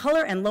students of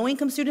color and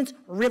low-income students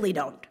really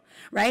don't,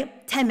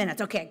 right? 10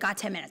 minutes, okay, got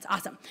 10 minutes,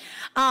 awesome.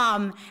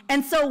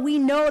 And so we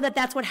know that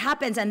that's what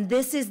happens, and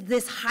this is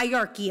this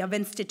hierarchy of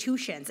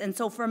institutions. And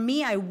so for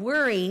me, I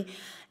worry,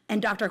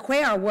 and Dr.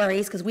 Cuellar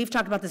worries, because we've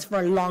talked about this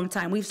for a long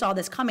time, we saw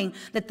this coming,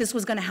 that this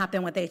was gonna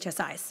happen with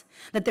HSIs,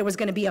 that there was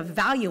gonna be a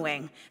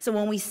valuing. So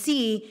when we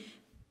see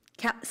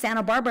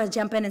Santa Barbara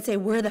jump in and say,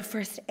 we're the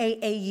first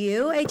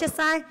AAU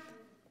HSI.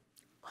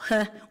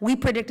 We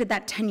predicted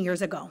that 10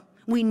 years ago.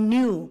 We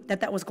knew that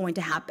that was going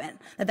to happen,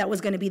 that that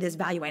was going to be this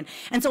valuing.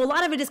 And so a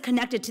lot of it is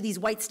connected to these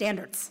white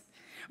standards,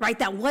 right?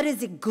 That what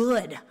is it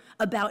good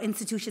about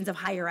institutions of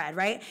higher ed,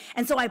 right?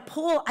 And so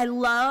I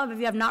love, if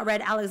you have not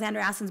read Alexander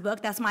Aston's book,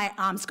 that's my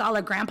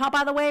scholar grandpa,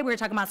 by the way. We were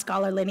talking about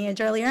scholar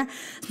lineage earlier.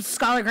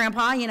 Scholar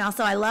grandpa, you know,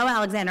 so I love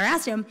Alexander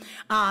Aston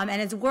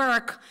and his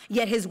work,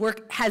 yet his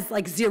work has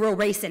like zero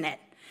race in it.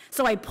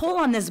 So I pull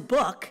on this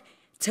book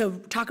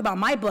to talk about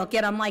my book,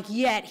 yet I'm like,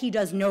 yet he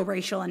does no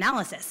racial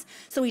analysis.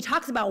 So he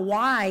talks about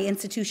why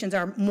institutions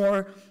are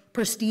more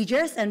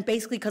prestigious, and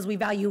basically because we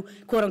value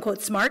quote unquote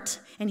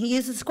smart, and he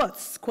uses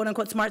quotes, quote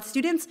unquote smart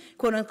students,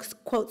 quote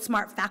unquote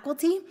smart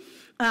faculty,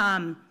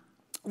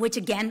 which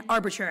again,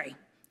 arbitrary,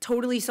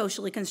 totally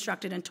socially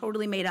constructed and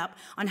totally made up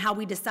on how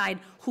we decide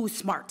who's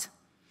smart,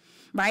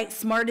 right?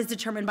 Smart is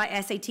determined by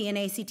SAT and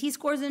ACT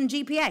scores and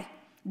GPA,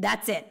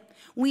 that's it.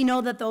 We know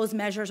that those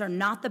measures are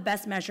not the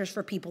best measures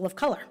for people of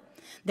color.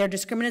 They're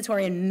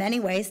discriminatory in many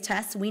ways,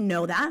 tests, we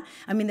know that.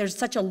 I mean, there's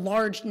such a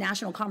large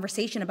national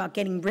conversation about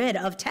getting rid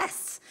of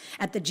tests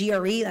at the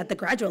GRE, at the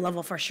graduate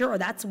level for sure.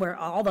 That's where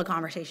all the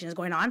conversation is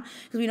going on,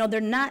 because we know they're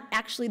not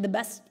actually the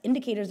best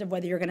indicators of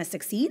whether you're gonna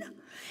succeed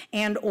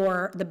and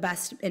or the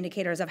best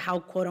indicators of how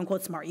quote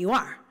unquote smart you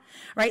are.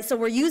 Right, so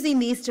we're using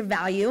these to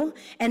value,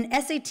 and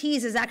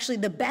SATs is actually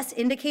the best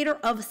indicator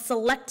of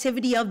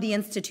selectivity of the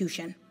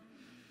institution.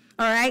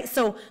 All right,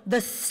 so the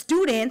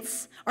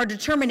students are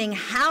determining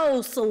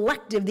how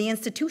selective the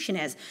institution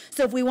is.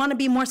 So if we want to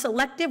be more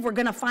selective, we're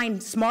going to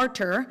find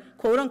smarter,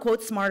 quote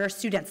unquote, smarter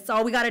students. That's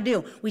all we got to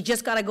do. We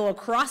just got to go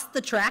across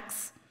the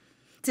tracks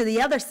to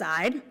the other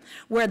side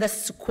where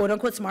the quote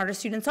unquote smarter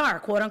students are,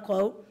 quote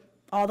unquote,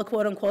 all the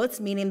quote unquotes,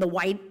 meaning the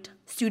white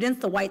students,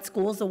 the white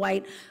schools, the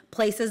white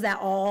places that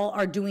all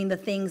are doing the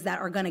things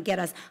that are going to get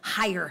us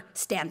higher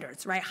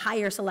standards, right?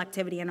 Higher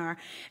selectivity in our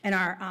in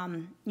our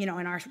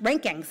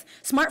rankings.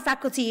 Smart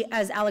faculty,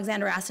 as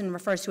Alexander Aston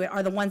refers to it,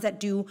 are the ones that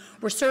do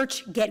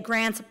research, get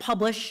grants,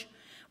 publish,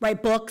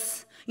 write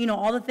books,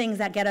 all the things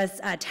that get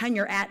us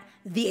tenure at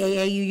the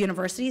AAU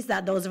universities,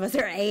 that those of us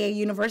that are AAU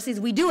universities,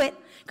 we do it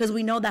because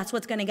we know that's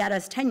what's going to get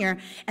us tenure,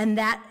 and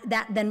that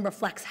then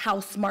reflects how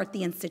smart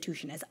the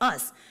institution is.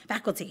 Us,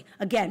 faculty,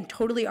 again,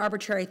 totally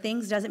arbitrary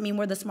things, doesn't mean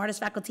we're the smartest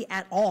faculty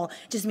at all,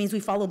 it just means we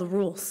follow the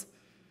rules,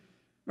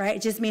 right?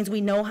 It just means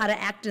we know how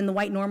to act in the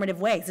white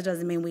normative ways. It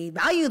doesn't mean we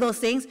value those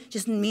things, it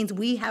just means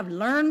we have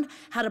learned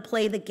how to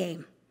play the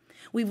game.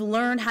 We've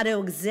learned how to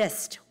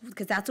exist,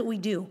 because that's what we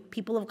do.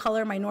 People of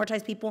color,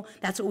 minoritized people,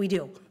 that's what we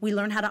do. We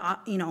learn how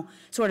to,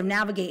 sort of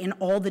navigate in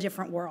all the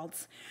different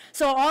worlds.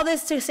 So all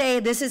this to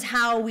say, this is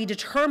how we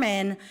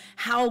determine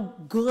how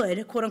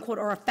good, quote unquote,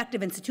 or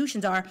effective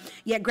institutions are.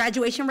 Yet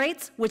graduation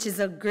rates, which is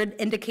a good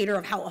indicator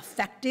of how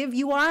effective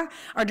you are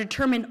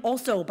determined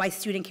also by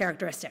student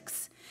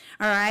characteristics.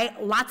 All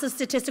right, lots of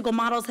statistical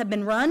models have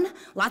been run,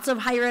 lots of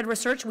higher ed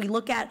research. We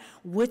look at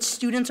which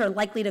students are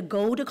likely to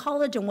go to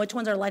college and which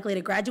ones are likely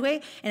to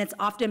graduate, and it's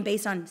often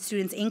based on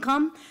students'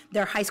 income,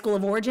 their high school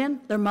of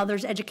origin, their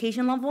mother's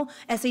education level,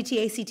 SAT,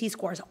 ACT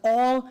scores,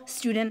 all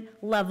student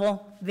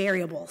level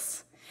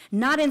variables,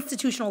 not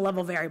institutional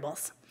level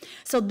variables.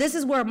 So this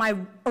is where my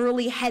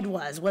early head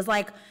was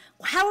like,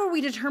 how are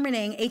we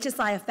determining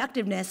HSI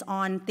effectiveness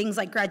on things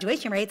like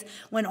graduation rates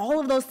when all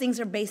of those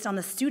things are based on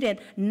the student,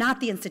 not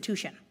the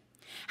institution?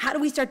 How do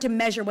we start to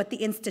measure what the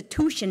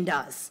institution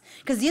does?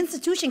 Because the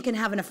institution can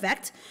have an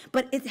effect,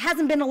 but it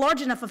hasn't been a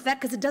large enough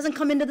effect because it doesn't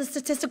come into the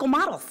statistical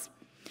models.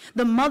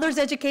 The mother's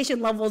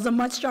education level is a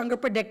much stronger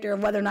predictor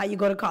of whether or not you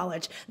go to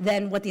college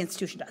than what the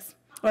institution does,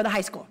 or the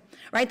high school,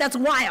 right? That's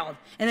wild.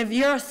 And if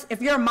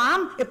you're a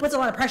mom, it puts a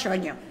lot of pressure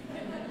on you.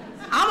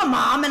 I'm a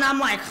mom, and I'm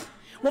like,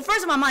 well,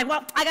 first of all, I'm like,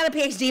 well, I got a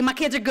PhD, my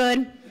kids are good.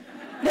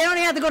 They don't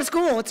even have to go to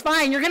school, it's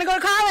fine. You're gonna go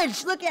to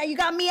college. Look, you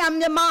got me, I'm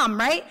the mom,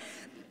 right?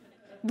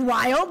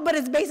 Wild, but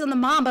it's based on the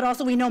mom, but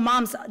also we know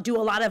moms do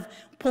a lot of,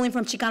 pulling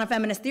from Chicana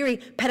feminist theory,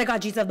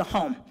 pedagogies of the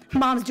home.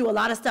 Moms do a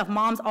lot of stuff.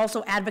 Moms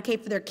also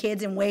advocate for their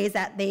kids in ways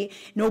that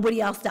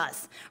nobody else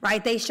does,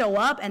 right? They show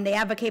up and they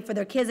advocate for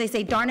their kids. They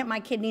say, darn it, my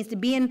kid needs to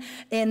be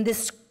in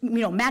this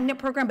magnet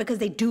program, because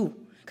they do.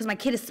 Because my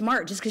kid is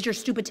smart. Just because your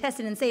stupid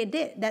tested and say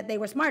that they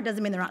were smart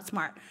doesn't mean they're not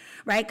smart,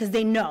 right? Because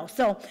they know.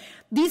 So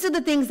these are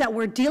the things that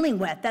we're dealing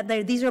with,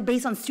 these are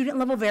based on student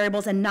level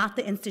variables and not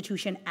the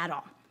institution at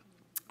all.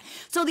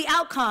 So the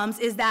outcomes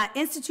is that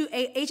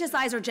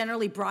HSIs are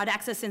generally broad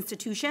access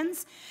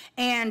institutions,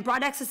 and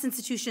broad access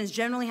institutions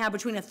generally have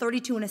between a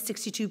 32 and a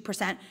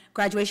 62%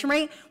 graduation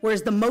rate,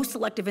 whereas the most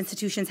selective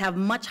institutions have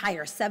much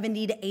higher,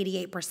 70 to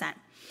 88%.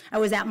 I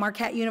was at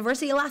Marquette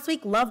University last week,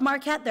 love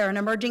Marquette, they're an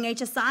emerging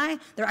HSI,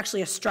 they're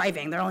actually a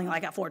striving, they're only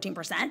like at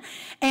 14%,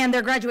 and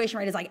their graduation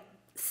rate is like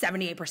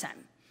 78%.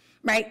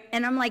 Right?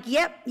 And I'm like,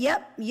 yep,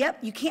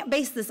 you can't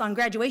base this on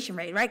graduation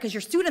rate, right? Because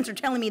your students are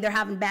telling me they're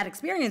having bad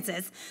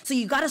experiences, so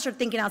you got to start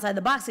thinking outside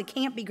the box. It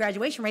can't be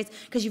graduation rates,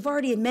 because you've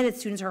already admitted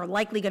students are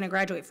likely going to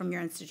graduate from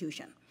your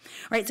institution,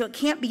 right? So it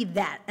can't be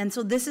that. And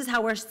so this is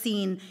how we're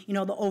seeing,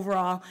 the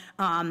overall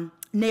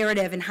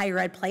narrative in higher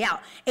ed play out.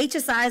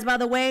 HSIs, by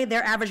the way,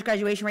 their average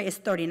graduation rate is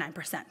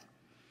 39%.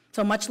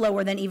 So much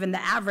lower than even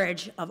the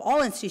average of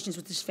all institutions,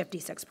 which is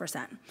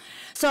 56%.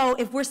 So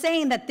if we're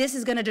saying that this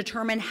is going to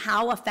determine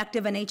how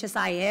effective an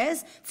HSI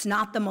is, it's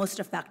not the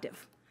most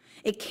effective.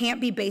 It can't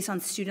be based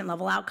on student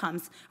level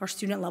outcomes or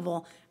student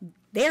level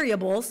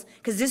variables,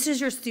 because this is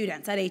your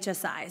students at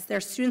HSIs. They're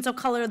students of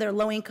color, they're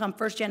low income,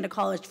 first gen to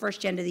college, first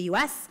gen to the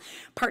US,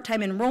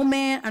 part-time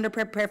enrollment,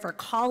 underprepared for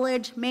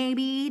college,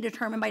 maybe,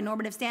 determined by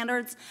normative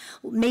standards,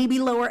 maybe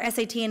lower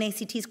SAT and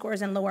ACT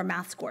scores and lower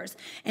math scores.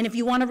 And if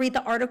you want to read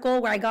the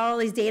article where I got all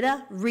these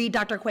data, read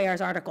Dr.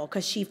 Cuellar's article,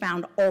 because she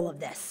found all of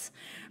this.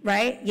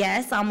 Right?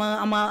 Yes,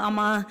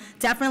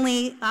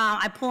 definitely,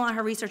 I pull on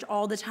her research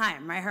all the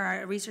time, right?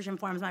 Her research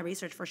informs my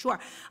research for sure.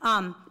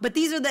 But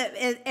these are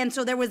and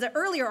so there was an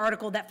earlier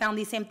article that found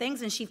these same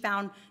things, and she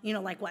found,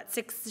 like what,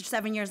 6 or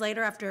 7 years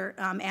later after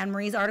Anne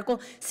Marie's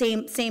article,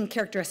 same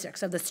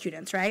characteristics of the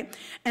students, right?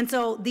 And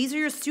so these are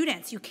your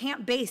students. You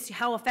can't base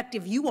how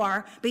effective you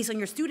are based on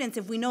your students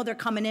if we know they're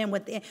coming in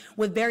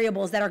with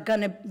variables that are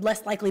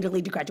less likely to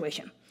lead to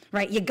graduation.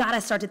 Right? You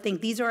gotta start to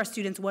think, these are our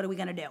students, what are we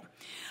gonna do?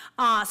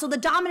 So the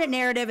dominant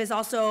narrative is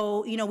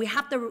also, you know, we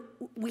have to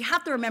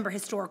remember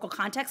historical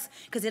context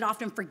because it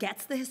often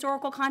forgets the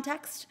historical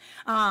context.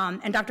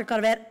 And Dr.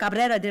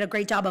 Cabrera did a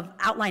great job of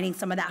outlining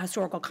some of that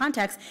historical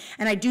context.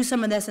 And I do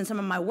some of this in some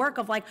of my work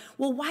of like,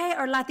 well, why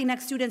are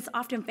Latinx students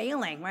often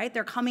failing, right?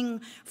 They're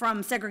coming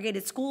from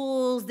segregated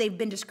schools. They've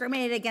been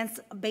discriminated against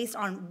based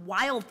on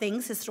wild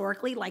things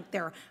historically, like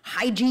their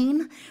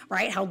hygiene,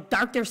 right? How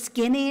dark their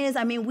skin is.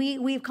 I mean,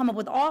 we've come up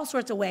with all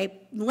sorts of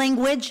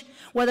language,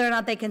 whether or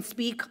not they can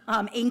speak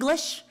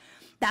English.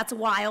 That's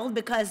wild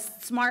because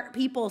smart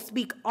people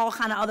speak all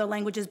kind of other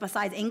languages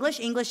besides English.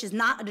 English is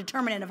not a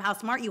determinant of how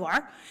smart you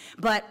are,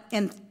 but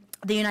in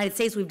the United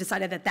States, we've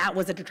decided that that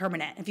was a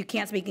determinant. If you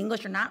can't speak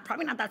English, you're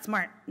probably not that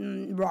smart.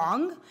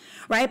 Wrong,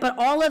 right? But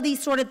all of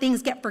these sort of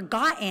things get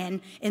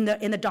forgotten in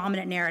the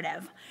dominant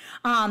narrative.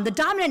 The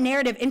dominant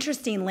narrative,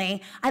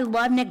 interestingly, I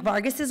love Nick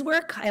Vargas's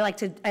work. I like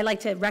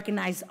to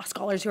recognize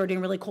scholars who are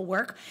doing really cool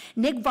work.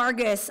 Nick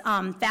Vargas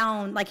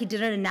found, like, he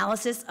did an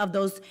analysis of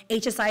those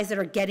HSIs that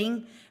are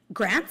getting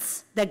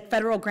grants, the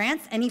federal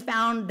grants, and he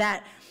found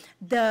that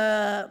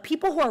the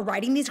people who are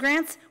writing these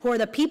grants, who are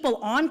the people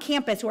on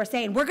campus who are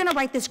saying, we're gonna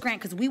write this grant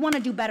because we wanna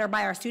do better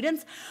by our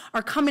students,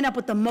 are coming up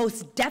with the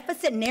most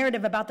deficit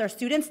narrative about their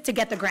students to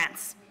get the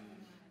grants.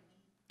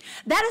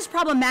 That is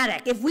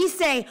problematic. If we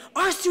say,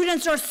 our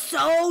students are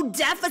so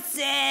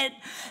deficit,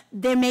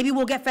 then maybe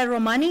we'll get federal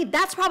money,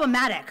 that's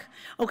problematic.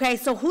 Okay,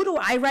 so who do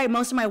I write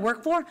most of my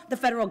work for? The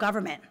federal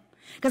government.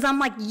 Because I'm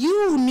like,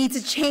 you need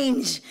to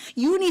change.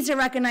 You need to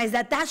recognize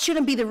that that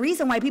shouldn't be the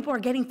reason why people are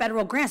getting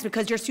federal grants,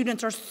 because your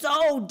students are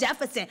so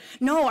deficit.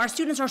 No, our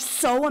students are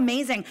so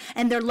amazing,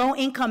 and they're low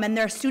income, and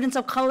they're students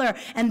of color,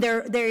 and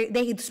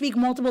they speak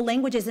multiple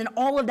languages, and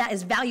all of that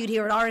is valued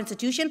here at our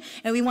institution,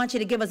 and we want you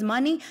to give us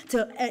money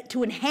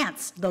to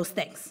enhance those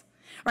things.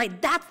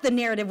 Right, that's the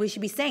narrative we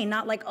should be saying,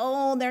 not like,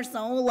 oh, they're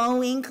so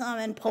low income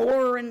and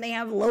poor and they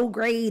have low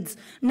grades.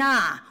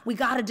 Nah, we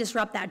gotta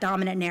disrupt that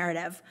dominant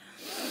narrative.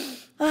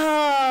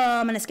 Oh,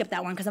 I'm gonna skip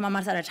that one because I'm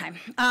almost out of time.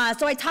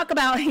 So I talk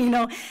about, you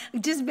know,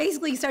 just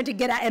basically start to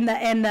get at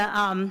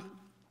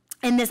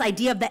in this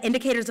idea of the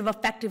indicators of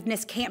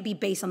effectiveness can't be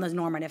based on those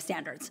normative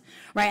standards,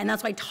 right? And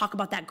that's why I talk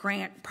about that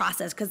grant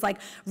process, because like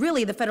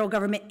really the federal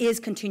government is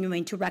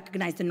continuing to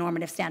recognize the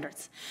normative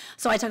standards.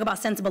 So I talk about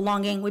sense of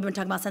belonging. We've been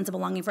talking about sense of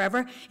belonging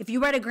forever. If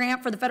you write a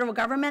grant for the federal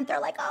government, they're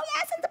like, oh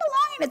yeah, sense of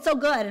belonging, it's so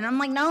good. And I'm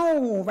like,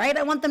 no, right?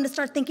 I want them to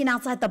start thinking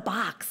outside the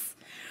box,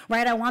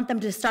 right? I want them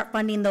to start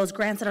funding those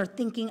grants that are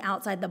thinking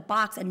outside the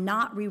box and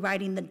not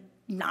rewriting the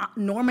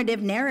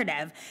normative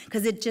narrative,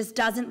 because it just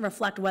doesn't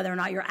reflect whether or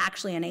not you're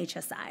actually an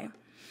HSI.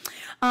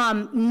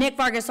 Nick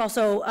Vargas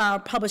also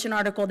published an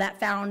article that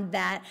found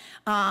that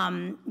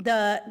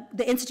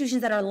the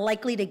institutions that are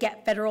likely to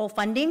get federal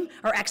funding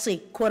are actually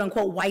quote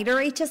unquote whiter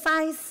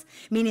HSIs,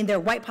 meaning their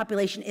white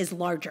population is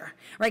larger,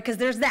 right? Because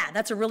there's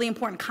that's a really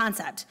important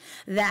concept,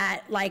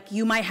 that like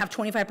you might have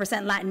 25%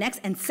 Latinx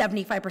and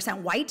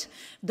 75% white.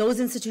 Those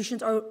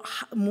institutions are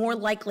more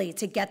likely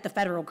to get the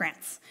federal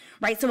grants,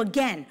 right? So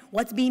again,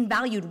 what's being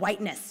valued?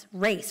 Whiteness,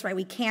 race, right?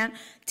 We can't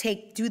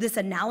do this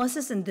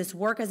analysis and this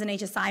work as an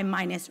HSI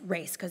minus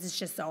race, because it's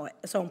just so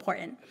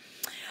important.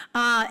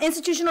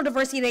 Institutional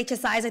diversity at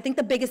HSIs, I think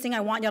the biggest thing I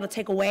want y'all to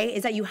take away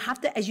is that you have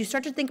to, as you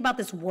start to think about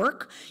this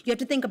work, you have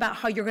to think about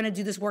how you're gonna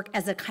do this work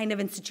as a kind of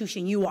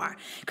institution you are.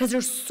 Because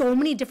there's so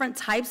many different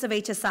types of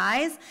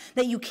HSIs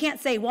that you can't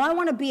say, well, I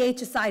wanna be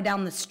HSI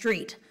down the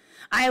street.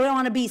 I don't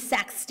want to be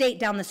Sac State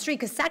down the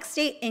street, because Sac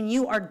State and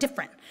you are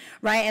different,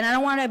 right? And I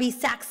don't want to be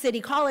Sac City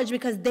College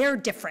because they're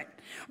different,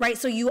 right?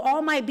 So you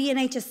all might be an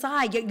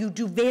HSI, yet you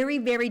do very,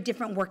 very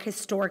different work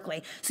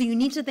historically. So you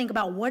need to think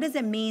about, what does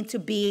it mean to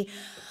be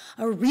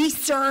a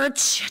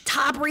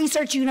top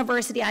research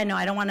university? I know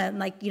I don't want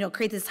to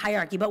create this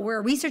hierarchy, but we're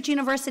a research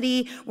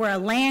university, we're a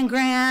land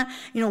grant,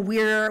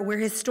 we're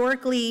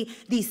historically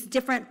these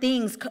different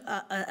things,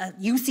 a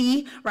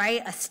UC,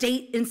 right, a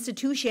state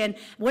institution.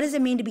 What does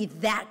it mean to be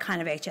that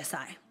kind of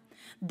HSI?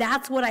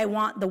 That's what I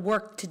want the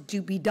work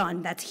to be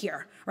done that's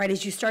here, right?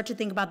 As you start to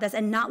think about this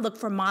and not look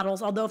for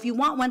models, although if you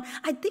want one,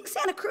 I think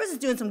Santa Cruz is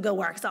doing some good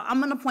work, so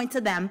I'm gonna point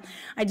to them.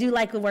 I do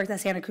like the work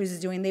that Santa Cruz is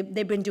doing.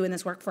 They've been doing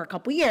this work for a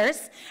couple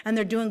years, and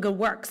they're doing good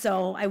work,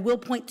 so I will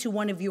point to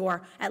one of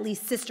your, at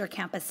least, sister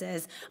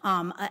campuses,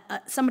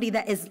 somebody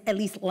that is at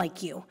least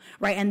like you,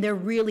 right? And they're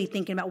really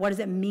thinking about, what does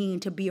it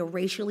mean to be a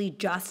racially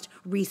just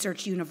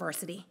research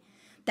university?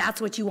 That's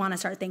what you wanna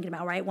start thinking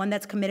about, right? One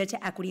that's committed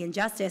to equity and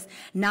justice,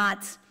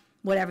 not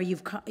whatever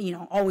you've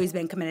always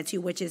been committed to,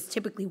 which is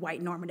typically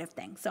white normative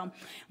things. So I'm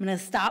gonna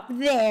stop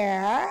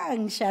there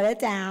and shut it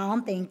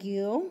down. Thank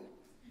you.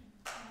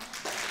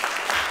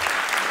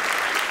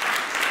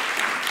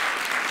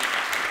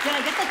 Did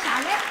I get the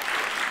chale?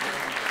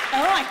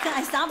 Oh,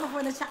 I stopped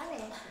before the chale.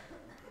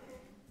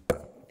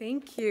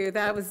 Thank you.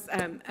 That was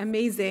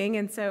amazing.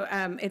 And so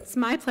it's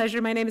my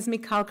pleasure. My name is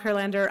Mikal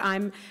Kurlander.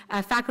 I'm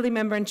a faculty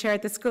member and chair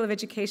at the School of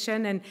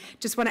Education, and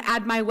just want to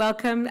add my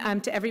welcome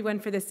to everyone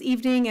for this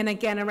evening. And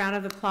again, a round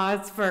of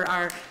applause for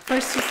our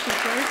first two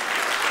speakers.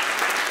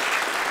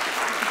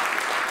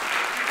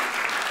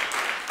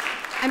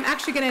 I'm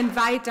actually going to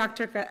invite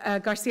Dr.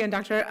 Garcia and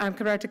Dr.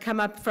 Cabrera to come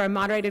up for a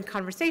moderated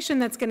conversation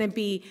that's going to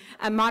be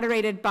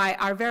moderated by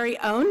our very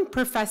own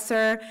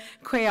Professor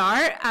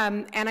Cuellar.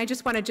 And I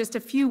just wanted just a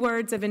few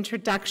words of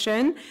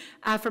introduction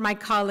for my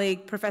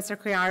colleague, Professor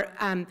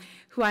Cuellar,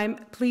 who I'm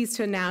pleased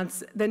to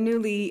announce the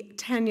newly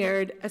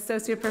tenured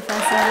Associate Professor.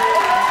 That's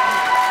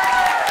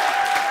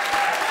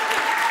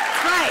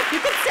right, you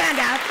can stand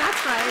up,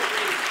 that's right.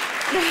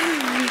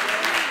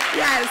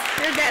 Yes,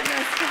 you're getting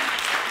this.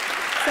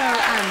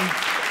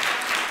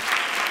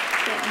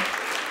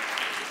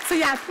 So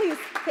yeah, please,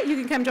 you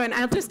can come join.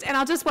 I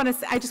just want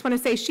to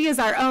say she is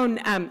our own,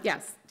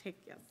 yes,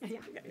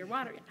 your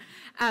water,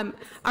 yeah.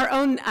 Our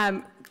own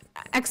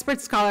expert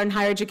scholar in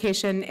higher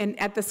education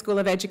at the School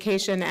of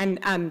Education,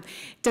 and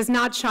does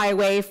not shy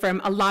away from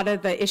a lot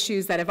of the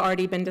issues that have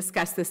already been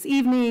discussed this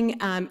evening,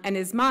 and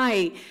is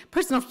my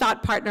personal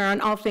thought partner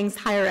on all things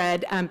higher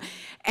ed.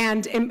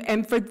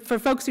 And for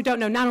folks who don't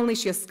know, not only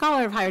is she a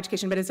scholar of higher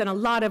education, but has done a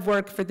lot of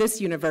work for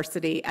this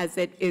university as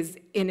it is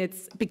in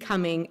its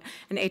becoming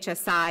an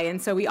HSI.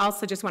 And so we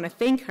also just want to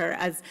thank her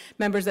as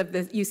members of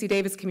the UC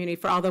Davis community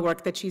for all the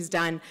work that she's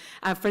done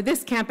for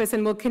this campus,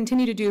 and will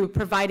continue to do,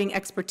 providing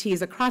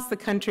expertise across the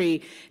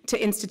country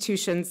to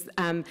institutions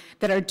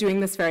that are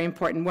doing this very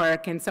important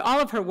work. And so all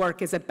of her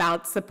work is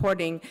about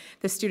supporting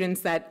the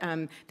students that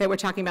we're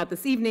talking about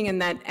this evening,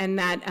 and that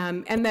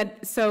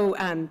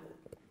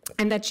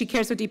she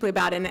cares so deeply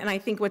about. And I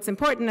think what's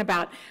important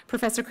about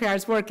Professor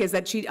Cuellar's work is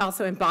that she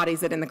also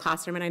embodies it in the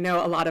classroom, and I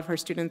know a lot of her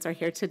students are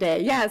here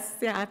today. Yes,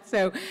 yeah,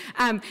 so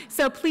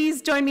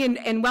please join me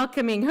in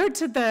welcoming her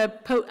to the,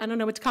 I don't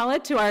know what to call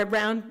it, to our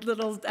round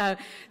little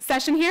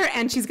session here,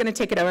 and she's gonna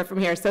take it over from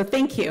here, so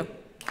thank you.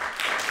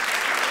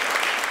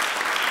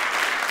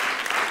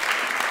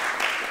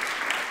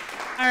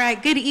 All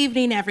right, good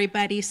evening,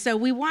 everybody. So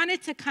we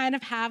wanted to kind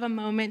of have a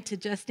moment to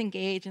just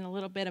engage in a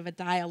little bit of a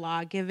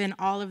dialogue, given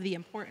all of the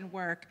important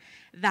work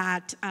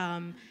that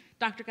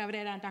Dr.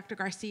 Cabrera and Dr.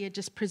 Garcia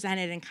just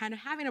presented, and kind of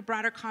having a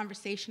broader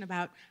conversation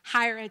about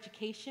higher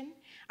education.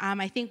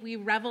 I think we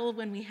revel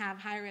when we have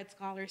higher ed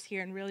scholars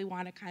here and really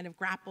want to kind of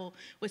grapple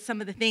with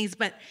some of the things.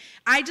 But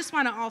I just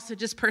want to also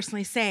just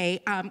personally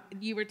say,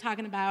 you were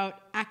talking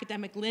about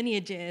academic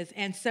lineages,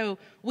 and so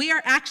we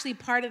are actually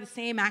part of the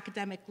same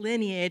academic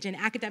lineage and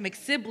academic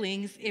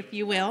siblings, if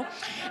you will.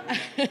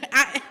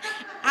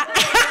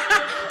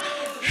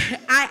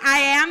 I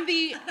am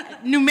the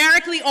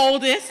numerically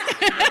oldest.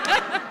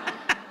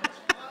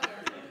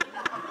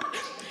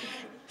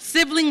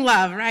 Sibling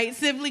love, right?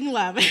 Sibling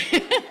love.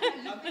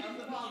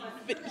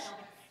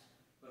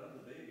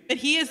 But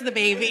he is the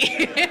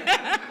baby.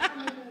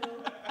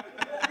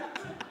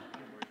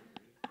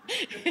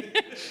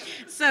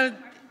 So,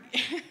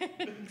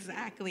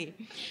 exactly.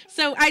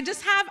 So I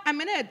just have,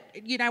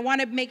 I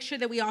want to make sure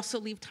that we also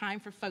leave time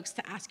for folks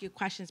to ask you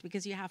questions,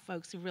 because you have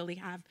folks who really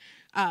have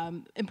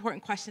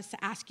important questions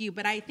to ask you.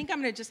 But I think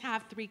I'm going to just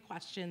have 3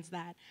 questions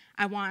that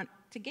I want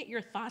to get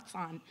your thoughts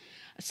on.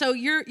 So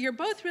you're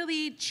both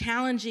really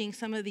challenging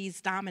some of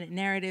these dominant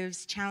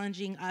narratives,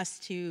 challenging us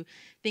to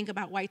think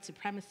about white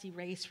supremacy,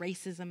 race,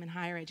 racism in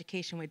higher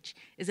education, which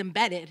is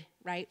embedded,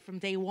 right, from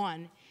day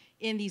one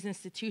in these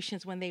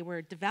institutions when they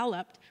were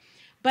developed.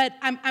 But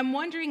I'm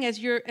wondering, as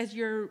you're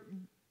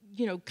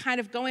kind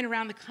of going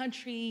around the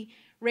country,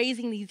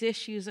 raising these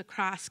issues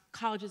across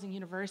colleges and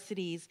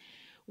universities,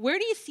 where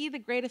do you see the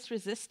greatest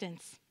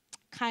resistance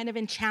kind of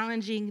in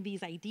challenging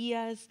these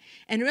ideas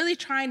and really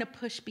trying to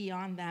push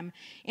beyond them?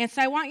 And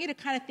so I want you to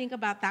kind of think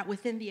about that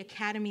within the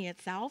academy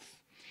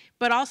itself,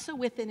 but also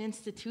within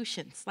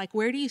institutions. Like,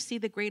 where do you see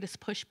the greatest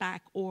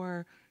pushback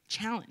or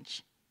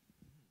challenge?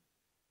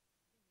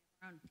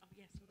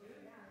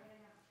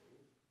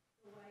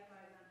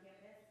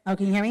 Oh,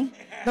 can you hear me?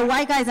 The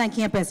white guys on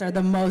campus are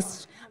the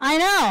most, I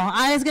know,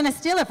 I was gonna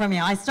steal it from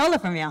you. I stole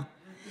it from you.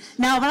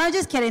 No, but I'm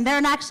just kidding.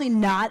 They're actually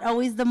not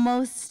always the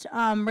most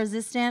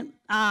resistant.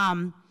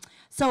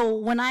 So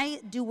when I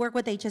do work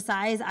with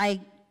HSIs, I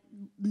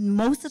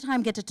most of the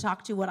time get to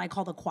talk to what I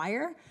call the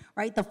choir,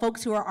 right? The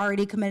folks who are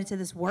already committed to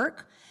this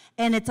work.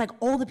 And it's like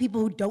all the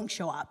people who don't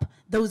show up,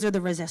 those are the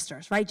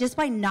resistors, right? Just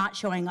by not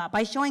showing up.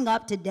 By showing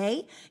up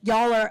today,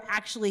 y'all are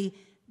actually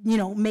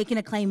making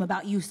a claim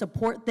about you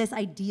support this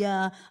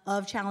idea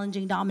of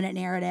challenging dominant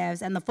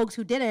narratives, and the folks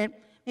who didn't,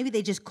 maybe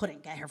they just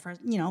couldn't get here for,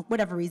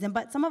 whatever reason,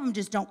 but some of them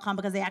just don't come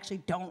because they actually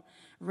don't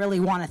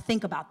really want to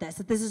think about this,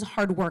 that this is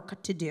hard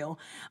work to do.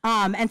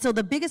 And so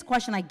the biggest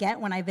question I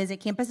get when I visit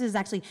campuses is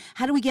actually,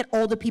 how do we get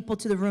all the people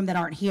to the room that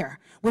aren't here?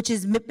 Which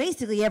is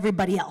basically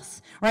everybody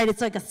else, right?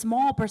 It's like a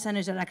small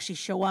percentage that actually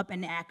show up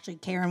and actually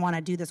care and want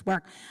to do this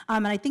work.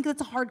 And I think that's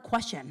a hard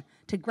question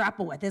to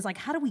grapple with, is like,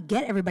 how do we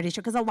get everybody to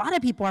show? Because a lot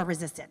of people are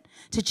resistant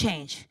to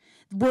change.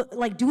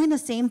 Like, doing the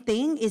same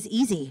thing is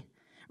easy,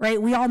 right?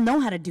 We all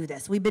know how to do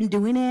this. We've been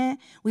doing it.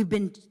 We've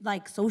been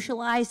like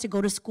socialized to go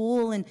to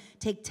school and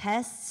take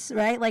tests,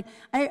 right? Like,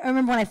 I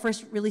remember when I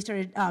first really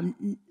started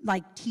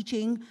like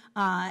teaching,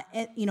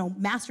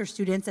 master's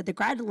students at the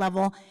graduate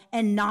level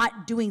and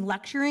not doing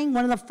lecturing.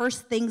 One of the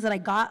first things that I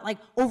got like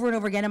over and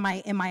over again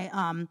in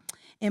my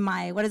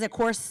what is it,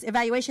 course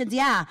evaluations?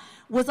 Yeah,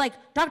 was like,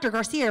 Dr.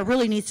 Garcia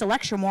really needs to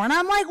lecture more. And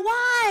I'm like,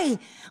 why?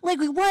 Like,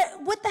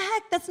 what the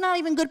heck? That's not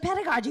even good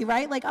pedagogy,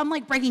 right? Like, I'm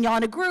like breaking y'all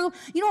in a groove.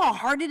 You know how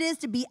hard it is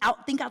to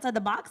think outside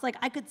the box? Like,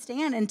 I could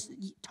stand and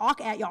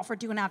talk at y'all for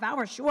 2.5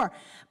 hours, sure.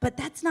 But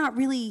that's not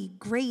really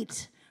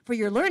great for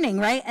your learning,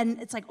 right?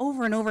 And it's like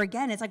over and over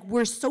again, it's like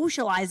we're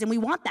socialized and we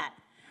want that.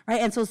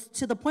 Right? And so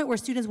to the point where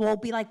students will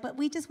be like, but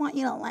we just want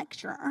you to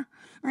lecture,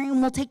 right? And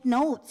we'll take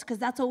notes because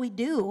that's what we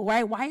do,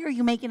 right? Why are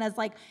you making us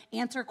like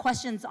answer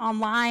questions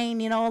online,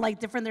 you know, like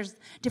there's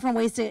different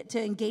ways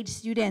to engage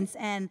students.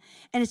 And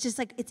it's just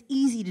like, it's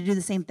easy to do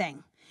the same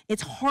thing.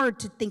 It's hard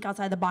to think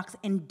outside the box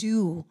and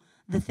do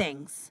the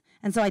things.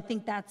 And so I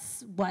think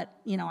that's what,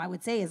 you know, I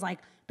would say is like,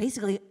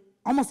 basically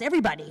almost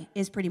everybody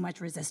is pretty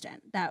much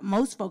resistant. That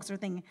most folks are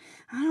thinking,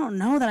 I don't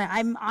know that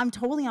I'm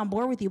totally on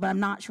board with you, but I'm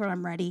not sure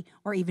I'm ready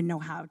or even know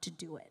how to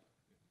do it.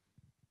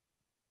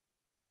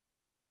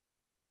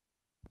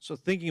 So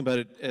thinking about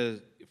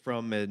it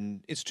from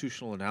an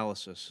institutional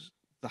analysis,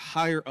 the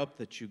higher up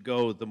that you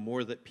go, the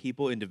more that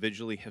people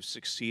individually have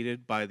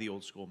succeeded by the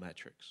old school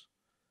metrics.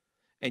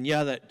 And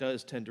yeah, that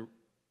does tend to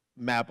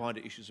map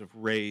onto issues of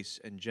race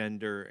and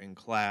gender and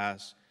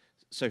class,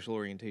 sexual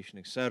orientation,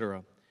 et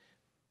cetera.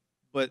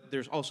 But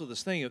there's also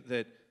this thing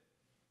that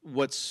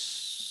what's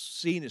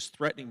seen as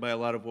threatening by a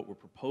lot of what we're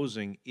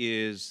proposing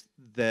is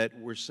that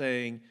we're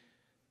saying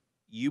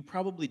you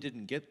probably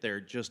didn't get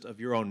there just of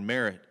your own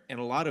merit. And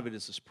a lot of it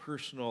is this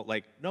personal,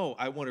 like, no,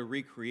 I want to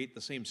recreate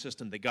the same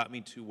system that got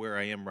me to where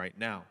I am right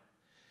now.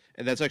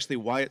 And that's actually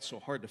why it's so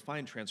hard to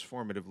find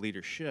transformative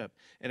leadership,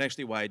 and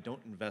actually why I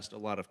don't invest a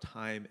lot of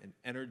time and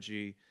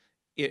energy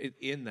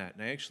in that.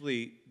 And I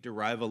actually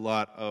derive a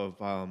lot of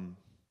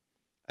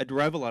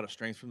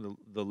strength from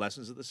the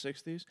lessons of the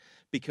 60s,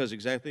 because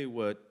exactly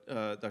what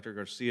Dr.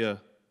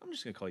 Garcia, I'm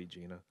just going to call you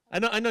Gina.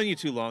 I know you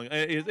too long.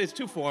 It's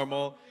too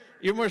formal.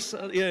 You're more,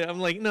 yeah, I'm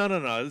like, no.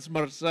 It's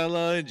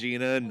Marcella and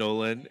Gina and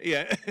Nolan.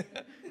 Yeah.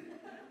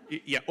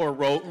 Yeah,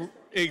 or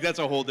that's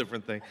a whole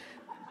different thing.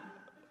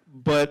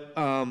 But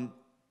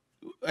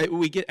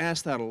we get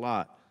asked that a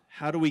lot.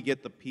 How do we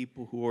get the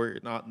people who are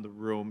not in the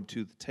room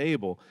to the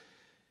table?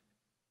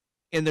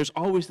 And there's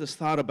always this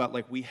thought about,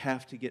 like, we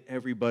have to get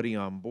everybody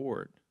on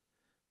board.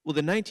 Well,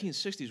 the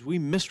 1960s, we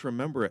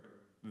misremember it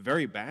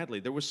very badly.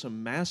 There was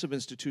some massive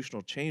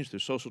institutional change through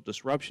social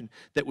disruption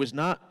that was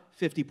not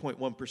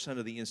 50.1%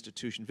 of the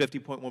institution,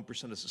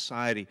 50.1% of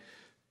society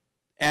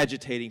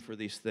agitating for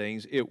these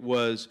things. It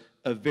was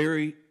a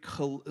very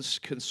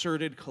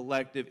concerted,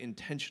 collective,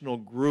 intentional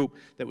group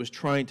that was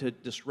trying to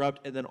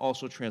disrupt and then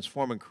also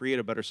transform and create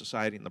a better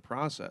society in the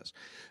process.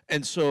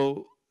 And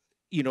so,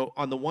 you know,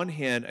 on the one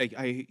hand,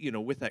 you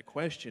know, with that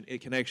question,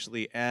 it can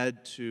actually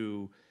add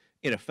to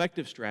an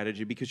effective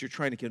strategy because you're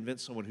trying to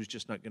convince someone who's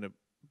just not going to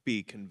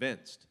be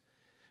convinced.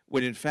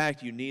 When in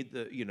fact, you need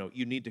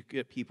to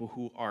get people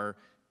who are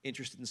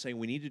interested in saying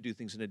we need to do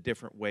things in a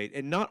different way.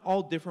 And not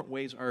all different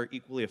ways are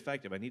equally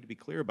effective. I need to be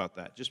clear about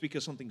that. Just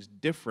because something's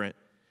different,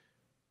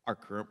 our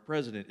current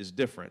president is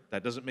different.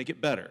 That doesn't make it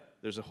better.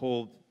 There's a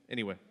whole,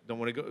 anyway, don't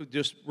want to go,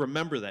 just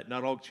remember that.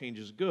 Not all change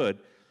is good.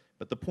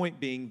 But the point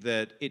being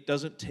that it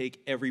doesn't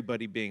take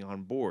everybody being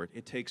on board.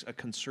 It takes a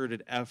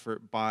concerted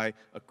effort by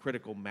a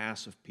critical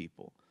mass of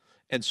people.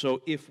 And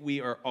so if we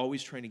are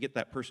always trying to get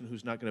that person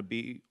who's not going to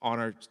be on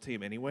our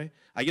team anyway,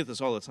 I get this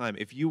all the time.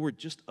 If you were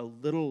just a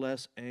little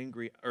less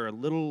angry or a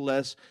little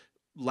less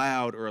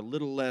loud or a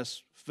little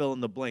less fill in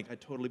the blank,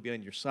 I'd totally be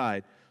on your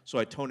side. So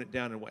I tone it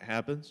down and what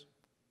happens?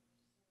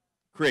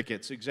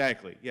 Crickets,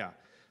 exactly, yeah.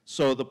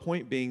 So the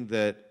point being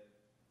that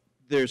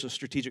there's a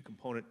strategic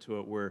component to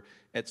it where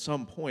at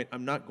some point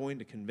I'm not going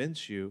to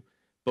convince you,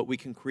 but we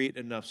can create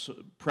enough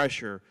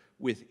pressure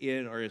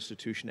within our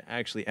institution to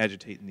actually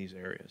agitate in these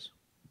areas.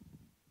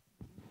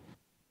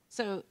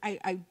 So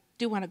I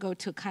do want to go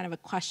to kind of a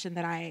question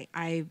that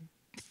I'm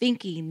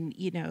thinking,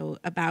 you know,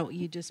 about.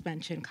 You just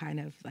mentioned kind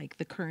of like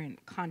the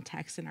current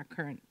context and our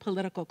current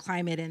political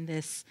climate in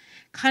this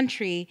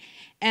country.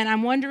 And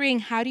I'm wondering,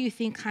 how do you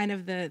think kind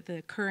of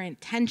the current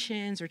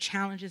tensions or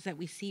challenges that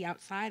we see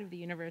outside of the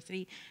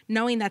university,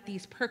 knowing that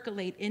these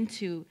percolate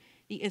into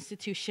the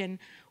institution,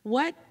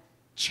 what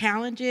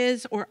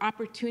challenges or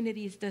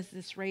opportunities does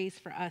this raise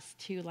for us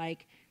to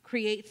like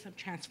create some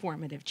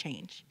transformative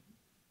change?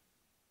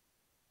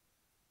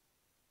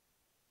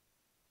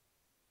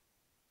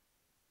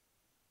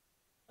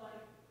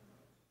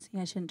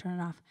 I shouldn't turn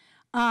it off.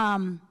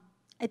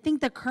 I think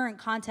the current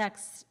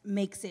context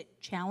makes it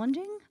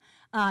challenging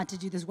to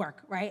do this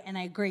work, right? And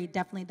I agree,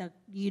 definitely that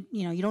you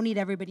don't need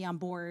everybody on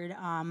board.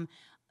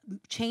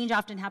 Change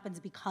often happens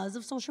because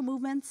of social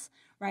movements,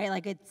 right?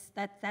 Like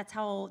that's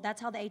how the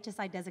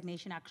HSI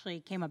designation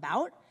actually came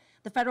about.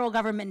 The federal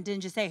government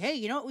didn't just say, hey,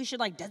 you know what, we should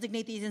like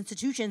designate these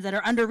institutions that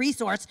are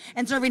under-resourced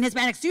and serving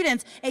Hispanic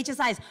students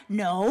HSIs.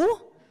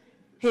 No.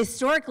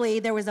 Historically,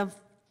 there was a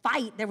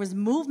fight, there was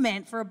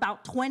movement for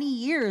about 20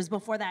 years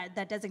before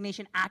that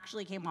designation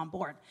actually came on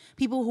board.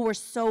 People who were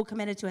so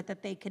committed to it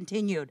that they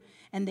continued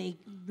and they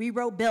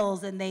rewrote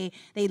bills and they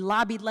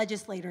lobbied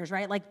legislators,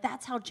 right? Like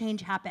that's how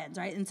change happens,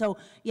 right? And so,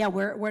 yeah,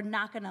 we're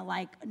not gonna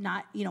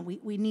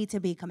we need to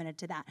be committed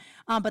to that.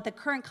 But the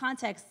current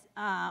context,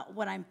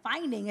 what I'm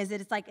finding is that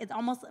it's like, it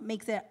almost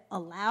makes it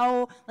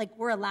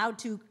we're allowed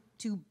to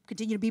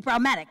continue to be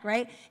problematic,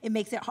 right? It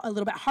makes it a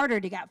little bit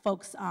harder to get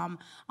folks on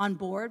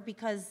board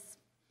because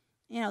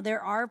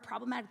there are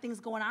problematic things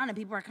going on and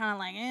people are kind of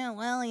like,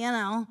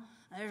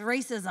 there's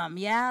racism.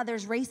 Yeah,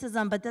 there's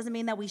racism, but doesn't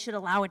mean that we should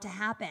allow it to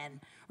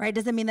happen, right?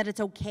 Doesn't mean that it's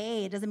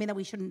okay. It doesn't mean that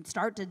we shouldn't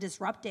start to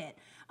disrupt it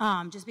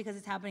just because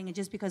it's happening and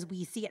just because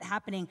we see it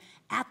happening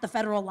at the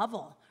federal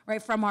level,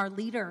 right? From our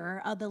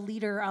leader, the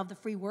leader of the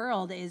free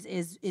world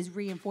is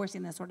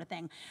reinforcing this sort of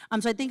thing.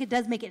 So I think it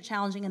does make it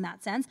challenging in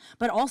that sense,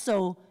 but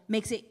also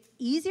makes it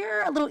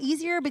a little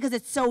easier because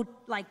it's so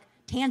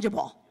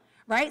tangible.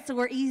 Right?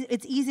 So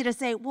it's easy to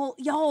say, well,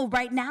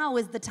 right now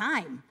is the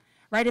time,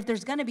 right? If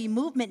there's going to be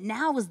movement,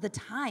 now is the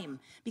time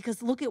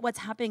because look at what's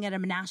happening at a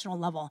national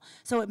level.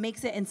 So it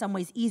makes it in some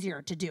ways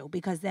easier to do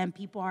because then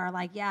people are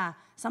like, yeah,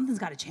 something's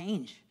got to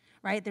change,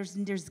 right?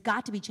 There's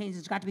got to be change.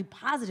 There's got to be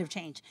positive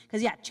change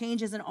because, yeah,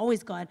 change isn't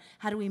always good.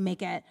 How do we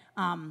make it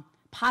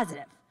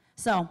positive?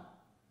 So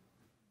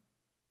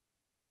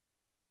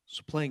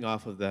playing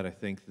off of that, I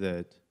think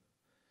that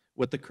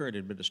what the current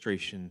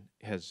administration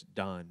has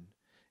done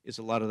is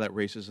a lot of that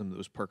racism that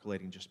was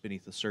percolating just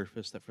beneath the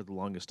surface, that for the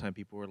longest time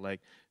people were like,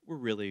 we're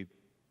really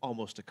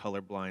almost a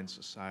colorblind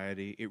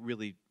society. It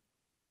really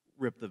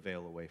ripped the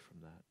veil away from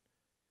that.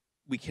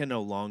 We can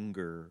no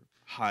longer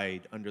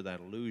hide under that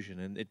illusion,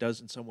 and it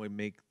does in some way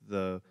make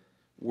the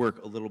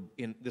work a little,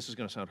 this is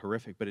going to sound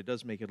horrific, but it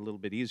does make it a little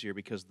bit easier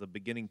because the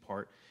beginning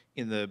part,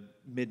 in the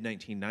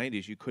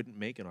mid-1990s, you couldn't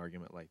make an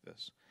argument like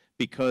this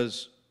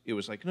because it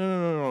was like,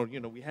 no,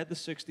 we had the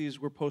 60s,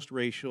 we're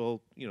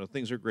post-racial,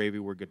 things are gravy,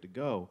 we're good to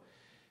go.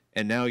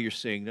 And now you're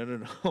saying,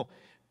 no,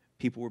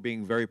 people were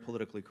being very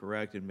politically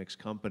correct in mixed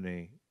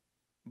company,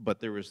 but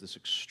there was this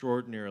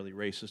extraordinarily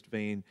racist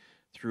vein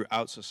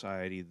throughout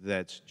society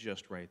that's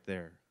just right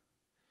there.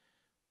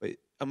 But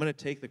I'm going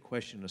to take the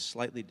question in a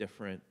slightly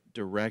different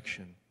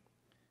direction.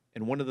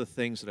 And one of the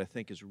things that I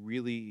think is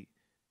really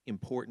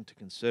important to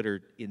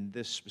consider in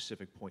this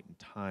specific point in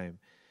time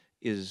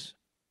is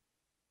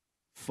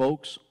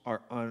folks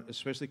are on,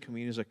 especially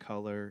communities of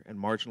color and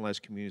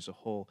marginalized communities as a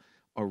whole,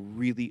 are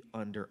really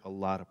under a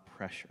lot of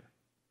pressure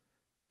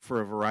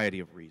for a variety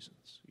of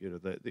reasons.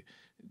 The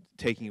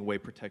taking away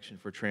protection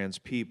for trans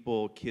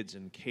people, kids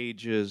in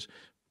cages,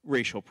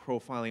 racial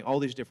profiling, all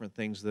these different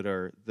things that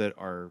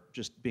are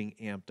just being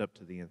amped up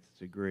to the nth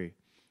degree.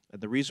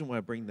 And the reason why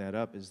I bring that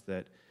up is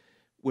that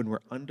when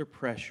we're under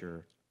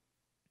pressure,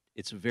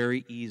 it's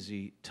very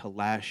easy to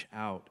lash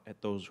out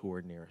at those who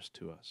are nearest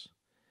to us.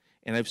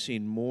 And I've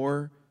seen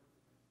more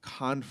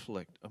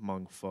conflict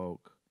among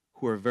folk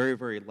who are very,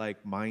 very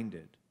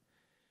like-minded.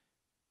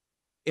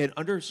 And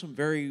under some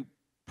very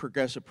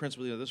progressive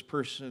principles, this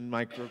person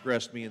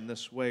microaggressed me in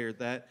this way or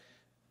that.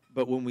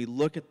 But when we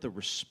look at the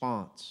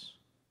response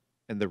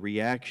and the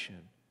reaction,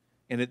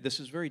 and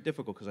this is very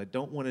difficult because I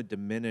don't want to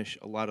diminish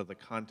a lot of the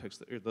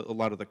context, a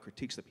lot of the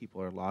critiques that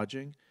people are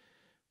lodging,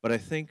 but I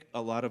think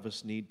a lot of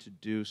us need to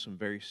do some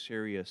very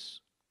serious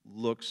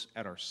looks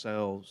at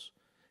ourselves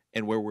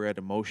and where we're at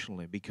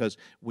emotionally, because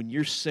when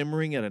you're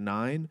simmering at a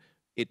 9,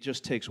 it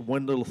just takes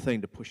one little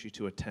thing to push you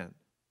to a 10.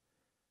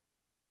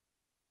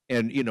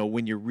 And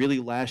when you're really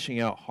lashing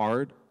out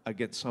hard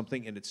against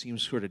something and it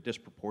seems sort of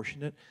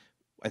disproportionate,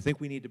 I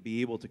think we need to be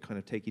able to kind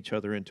of take each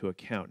other into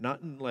account,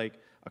 not in like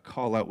a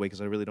call-out way,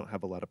 because I really don't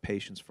have a lot of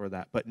patience for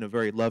that, but in a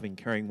very loving,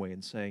 caring way,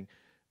 and saying,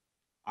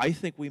 I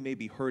think we may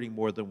be hurting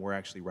more than we're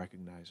actually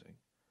recognizing.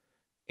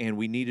 And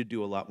we need to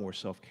do a lot more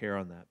self-care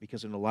on that,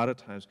 because in a lot of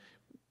times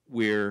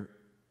we're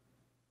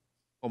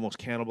almost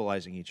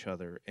cannibalizing each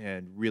other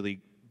and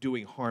really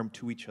doing harm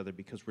to each other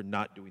because we're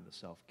not doing the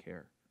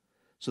self-care.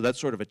 So that's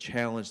sort of a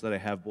challenge that I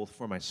have both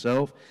for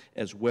myself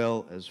as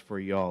well as for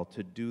y'all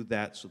to do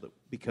that, so that,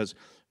 because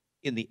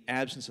in the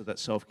absence of that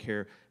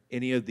self-care,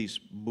 any of these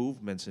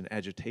movements and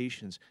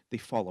agitations, they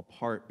fall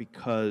apart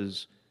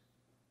because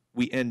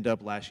we end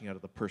up lashing out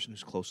at the person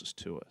who's closest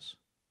to us.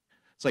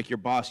 It's like your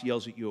boss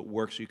yells at you at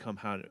work, so you come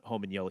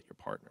home and yell at your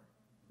partner,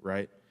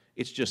 right?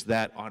 It's just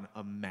that on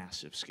a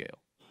massive scale.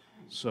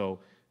 So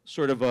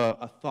sort of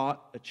a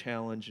thought, a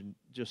challenge, and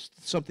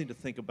just something to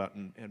think about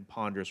and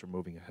ponder as we're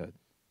moving ahead.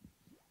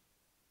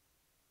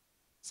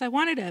 So I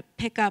wanted to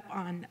pick up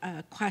on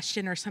a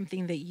question or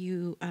something that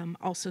you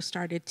also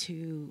started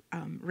to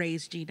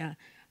raise, Gina,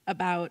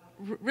 about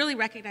really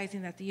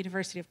recognizing that the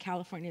University of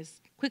California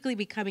is quickly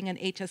becoming an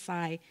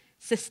HSI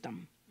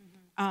system,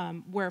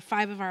 where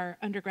 5 of our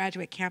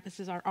undergraduate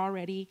campuses are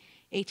already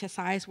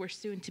HSIs. We're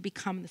soon to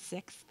become the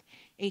 6th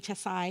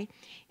HSI.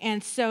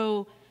 And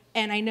so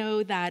And I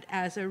know that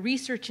as a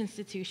research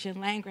institution,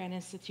 land-grant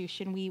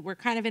institution, we're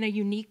kind of in a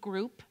unique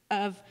group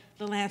of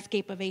the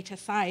landscape of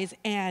HSIs.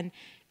 And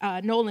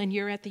Nolan,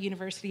 you're at the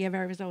University of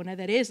Arizona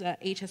that is a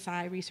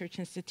HSI research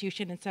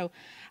institution. And so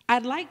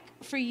I'd like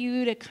for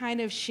you to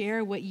kind of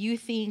share what you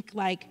think,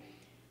 like,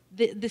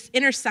 this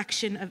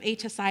intersection of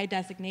HSI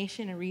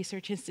designation and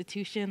research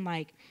institution,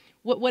 like,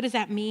 what does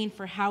that mean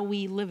for how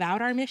we live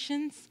out our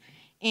missions?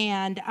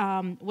 And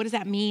what does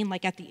that mean,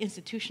 like, at the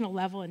institutional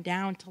level and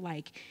down to,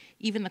 like,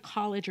 even the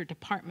college or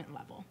department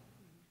level?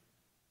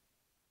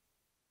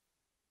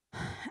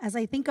 As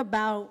I think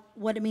about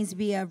what it means to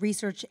be a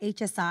research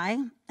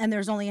HSI, and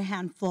there's only a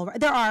handful.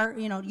 There are,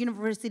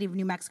 University of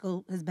New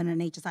Mexico has been an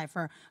HSI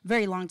for a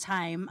very long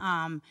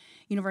time.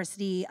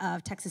 University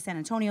of Texas San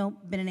Antonio,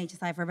 been an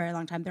HSI for a very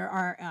long time. There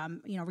are,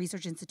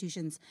 research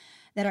institutions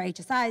that are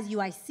HSIs.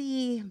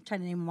 UIC, I'm trying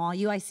to name them all.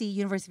 UIC,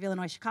 University of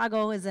Illinois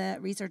Chicago, is a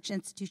research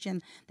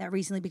institution that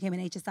recently became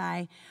an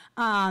HSI.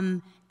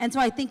 And so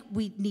I think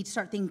we need to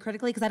start thinking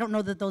critically, because I don't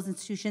know that those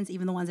institutions,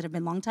 even the ones that have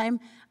been long time,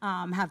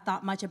 have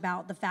thought much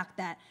about the fact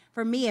that,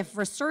 for me, if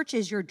research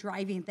is your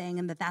driving thing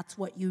and that's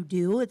what you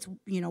do, it's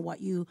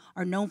what you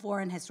are known for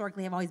and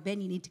historically have always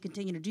been, you need to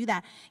continue to do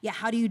that. Yeah,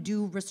 how do you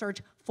do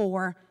research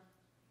for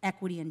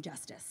equity and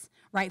justice,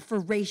 right? For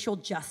racial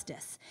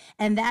justice.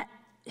 And that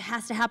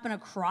has to happen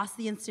across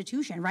the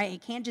institution, right?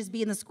 It can't just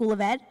be in the School of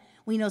Ed.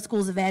 We know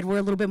schools of ed, we're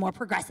a little bit more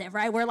progressive,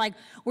 right?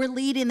 We're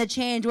leading the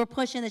change, we're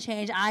pushing the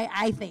change.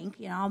 I think,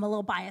 I'm a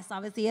little biased,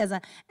 obviously, as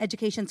an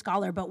education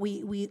scholar, but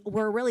we're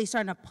really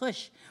starting to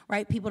push,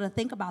 right, people to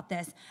think about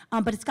this.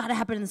 But it's got to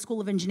happen in the School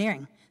of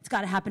Engineering. It's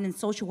got to happen in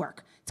social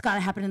work. It's got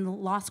to happen in the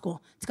law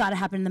school. It's got to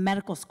happen in the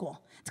medical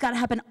school. It's got to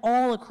happen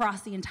all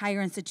across the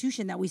entire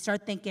institution, that we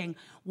start thinking,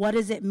 what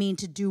does it mean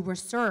to do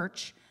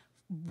research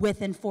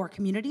within 4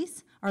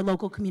 communities, our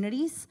local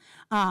communities,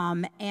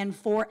 and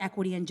for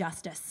equity and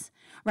justice.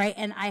 Right,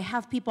 and I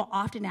have people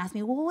often ask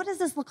me, well, what does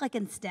this look like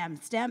in STEM?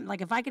 STEM,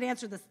 like, if I could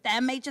answer the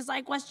STEM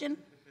HSI question,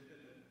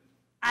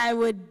 I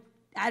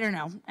don't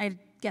know, I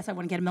guess I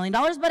wouldn't get $1 million,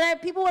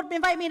 but people would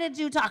invite me to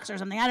do talks or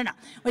something, I don't know,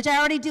 which I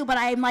already do, but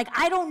I'm like,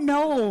 I don't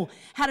know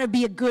how to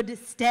be a good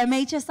STEM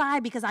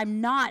HSI, because I'm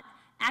not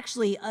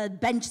actually a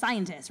bench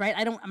scientist, right?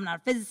 I'm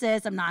not a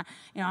physicist, I'm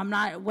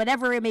not,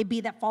 whatever it may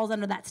be that falls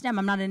under that STEM,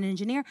 I'm not an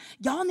engineer.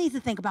 Y'all need to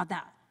think about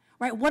that.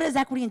 Right? What is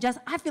equity and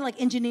justice? I feel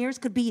like engineers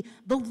could be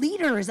the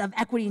leaders of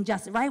equity and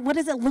justice, right? What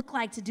does it look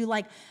like to do,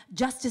 like,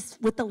 justice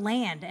with the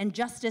land and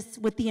justice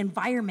with the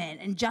environment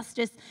and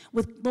justice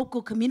with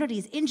local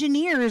communities?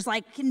 Engineers,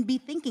 like, can be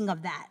thinking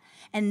of that.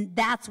 And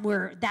that's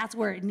where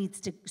it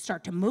needs to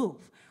start to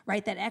move,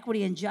 right? That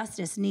equity and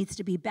justice needs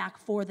to be back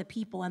for the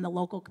people and the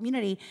local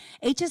community.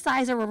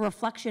 HSIs are a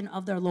reflection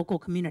of their local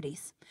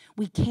communities.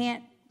 We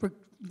can't,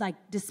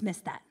 dismiss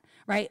that.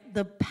 Right?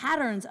 The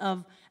patterns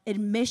of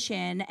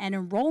admission and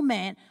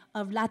enrollment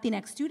of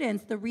Latinx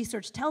students, the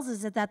research tells us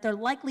that they're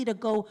likely to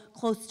go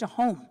close to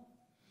home.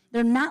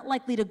 They're not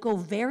likely to go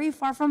very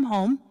far from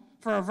home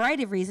for a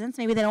variety of reasons.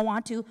 Maybe they don't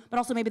want to, but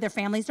also maybe their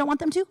families don't want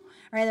them to.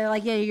 Right? They're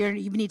like, yeah,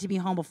 you need to be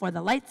home before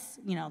the lights,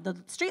 the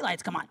street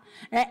lights come on,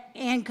 right?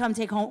 And come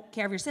take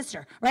care of your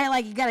sister, right?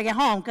 Like, you got to get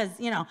home because,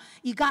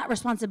 you got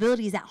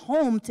responsibilities at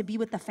home to be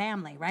with the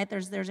family, right?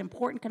 There's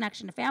important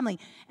connection to family,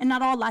 and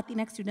not all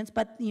Latinx students,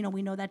 but,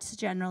 we know that's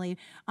generally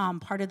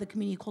part of the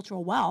community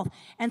cultural wealth.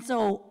 And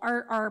so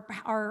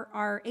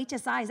our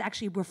HSIs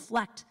actually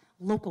reflect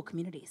local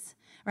communities.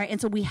 Right?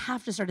 And so we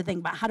have to start to think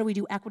about, how do we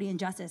do equity and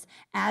justice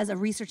as a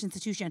research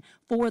institution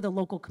for the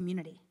local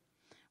community,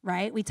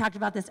 right? We talked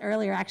about this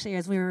earlier, actually,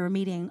 as we were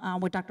meeting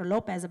with Dr.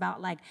 Lopez, about,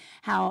 like,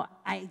 how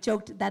I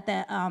joked that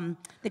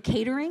the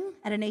catering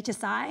at an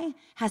HSI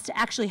has to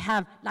actually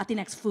have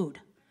Latinx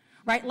food,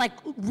 right? Like,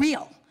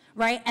 real,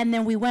 right? And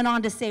then we went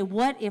on to say,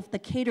 what if the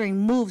catering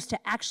moves to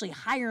actually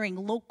hiring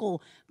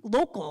local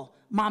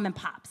mom and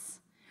pops?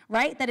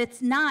 Right? That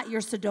it's not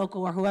your Sudoku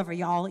or whoever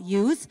y'all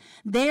use.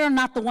 They are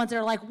not the ones that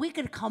are like, we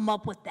could come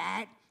up with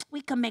that. We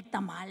can make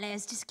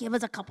tamales. Just give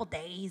us a couple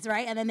days,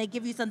 right? And then they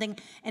give you something,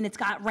 and it's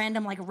got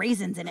random, like,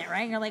 raisins in it,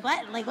 right? And you're like,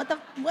 what? Like,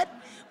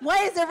 why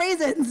is there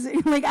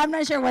raisins? Like, I'm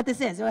not sure what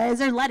this is. Why is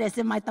there lettuce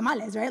in my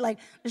tamales, right? Like,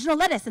 there's no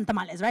lettuce in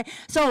tamales, right?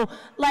 So,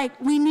 like,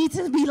 we need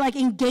to be, like,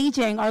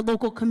 engaging our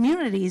local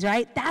communities,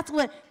 right? That's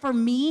what, for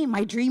me,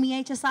 my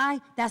dreamy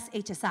HSI, that's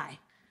HSI.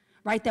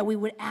 Right, that we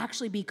would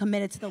actually be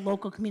committed to the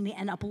local community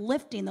and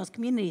uplifting those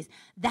communities.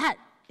 That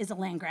is a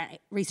land-grant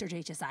research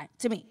HSI,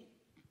 to me.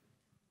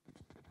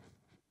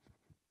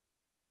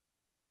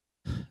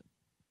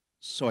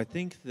 So I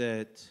think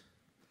that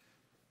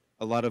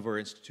a lot of our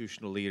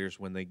institutional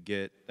leaders, when they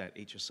get that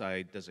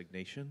HSI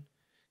designation,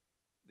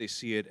 they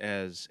see it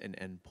as an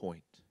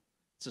endpoint.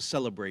 It's a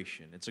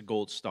celebration. It's a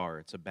gold star.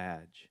 It's a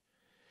badge.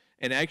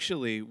 And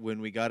actually,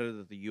 when we got it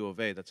at the U of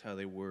A, that's how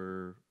they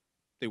were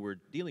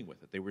dealing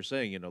with it. They were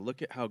saying,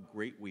 look at how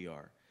great we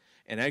are.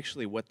 And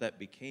actually what that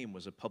became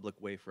was a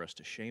public way for us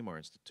to shame our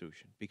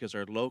institution, because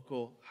our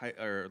local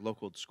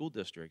school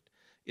district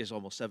is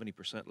almost 70%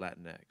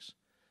 Latinx.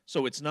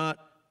 So it's not,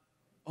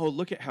 oh,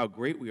 look at how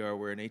great we are,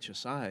 we're an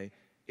HSI.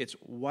 It's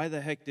why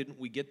the heck didn't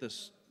we get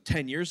this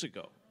 10 years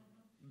ago?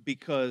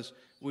 Because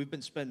we've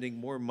been spending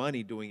more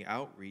money doing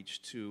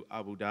outreach to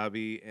Abu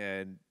Dhabi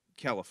and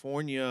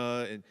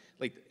California, and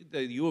like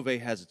the U of A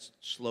has its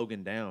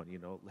slogan down, you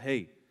know,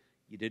 hey,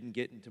 you didn't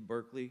get into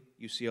Berkeley,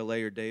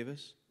 UCLA, or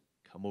Davis?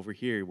 Come over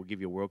here, we'll give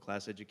you a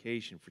world-class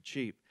education for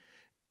cheap.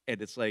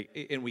 And it's like,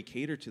 and we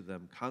cater to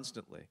them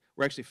constantly.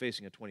 We're actually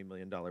facing a $20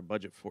 million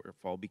budget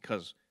fall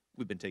because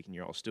we've been taking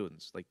your all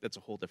students. Like, that's a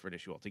whole different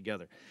issue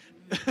altogether.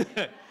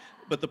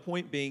 But the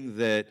point being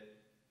that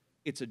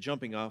it's a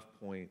jumping off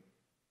point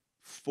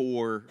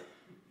for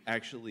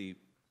actually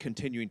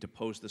continuing to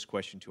pose this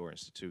question to our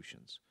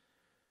institutions.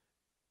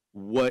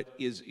 What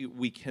is,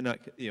 we cannot,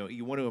 you know,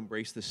 you want to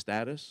embrace the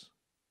status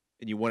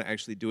and you want to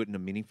actually do it in a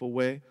meaningful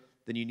way,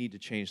 then you need to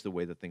change the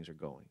way that things are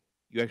going.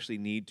 You actually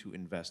need to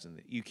invest in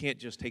it. You can't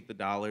just take the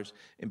dollars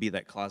and be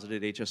that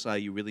closeted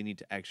HSI. You really need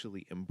to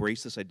actually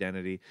embrace this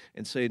identity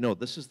and say, no,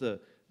 this is the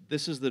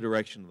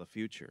direction of the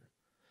future.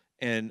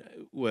 And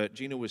what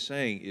Gina was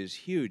saying is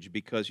huge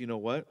because, you know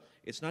what?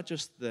 It's not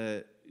just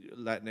the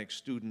Latinx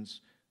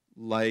students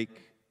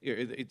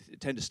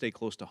tend to stay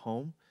close to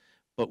home,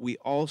 but we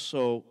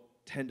also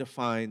tend to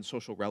find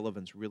social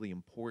relevance really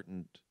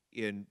important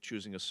in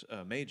choosing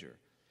a major.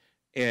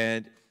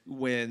 And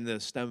when the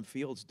STEM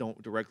fields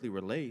don't directly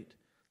relate,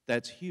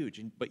 that's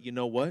huge. But you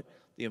know what?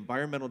 The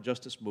environmental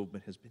justice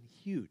movement has been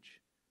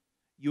huge.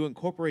 You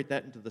incorporate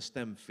that into the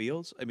STEM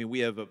fields. I mean, we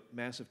have a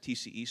massive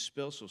TCE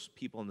spill, so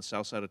people on the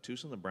south side of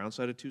Tucson, the brown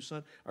side of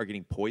Tucson, are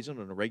getting poisoned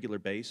on a regular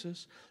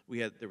basis.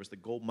 There was the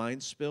gold mine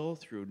spill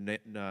through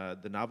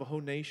the Navajo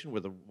Nation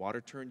where the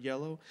water turned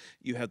yellow.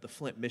 You have the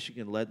Flint,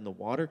 Michigan lead in the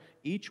water.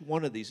 Each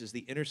one of these is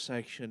the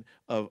intersection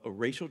of a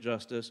racial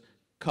justice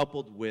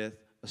coupled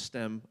with a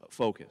STEM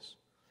focus.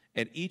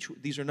 And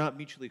these are not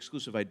mutually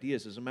exclusive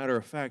ideas. As a matter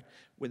of fact,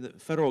 when the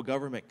federal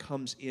government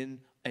comes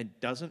in and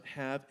doesn't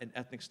have an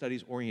ethnic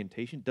studies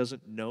orientation,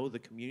 doesn't know the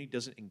community,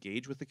 doesn't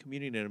engage with the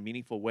community in a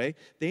meaningful way,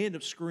 they end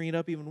up screwing it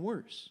up even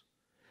worse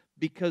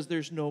because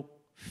there's no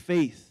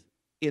faith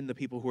in the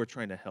people who are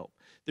trying to help.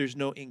 There's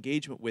no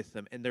engagement with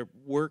them, and their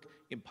work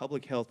in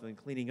public health and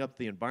cleaning up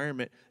the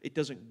environment, it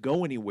doesn't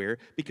go anywhere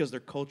because they're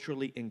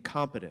culturally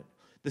incompetent.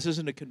 This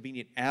isn't a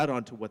convenient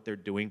add-on to what they're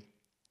doing.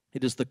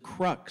 It is the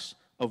crux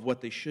of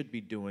what they should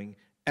be doing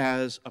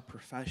as a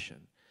profession.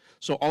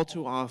 So all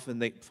too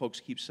often, folks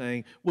keep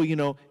saying, well, you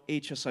know,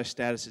 HSI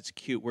status, it's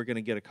cute. We're going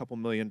to get a couple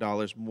 $1 million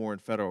more in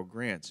federal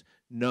grants.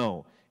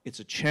 No, it's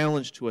a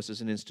challenge to us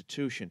as an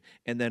institution.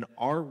 And then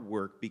our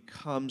work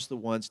becomes the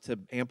ones to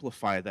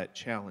amplify that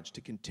challenge,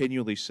 to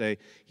continually say,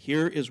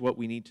 here is what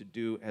we need to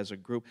do as a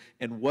group,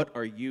 and what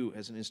are you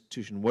as an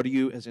institution, what are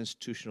you as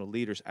institutional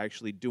leaders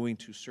actually doing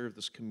to serve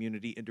this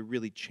community and to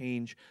really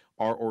change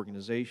our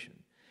organization?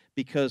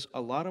 Because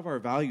a lot of our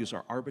values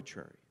are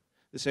arbitrary.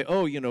 They say,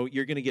 oh, you know,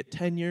 you're going to get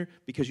tenure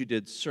because you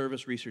did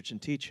service, research,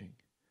 and teaching.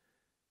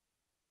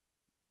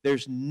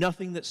 There's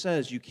nothing that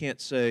says you can't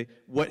say,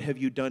 what have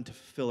you done to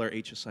fulfill our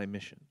HSI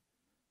mission?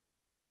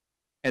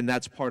 And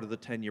that's part of the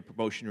tenure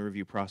promotion and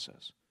review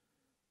process.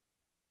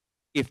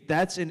 If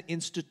that's an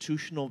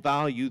institutional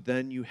value,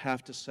 then you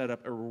have to set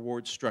up a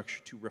reward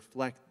structure to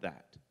reflect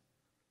that.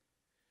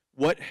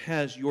 What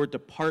has your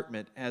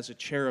department, as a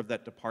chair of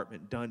that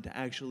department, done to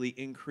actually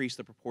increase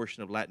the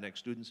proportion of Latinx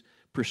students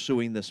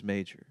pursuing this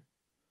major?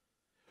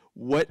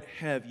 What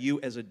have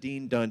you, as a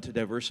dean, done to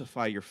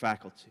diversify your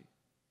faculty?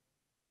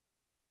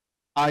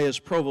 I, as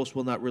provost,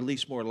 will not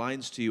release more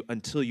lines to you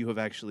until you have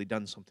actually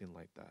done something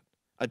like that,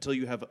 until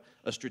you have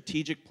a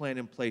strategic plan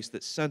in place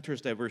that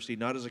centers diversity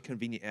not as a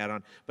convenient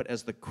add-on, but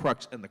as the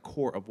crux and the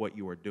core of what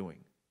you are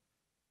doing.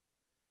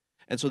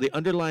 And so the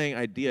underlying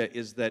idea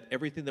is that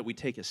everything that we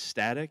take as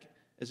static,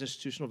 as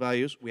institutional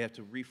values, we have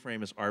to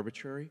reframe as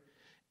arbitrary,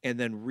 and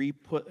then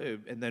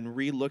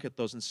re-look at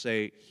those and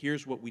say,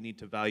 here's what we need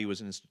to value as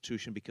an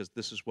institution because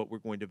this is what we're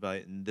going to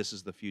value, and this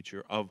is the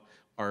future of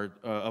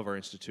our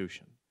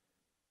institution.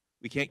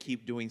 We can't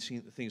keep doing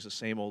things the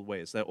same old way.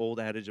 It's that old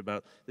adage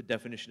about the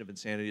definition of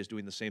insanity is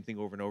doing the same thing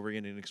over and over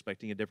again and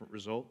expecting a different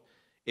result.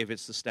 If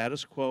it's the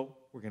status quo,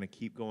 we're going to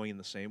keep going in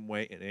the same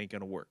way. It ain't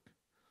going to work.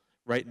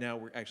 Right now,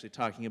 we're actually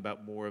talking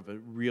about more of a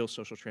real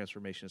social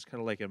transformation. It's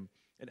kind of like an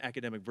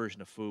academic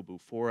version of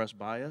FUBU. For us,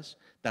 by us,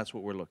 that's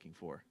what we're looking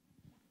for.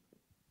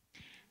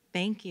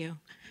 Thank you.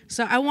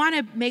 So I want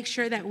to make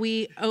sure that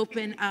we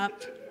open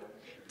up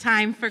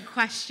time for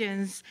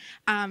questions.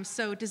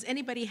 So does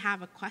anybody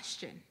have a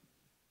question?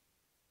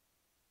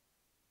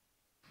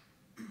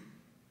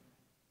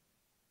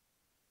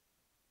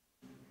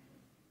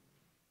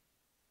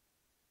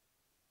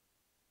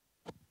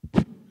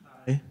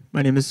 Hi,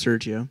 my name is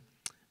Sergio.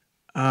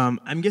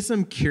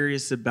 I'm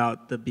curious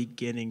about the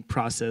beginning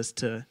process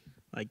to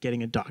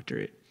getting a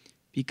doctorate,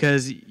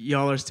 because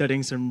y'all are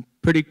studying some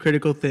pretty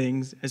critical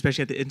things,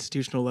 especially at the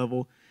institutional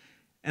level,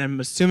 and I'm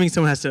assuming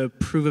someone has to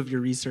approve of your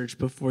research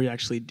before you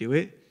actually do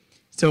it.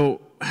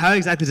 So how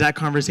exactly does that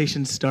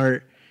conversation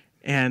start,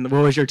 and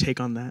what was your take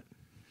on that?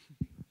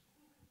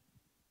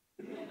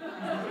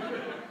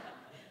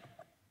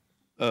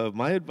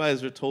 My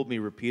advisor told me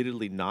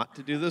repeatedly not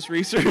to do this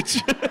research.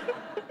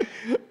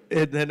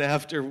 And then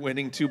after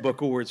winning 2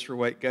 book awards for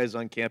white guys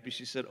on campus,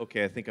 she said,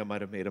 okay, I think I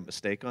might have made a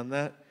mistake on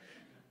that.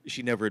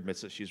 She never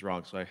admits that she's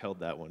wrong, so I held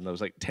that one. That was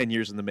like 10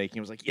 years in the making.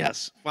 I was like,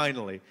 yes,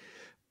 finally.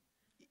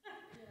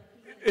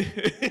 Yeah,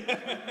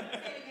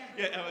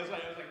 I was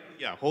like,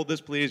 yeah, hold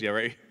this, please. Yeah,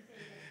 right.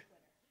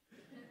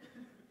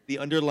 The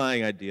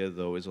underlying idea,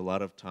 though, is a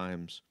lot of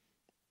times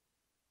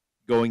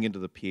going into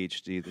the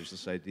PhD, there's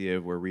this idea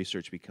of where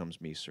research becomes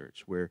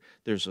me-search, where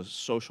there's a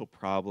social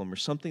problem or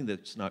something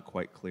that's not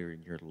quite clear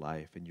in your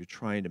life, and you're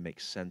trying to make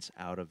sense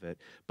out of it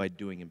by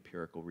doing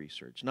empirical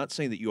research. Not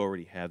saying that you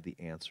already have the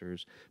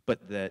answers,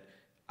 but that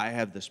I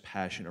have this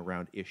passion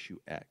around issue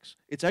X.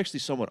 It's actually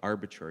somewhat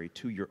arbitrary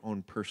to your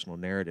own personal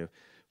narrative,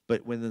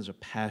 but when there's a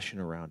passion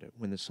around it,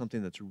 when there's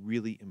something that's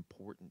really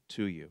important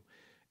to you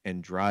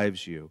and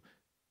drives you,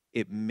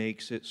 it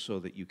makes it so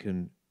that you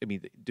can, I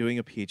mean, doing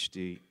a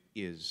PhD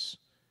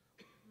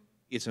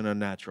it's an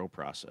unnatural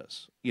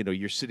process. You know,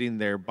 you're sitting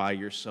there by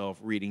yourself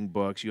reading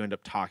books, you end up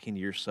talking to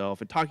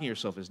yourself, and talking to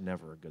yourself is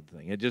never a good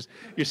thing. It just,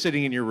 you're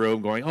sitting in your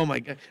room going, oh my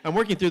God, I'm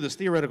working through this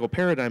theoretical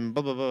paradigm,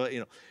 blah, blah, blah,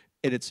 you know,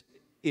 and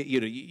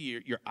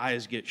your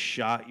eyes get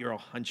shot, you're all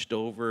hunched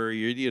over,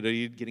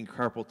 you're getting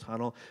carpal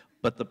tunnel,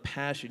 but the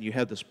passion, you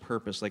have this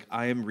purpose, like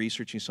I am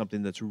researching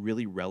something that's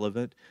really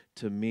relevant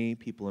to me,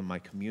 people in my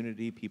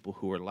community, people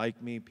who are like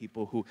me,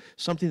 people who,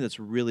 something that's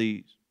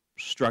really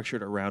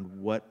structured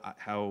around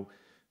how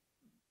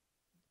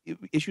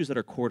issues that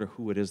are core to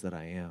who it is that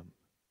I am.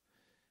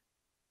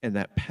 And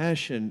that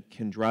passion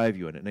can drive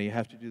you in it. Now you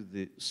have to do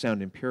the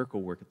sound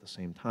empirical work at the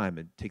same time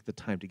and take the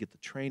time to get the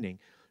training,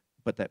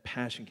 but that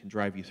passion can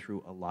drive you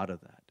through a lot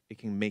of that. It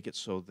can make it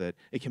so that,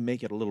 it can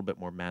make it a little bit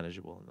more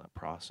manageable in that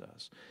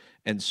process.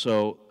 And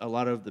so a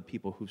lot of the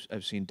people who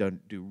I've seen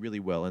do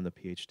really well in the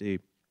PhD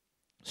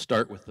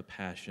start with the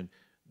passion,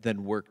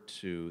 then work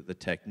to the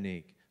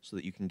technique so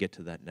that you can get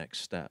to that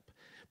next step.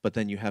 But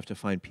then you have to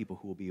find people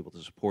who will be able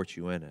to support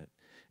you in it.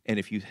 And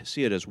if you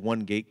see it as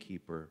one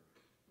gatekeeper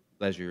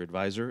as your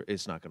advisor,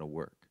 it's not going to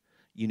work.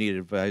 You need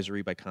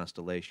advisory by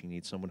constellation. You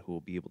need someone who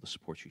will be able to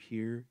support you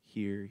here,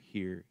 here,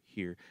 here,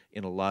 here,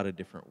 in a lot of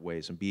different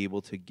ways and be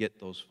able to get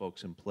those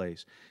folks in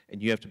place.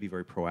 And you have to be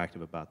very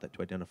proactive about that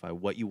to identify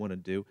what you want to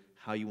do,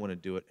 how you want to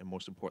do it, and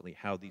most importantly,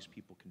 how these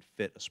people can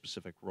fit a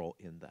specific role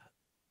in that.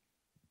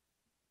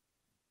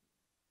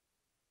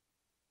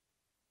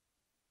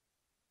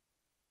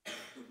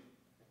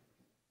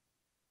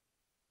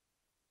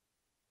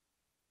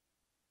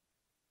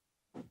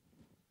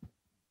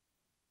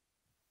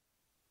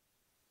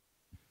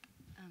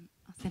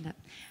 Stand up.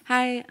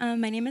 Hi,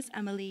 my name is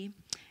Emily,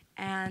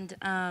 and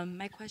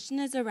my question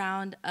is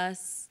around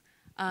us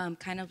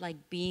kind of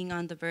like being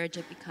on the verge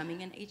of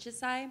becoming an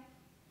HSI.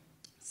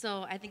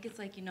 So I think it's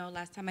like, you know,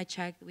 last time I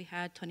checked, we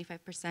had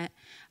 25%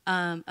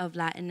 of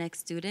Latinx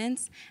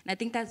students, and I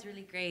think that's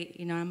really great.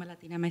 You know, I'm a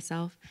Latina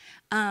myself,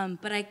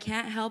 but I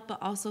can't help but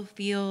also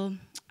feel,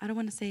 I don't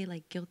want to say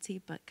like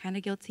guilty, but kind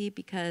of guilty,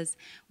 because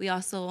we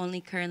also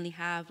only currently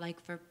have like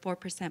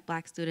 4%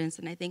 Black students,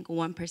 and I think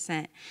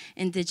 1%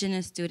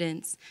 Indigenous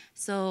students.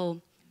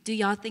 So do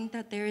y'all think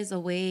that there is a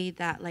way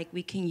that like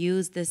we can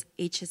use this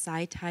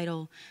HSI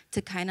title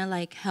to kind of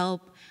like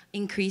help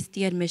increase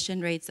the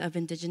admission rates of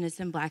Indigenous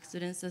and Black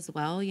students as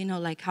well? You know,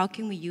 like how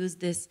can we use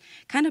this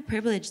kind of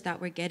privilege that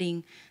we're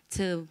getting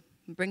to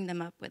bring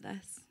them up with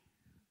us?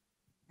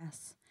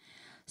 Yes.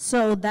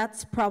 So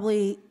that's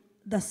probably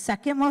the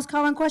second most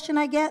common question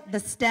I get.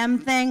 The STEM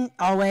thing,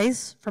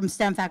 always, from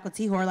STEM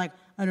faculty who are like,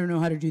 I don't know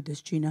how to do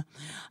this, Gina.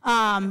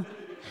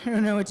 I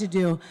don't know what to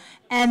do.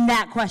 And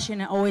that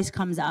question always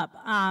comes up.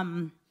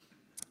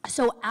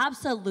 So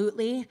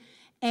absolutely.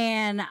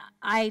 And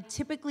I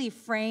typically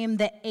frame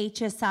the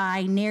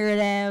HSI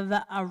narrative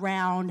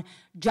around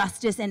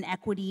justice and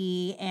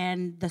equity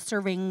and the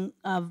serving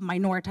of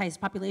minoritized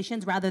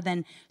populations rather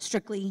than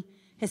strictly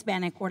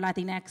Hispanic or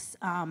Latinx.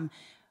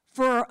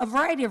 For a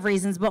variety of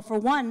reasons, but for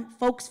one,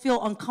 folks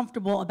feel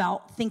uncomfortable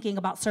about thinking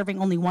about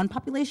serving only one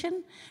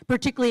population,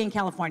 particularly in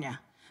California.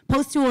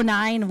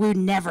 Post-209, we would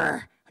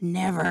never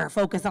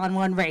focus on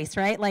one race,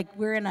 right? Like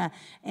we're in a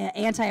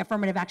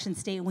anti-affirmative action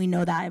state, and we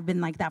know that. I've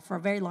been like that for a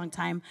very long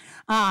time.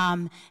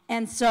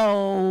 And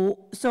so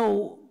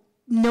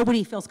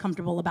nobody feels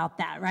comfortable about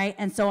that, right?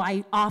 And so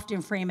I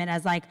often frame it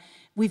as like,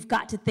 we've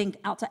got to think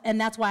outside,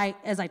 and that's why,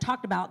 as I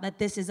talked about, that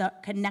this is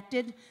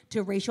connected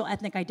to racial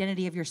ethnic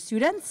identity of your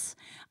students,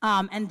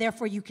 and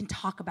therefore you can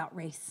talk about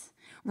race.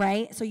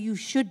 Right? So you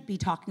should be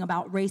talking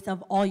about race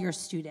of all your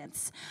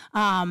students.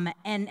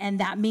 And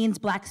that means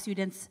Black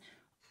students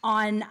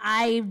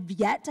I've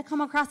yet to come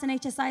across an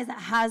HSI that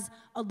has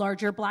a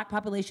larger Black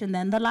population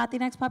than the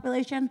Latinx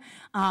population,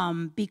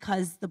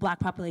 because the Black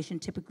population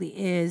typically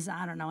is,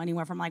 I don't know,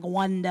 anywhere from like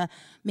 1 to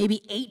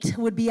maybe 8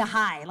 would be a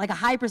high. Like a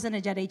high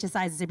percentage at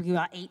HSI is typically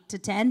about 8 to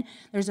 10.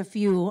 There's a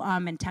few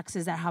in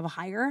Texas that have a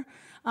higher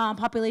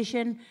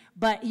population.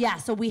 But yeah,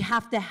 so we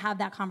have to have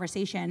that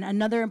conversation.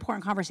 Another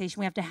important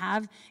conversation we have to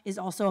have is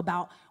also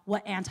about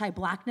what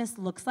anti-Blackness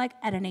looks like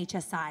at an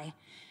HSI.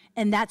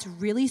 And that's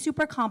really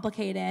super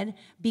complicated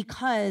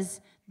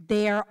because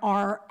there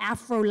are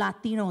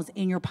Afro-Latinos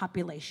in your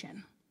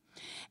population.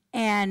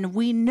 And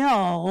we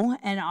know,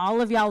 and all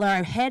of y'all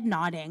are head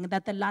nodding,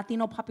 that the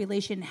Latino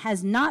population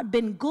has not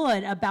been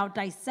good about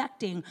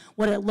dissecting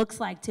what it looks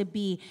like to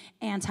be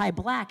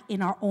anti-Black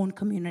in our own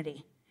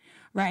community,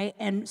 right?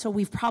 And so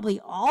we've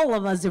probably, all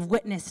of us have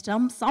witnessed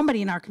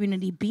somebody in our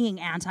community being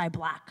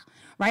anti-Black,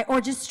 right?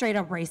 Or just straight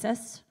up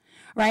racist.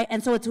 Right,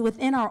 and so it's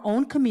within our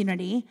own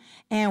community,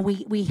 and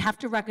we have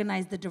to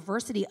recognize the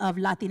diversity of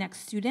Latinx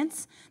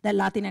students. That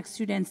Latinx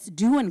students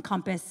do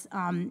encompass,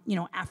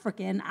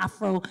 African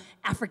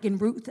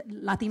roots,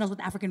 Latinos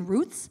with African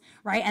roots,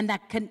 right, and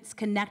that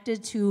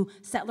connected to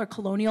settler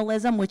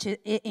colonialism, which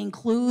it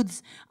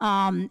includes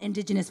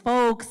indigenous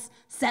folks,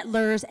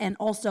 settlers, and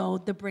also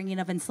the bringing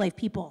of enslaved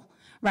people.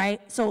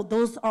 Right, so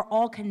those are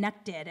all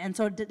connected, and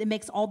so it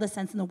makes all the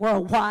sense in the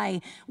world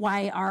why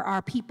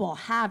our people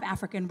have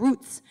African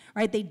roots,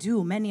 right? They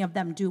do, many of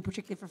them do,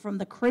 particularly from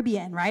the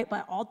Caribbean, right?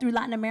 But all through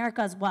Latin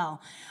America as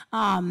well.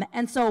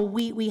 And so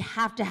we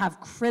have to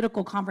have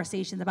critical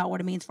conversations about what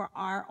it means for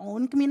our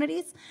own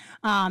communities,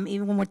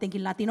 even when we're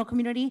thinking Latino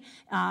community,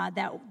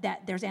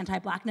 that there's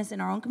anti-Blackness in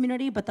our own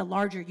community, but the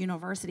larger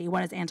university,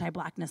 what does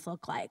anti-Blackness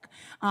look like?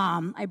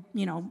 I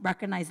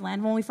recognized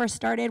land when we first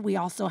started. We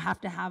also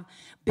have to have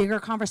bigger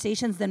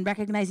conversations than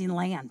recognizing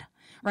land,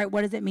 right?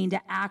 What does it mean to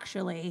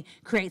actually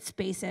create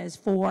spaces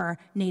for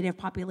Native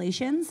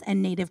populations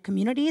and Native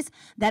communities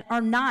that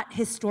are not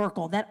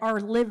historical, that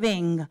are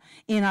living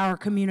in our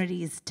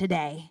communities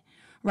today,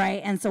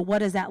 right? And so what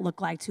does that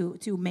look like to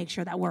make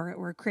sure that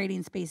we're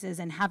creating spaces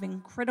and having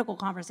critical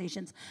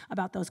conversations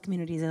about those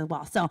communities as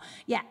well? So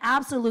yeah,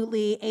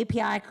 absolutely,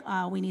 API,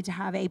 we need to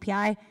have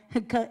API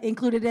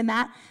included in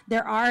that.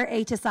 There are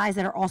HSIs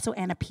that are also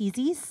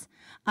ANAPESIs.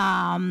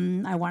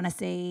 I want to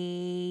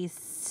say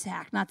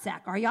SAC, not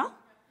SAC. Are y'all?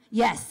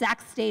 Yes,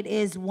 Sac State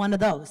is one of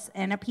those.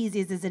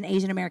 ANAPESIs is an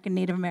Asian American,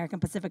 Native American,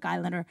 Pacific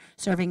Islander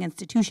serving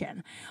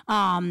institution.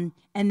 And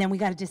then we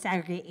got to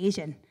disaggregate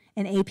Asian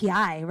and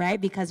API,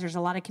 right? Because there's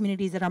a lot of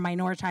communities that are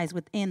minoritized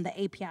within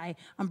the API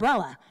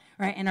umbrella,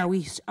 right? And are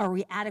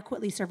we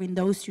adequately serving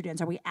those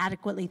students? Are we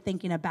adequately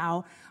thinking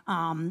about,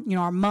 our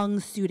Hmong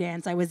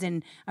students? I was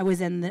in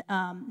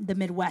the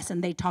Midwest,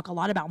 and they talk a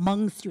lot about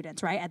Hmong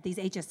students, right? At these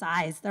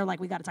HSIs, they're like,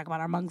 we got to talk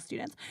about our Hmong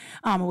students.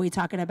 Are we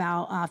talking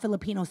about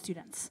Filipino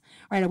students,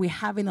 right? Are we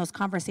having those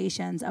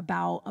conversations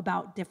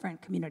about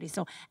different communities?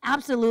 So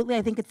absolutely,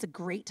 I think it's a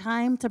great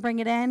time to bring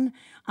it in.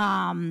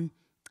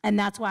 And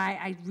that's why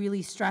I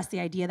really stress the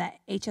idea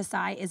that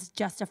HSI is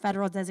just a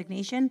federal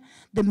designation.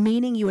 The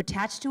meaning you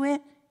attach to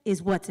it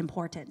is what's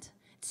important.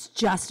 It's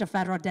just a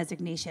federal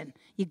designation.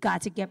 You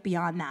got to get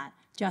beyond that.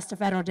 Just a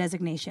federal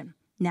designation.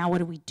 Now what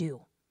do we do?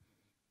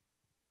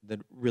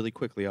 Then really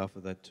quickly off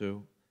of that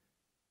too,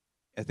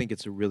 I think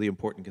it's a really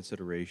important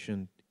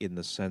consideration in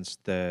the sense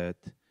that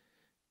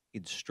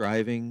in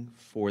striving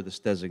for this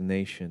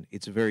designation,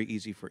 it's very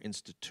easy for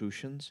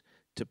institutions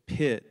to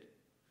pit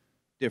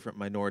different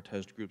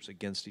minoritized groups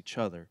against each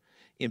other,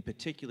 in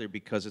particular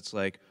because it's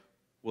like,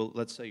 well,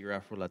 let's say you're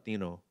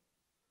Afro-Latino.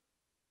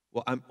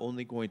 Well, I'm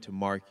only going to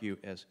mark you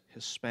as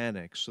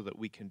Hispanic so that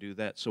we can do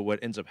that. So what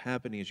ends up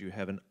happening is you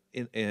have an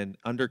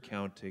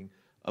undercounting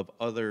of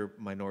other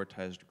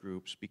minoritized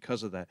groups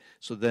because of that.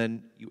 So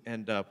then you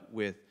end up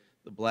with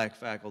the Black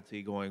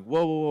faculty going,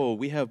 whoa, whoa, whoa,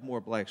 we have more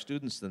Black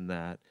students than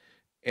that,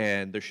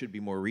 and there should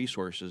be more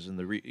resources. And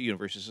the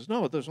university says,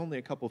 no, there's only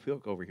a couple of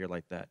folk over here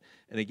like that.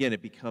 And again,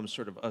 it becomes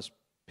sort of us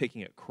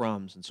picking at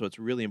crumbs, and so it's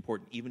really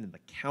important, even in the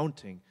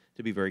counting,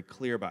 to be very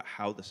clear about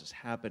how this is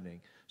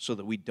happening, so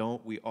that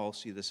we all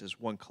see this as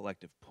one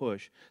collective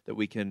push, that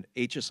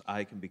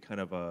HSI can be kind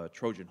of a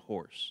Trojan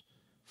horse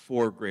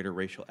for greater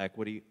racial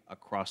equity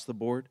across the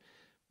board,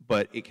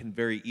 but it can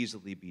very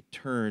easily be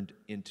turned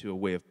into a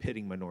way of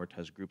pitting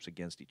minoritized groups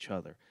against each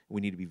other.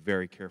 We need to be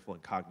very careful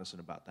and cognizant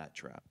about that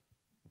trap.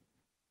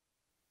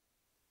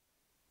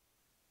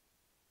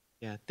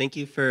 Yeah, thank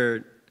you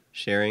for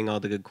sharing all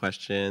the good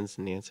questions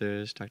and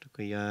answers, Dr.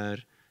 Cuellar.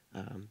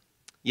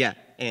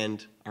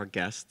 And our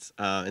guests.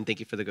 And thank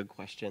you for the good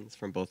questions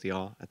from both of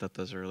y'all. I thought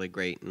those were really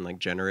great and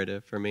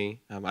generative for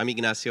me. I'm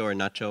Ignacio or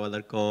Nacho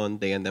Alarcón.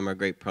 They and them are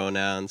great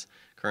pronouns.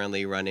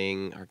 Currently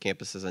running our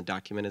campus as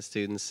Undocumented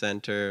Students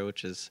Center,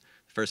 which is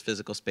the first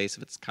physical space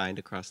of its kind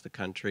across the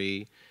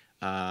country.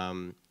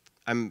 I'm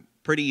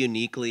pretty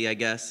uniquely, I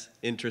guess,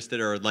 interested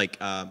or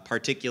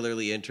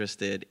particularly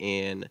interested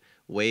in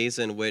ways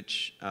in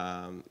which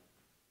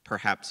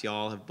perhaps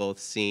y'all have both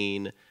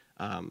seen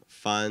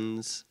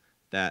funds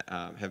that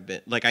have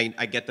been,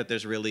 I get that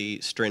there's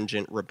really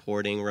stringent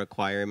reporting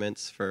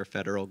requirements for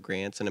federal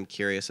grants, and I'm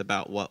curious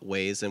about what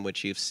ways in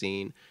which you've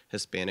seen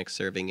Hispanic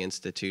serving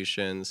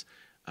institutions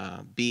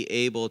be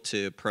able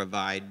to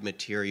provide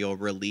material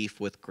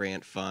relief with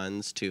grant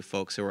funds to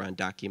folks who are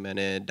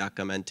undocumented,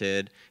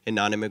 documented, and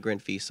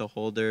non-immigrant visa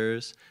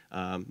holders.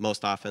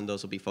 Most often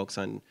those will be folks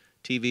on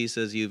T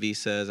visas, U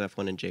visas,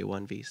 F1 and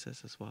J1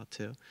 visas as well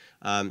too.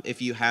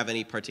 If you have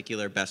any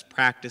particular best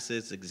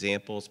practices,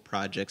 examples,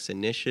 projects,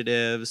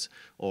 initiatives,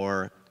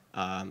 or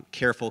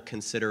careful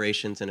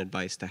considerations and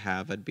advice to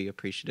have. I'd be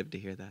appreciative to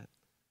hear that.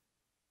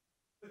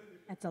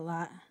 That's a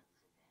lot.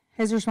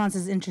 His response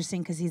is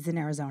interesting because he's in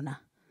Arizona.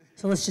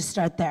 So let's just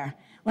start there.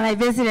 When I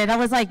visited, I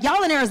was like,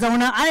 y'all in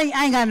Arizona, I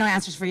ain't got no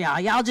answers for y'all.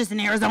 Y'all just in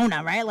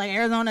Arizona, right? Like,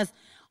 Arizona's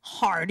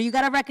hard. You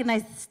got to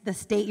recognize the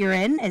state you're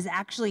in is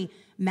actually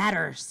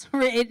matters.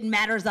 It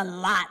matters a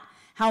lot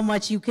how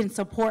much you can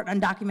support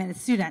undocumented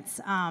students.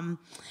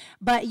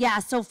 But yeah,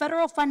 so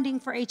federal funding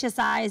for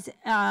HSIs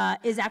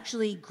is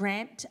actually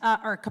grant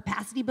or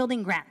capacity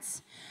building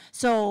grants.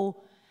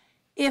 So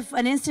if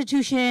an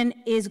institution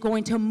is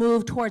going to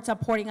move towards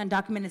supporting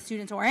undocumented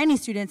students or any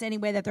students any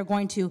way that they're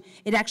going to,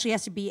 it actually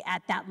has to be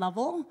at that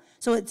level.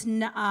 So it's,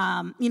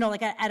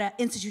 like at an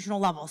institutional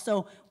level.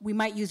 So we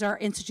might use our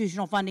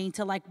institutional funding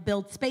to like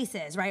build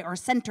spaces, right? Or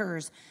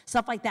centers,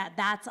 stuff like that.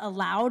 That's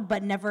allowed,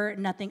 but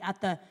nothing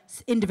at the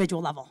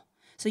individual level.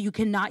 So you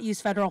cannot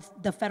use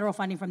the federal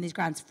funding from these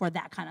grants for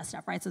that kind of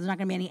stuff, right? So there's not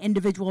gonna be any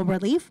individual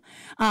relief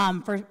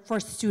for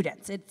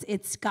students.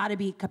 It's gotta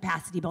be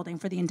capacity building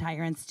for the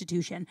entire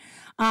institution.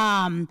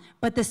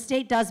 But the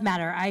state does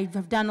matter.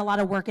 I've done a lot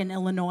of work in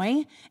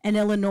Illinois, and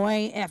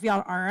Illinois, if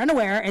y'all are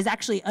unaware, is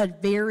actually a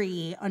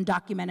very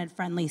undocumented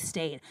friendly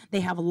state.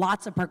 They have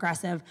lots of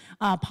progressive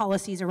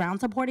policies around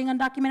supporting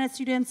undocumented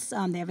students.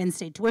 They have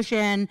in-state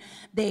tuition.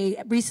 They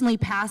recently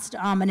passed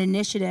an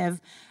initiative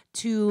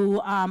to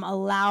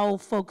allow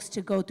folks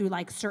to go through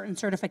like certain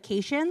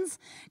certifications.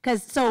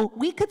 So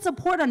we could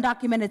support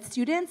undocumented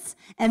students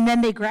and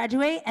then they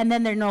graduate and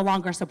then they're no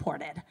longer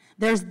supported.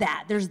 There's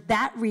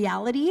that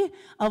reality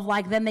of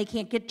like, then they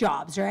can't get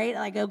jobs, right?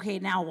 Like, okay,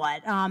 now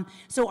what?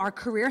 So our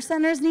career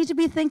centers need to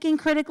be thinking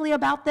critically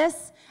about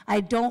this.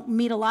 I don't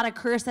meet a lot of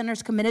career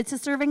centers committed to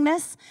serving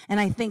this, and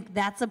I think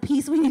that's a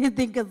piece we need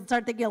to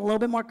start thinking a little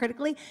bit more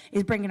critically,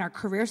 is bringing our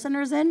career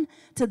centers in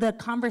to the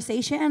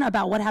conversation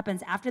about what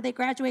happens after they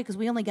graduate, because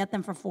we only get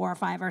them for 4 or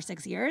 5 or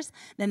 6 years.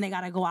 Then they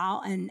got to go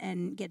out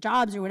and get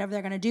jobs or whatever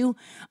they're going to do.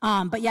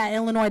 But yeah, in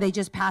Illinois, they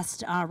just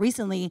passed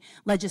recently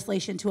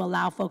legislation to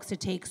allow folks to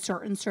take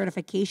certain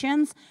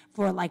certifications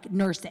for like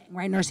nursing,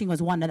 right? Nursing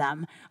was one of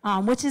them,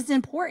 which is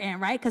important,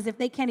 right? Because if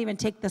they can't even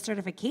take the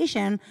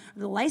certification,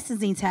 the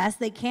licensing test,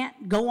 they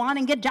can't go on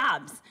and get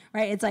jobs,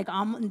 right? It's like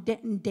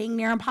dang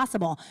near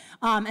impossible.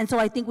 And so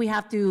I think we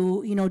have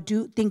to,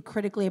 think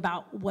critically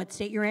about what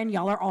state you're in.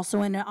 Y'all are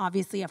also in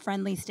obviously a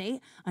friendly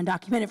state,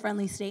 undocumented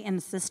friendly state in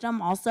the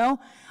system also.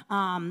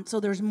 So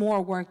there's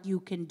more work you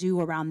can do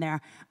around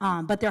there.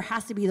 But there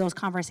has to be those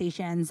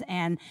conversations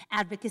and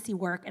advocacy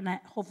work, and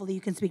hopefully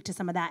you can speak to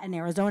some of that in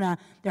Arizona.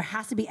 There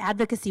has to be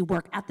advocacy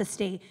work at the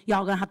state.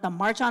 Y'all gonna have to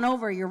march on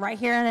over. You're right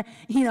here,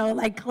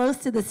 like close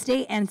to the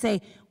state, and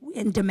say,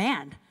 and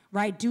demand,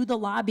 right? Do the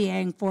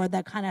lobbying for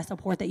the kind of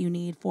support that you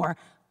need for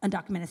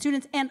undocumented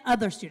students and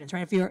other students,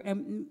 right? If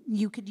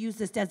you could use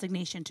this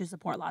designation to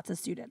support lots of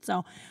students.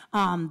 So,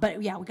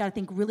 but yeah, we got to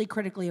think really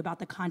critically about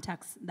the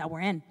context that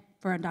we're in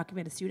for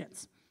undocumented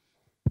students.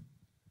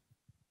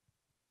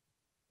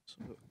 So,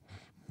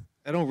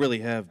 I don't really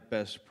have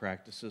best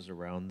practices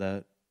around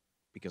that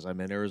because I'm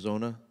in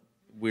Arizona.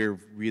 We're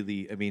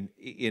really,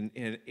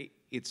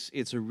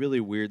 it's a really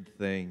weird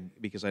thing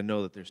because I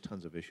know that there's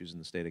tons of issues in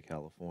the state of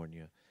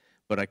California,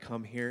 but I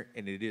come here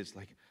and it is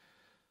like,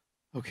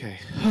 okay,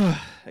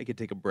 I could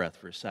take a breath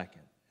for a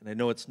second. And I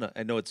know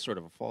it's sort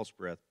of a false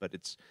breath, but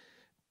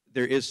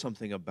there is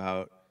something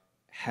about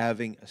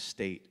having a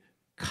state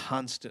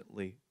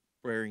constantly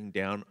bearing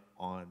down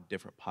on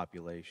different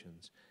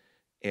populations.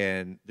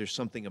 And there's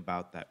something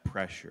about that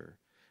pressure.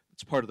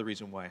 It's part of the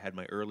reason why I had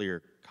my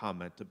earlier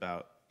comment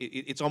about,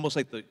 it's almost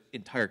like the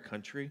entire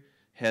country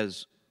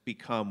has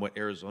become what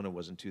Arizona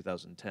was in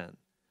 2010.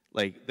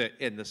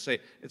 And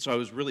so I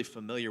was really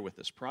familiar with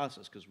this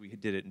process because we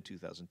did it in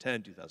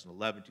 2010,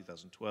 2011,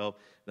 2012.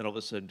 Then all of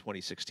a sudden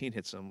 2016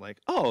 hits, and I'm like,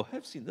 oh,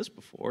 I've seen this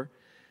before.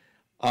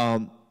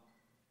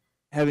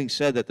 Having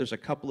said that, there's a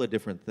couple of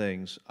different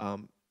things.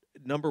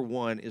 Number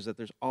one is that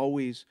there's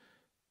always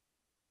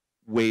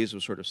ways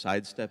of sort of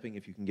sidestepping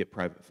if you can get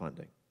private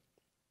funding.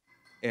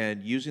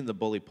 And using the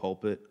bully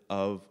pulpit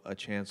of a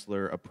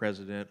chancellor, a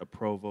president, a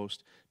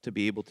provost to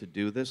be able to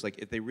do this, like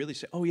if they really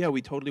say, oh yeah,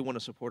 we totally want to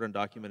support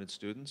undocumented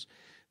students,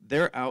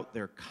 they're out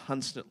there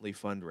constantly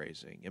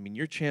fundraising. I mean,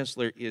 your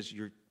chancellor is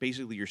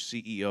basically your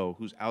CEO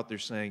who's out there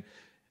saying,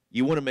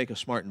 you want to make a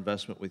smart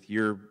investment with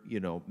your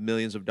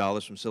millions of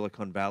dollars from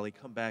Silicon Valley,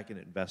 come back and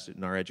invest it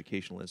in our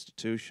educational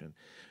institution.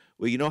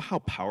 Well, you know how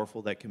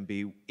powerful that can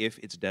be if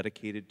it's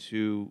dedicated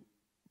to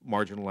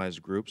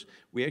marginalized groups?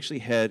 We actually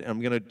had, and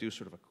I'm going to do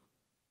sort of a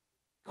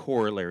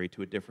corollary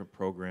to a different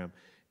program.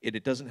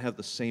 It doesn't have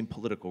the same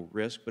political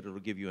risk, but it'll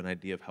give you an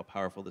idea of how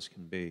powerful this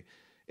can be.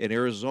 In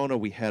Arizona,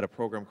 we had a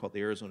program called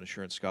the Arizona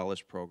Assurance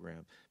Scholars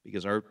Program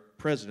because our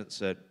president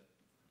said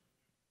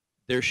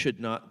there should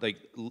not,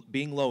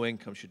 being low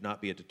income should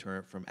not be a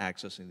deterrent from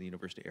accessing the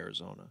University of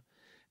Arizona.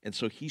 And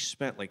so he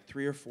spent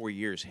 3 or 4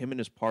 years, him and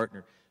his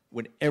partner,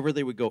 whenever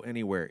they would go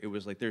anywhere, it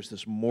was like there's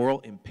this moral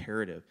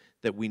imperative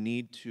that we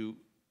need to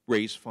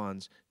raise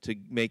funds to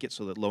make it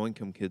so that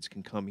low-income kids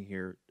can come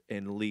here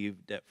and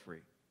leave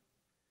debt-free.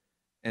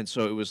 And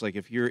so it was like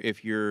if you're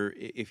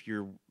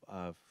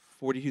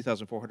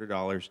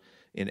 $42,400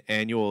 in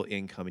annual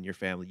income in your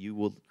family, you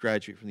will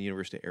graduate from the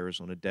University of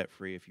Arizona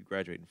debt-free if you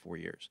graduate in 4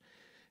 years.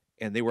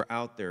 And they were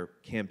out there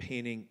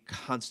campaigning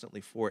constantly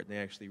for it, and they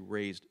actually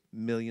raised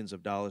millions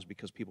of dollars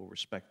because people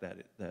respect that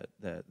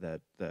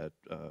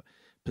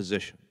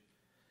position.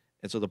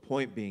 And so the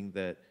point being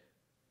that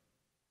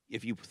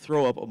if you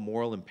throw up a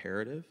moral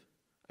imperative,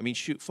 I mean,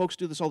 shoot, folks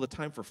do this all the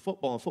time for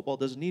football, and football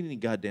doesn't need any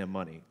goddamn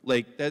money.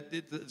 Like,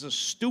 it's a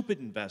stupid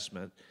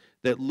investment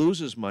that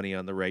loses money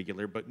on the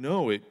regular, but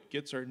no, it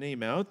gets our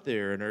name out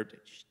there, and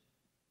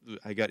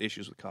I got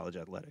issues with college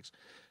athletics.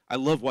 I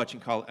love watching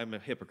college, I'm a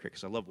hypocrite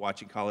because I love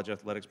watching college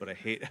athletics, but I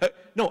hate,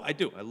 no, I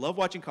do. I love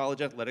watching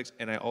college athletics,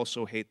 and I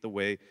also hate the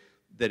way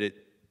that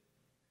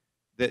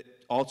that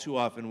all too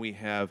often we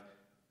have,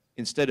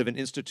 instead of an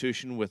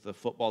institution with a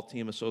football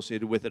team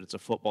associated with it, it's a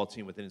football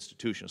team with an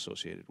institution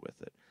associated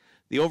with it.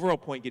 The overall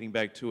point, getting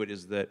back to it,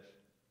 is that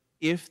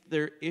if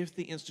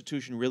the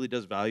institution really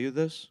does value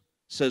this,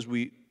 says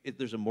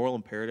there's a moral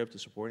imperative to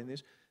supporting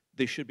these,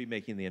 they should be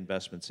making the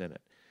investments in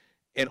it.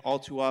 And all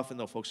too often,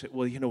 though, folks say,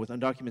 well, you know, with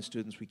undocumented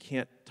students, we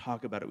can't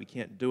talk about it, we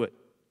can't do it.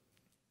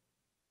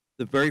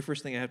 The very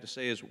first thing I have to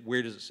say is,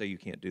 where does it say you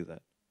can't do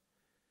that?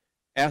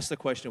 Ask the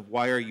question of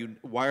why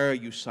are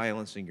you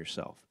silencing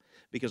yourself?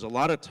 Because a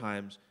lot of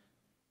times,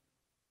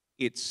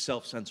 it's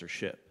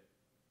self-censorship.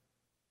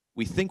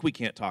 We think we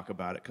can't talk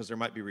about it because there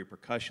might be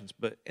repercussions,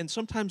 and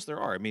sometimes there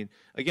are. I mean,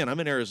 again, I'm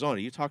in Arizona.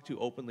 You talk too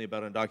openly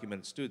about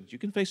undocumented students, you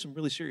can face some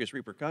really serious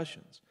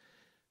repercussions.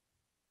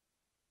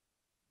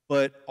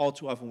 But all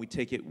too often we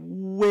take it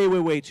way, way,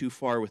 way too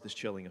far with this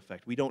chilling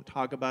effect. We don't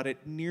talk about it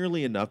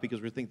nearly enough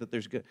because we think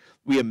that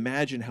we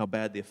imagine how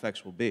bad the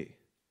effects will be.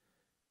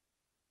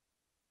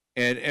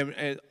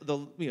 And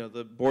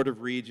the Board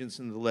of Regents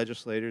and the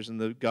legislators and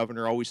the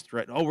governor always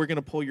threaten, oh, we're going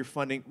to pull your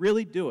funding.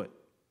 Really do it.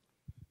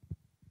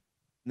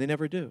 And they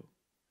never do.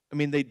 I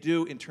mean, they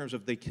do in terms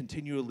of they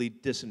continually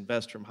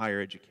disinvest from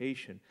higher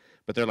education,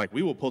 but they're like,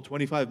 we will pull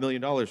 $25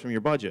 million from your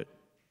budget.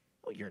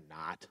 Oh, you're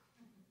not.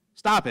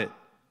 Stop it.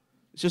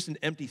 It's just an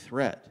empty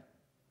threat.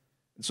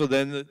 And so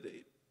then the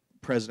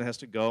president has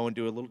to go and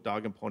do a little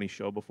dog and pony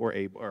show before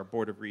our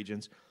Board of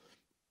Regents.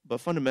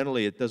 But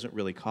fundamentally, it doesn't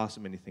really cost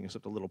them anything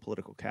except a little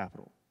political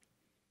capital.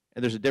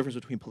 And there's a difference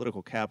between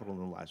political capital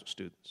and the lives of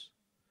students.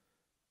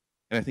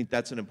 And I think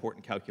that's an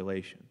important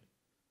calculation.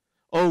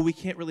 Oh, we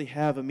can't really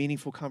have a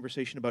meaningful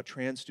conversation about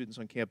trans students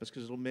on campus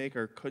because it'll make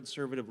our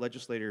conservative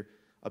legislator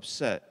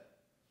upset.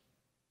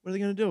 What are they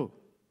going to do?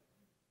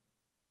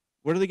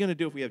 What are they going to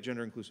do if we have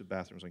gender-inclusive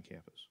bathrooms on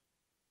campus?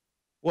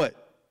 What?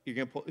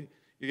 You're going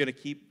to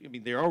keep, I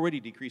mean, they're already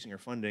decreasing our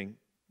funding.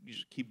 You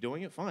just keep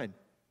doing it? Fine.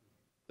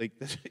 Like,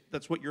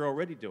 that's what you're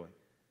already doing.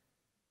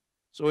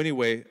 So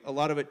anyway, a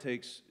lot of it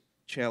takes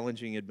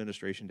challenging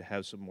administration to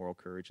have some moral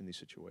courage in these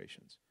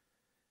situations.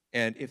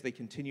 And if they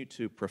continue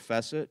to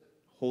profess it,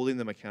 holding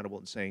them accountable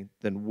and saying,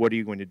 then what are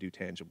you going to do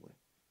tangibly?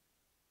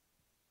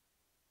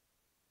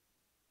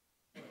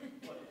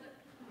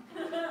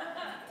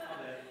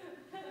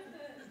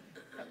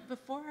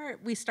 Before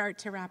we start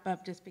to wrap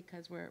up, just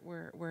because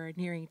we're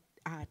nearing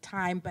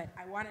time, but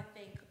I want to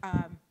thank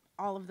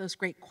all of those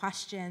great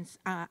questions.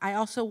 I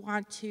also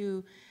want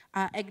to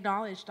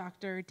acknowledge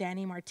Dr.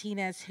 Danny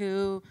Martinez,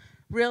 who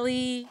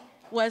really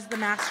was the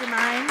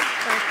mastermind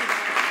for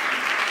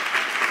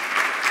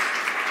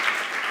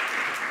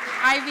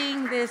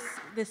driving this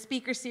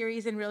speaker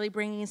series and really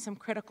bringing some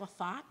critical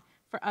thought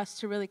for us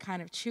to really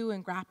kind of chew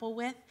and grapple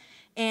with.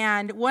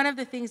 And one of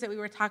the things that we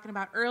were talking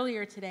about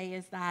earlier today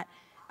is that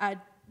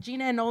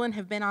Gina and Nolan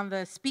have been on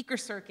the speaker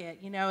circuit,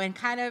 you know, and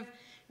kind of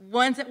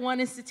one's at one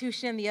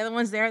institution, the other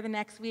one's there the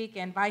next week,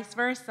 and vice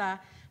versa.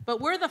 But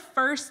we're the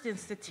first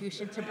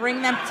institution to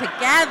bring them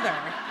together,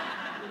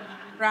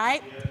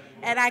 right?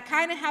 And I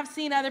kind of have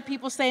seen other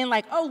people saying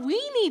like, oh,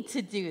 we need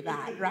to do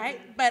that,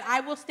 right? But I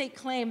will state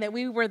claim that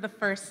we were the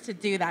first to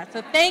do that.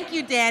 So thank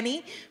you,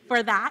 Danny,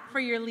 for that, for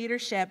your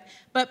leadership.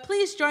 But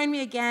please join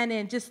me again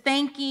in just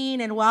thanking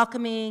and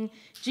welcoming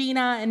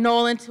Gina and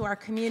Nolan to our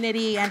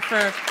community and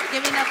for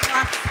giving us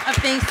lots of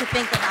things to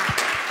think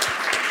about.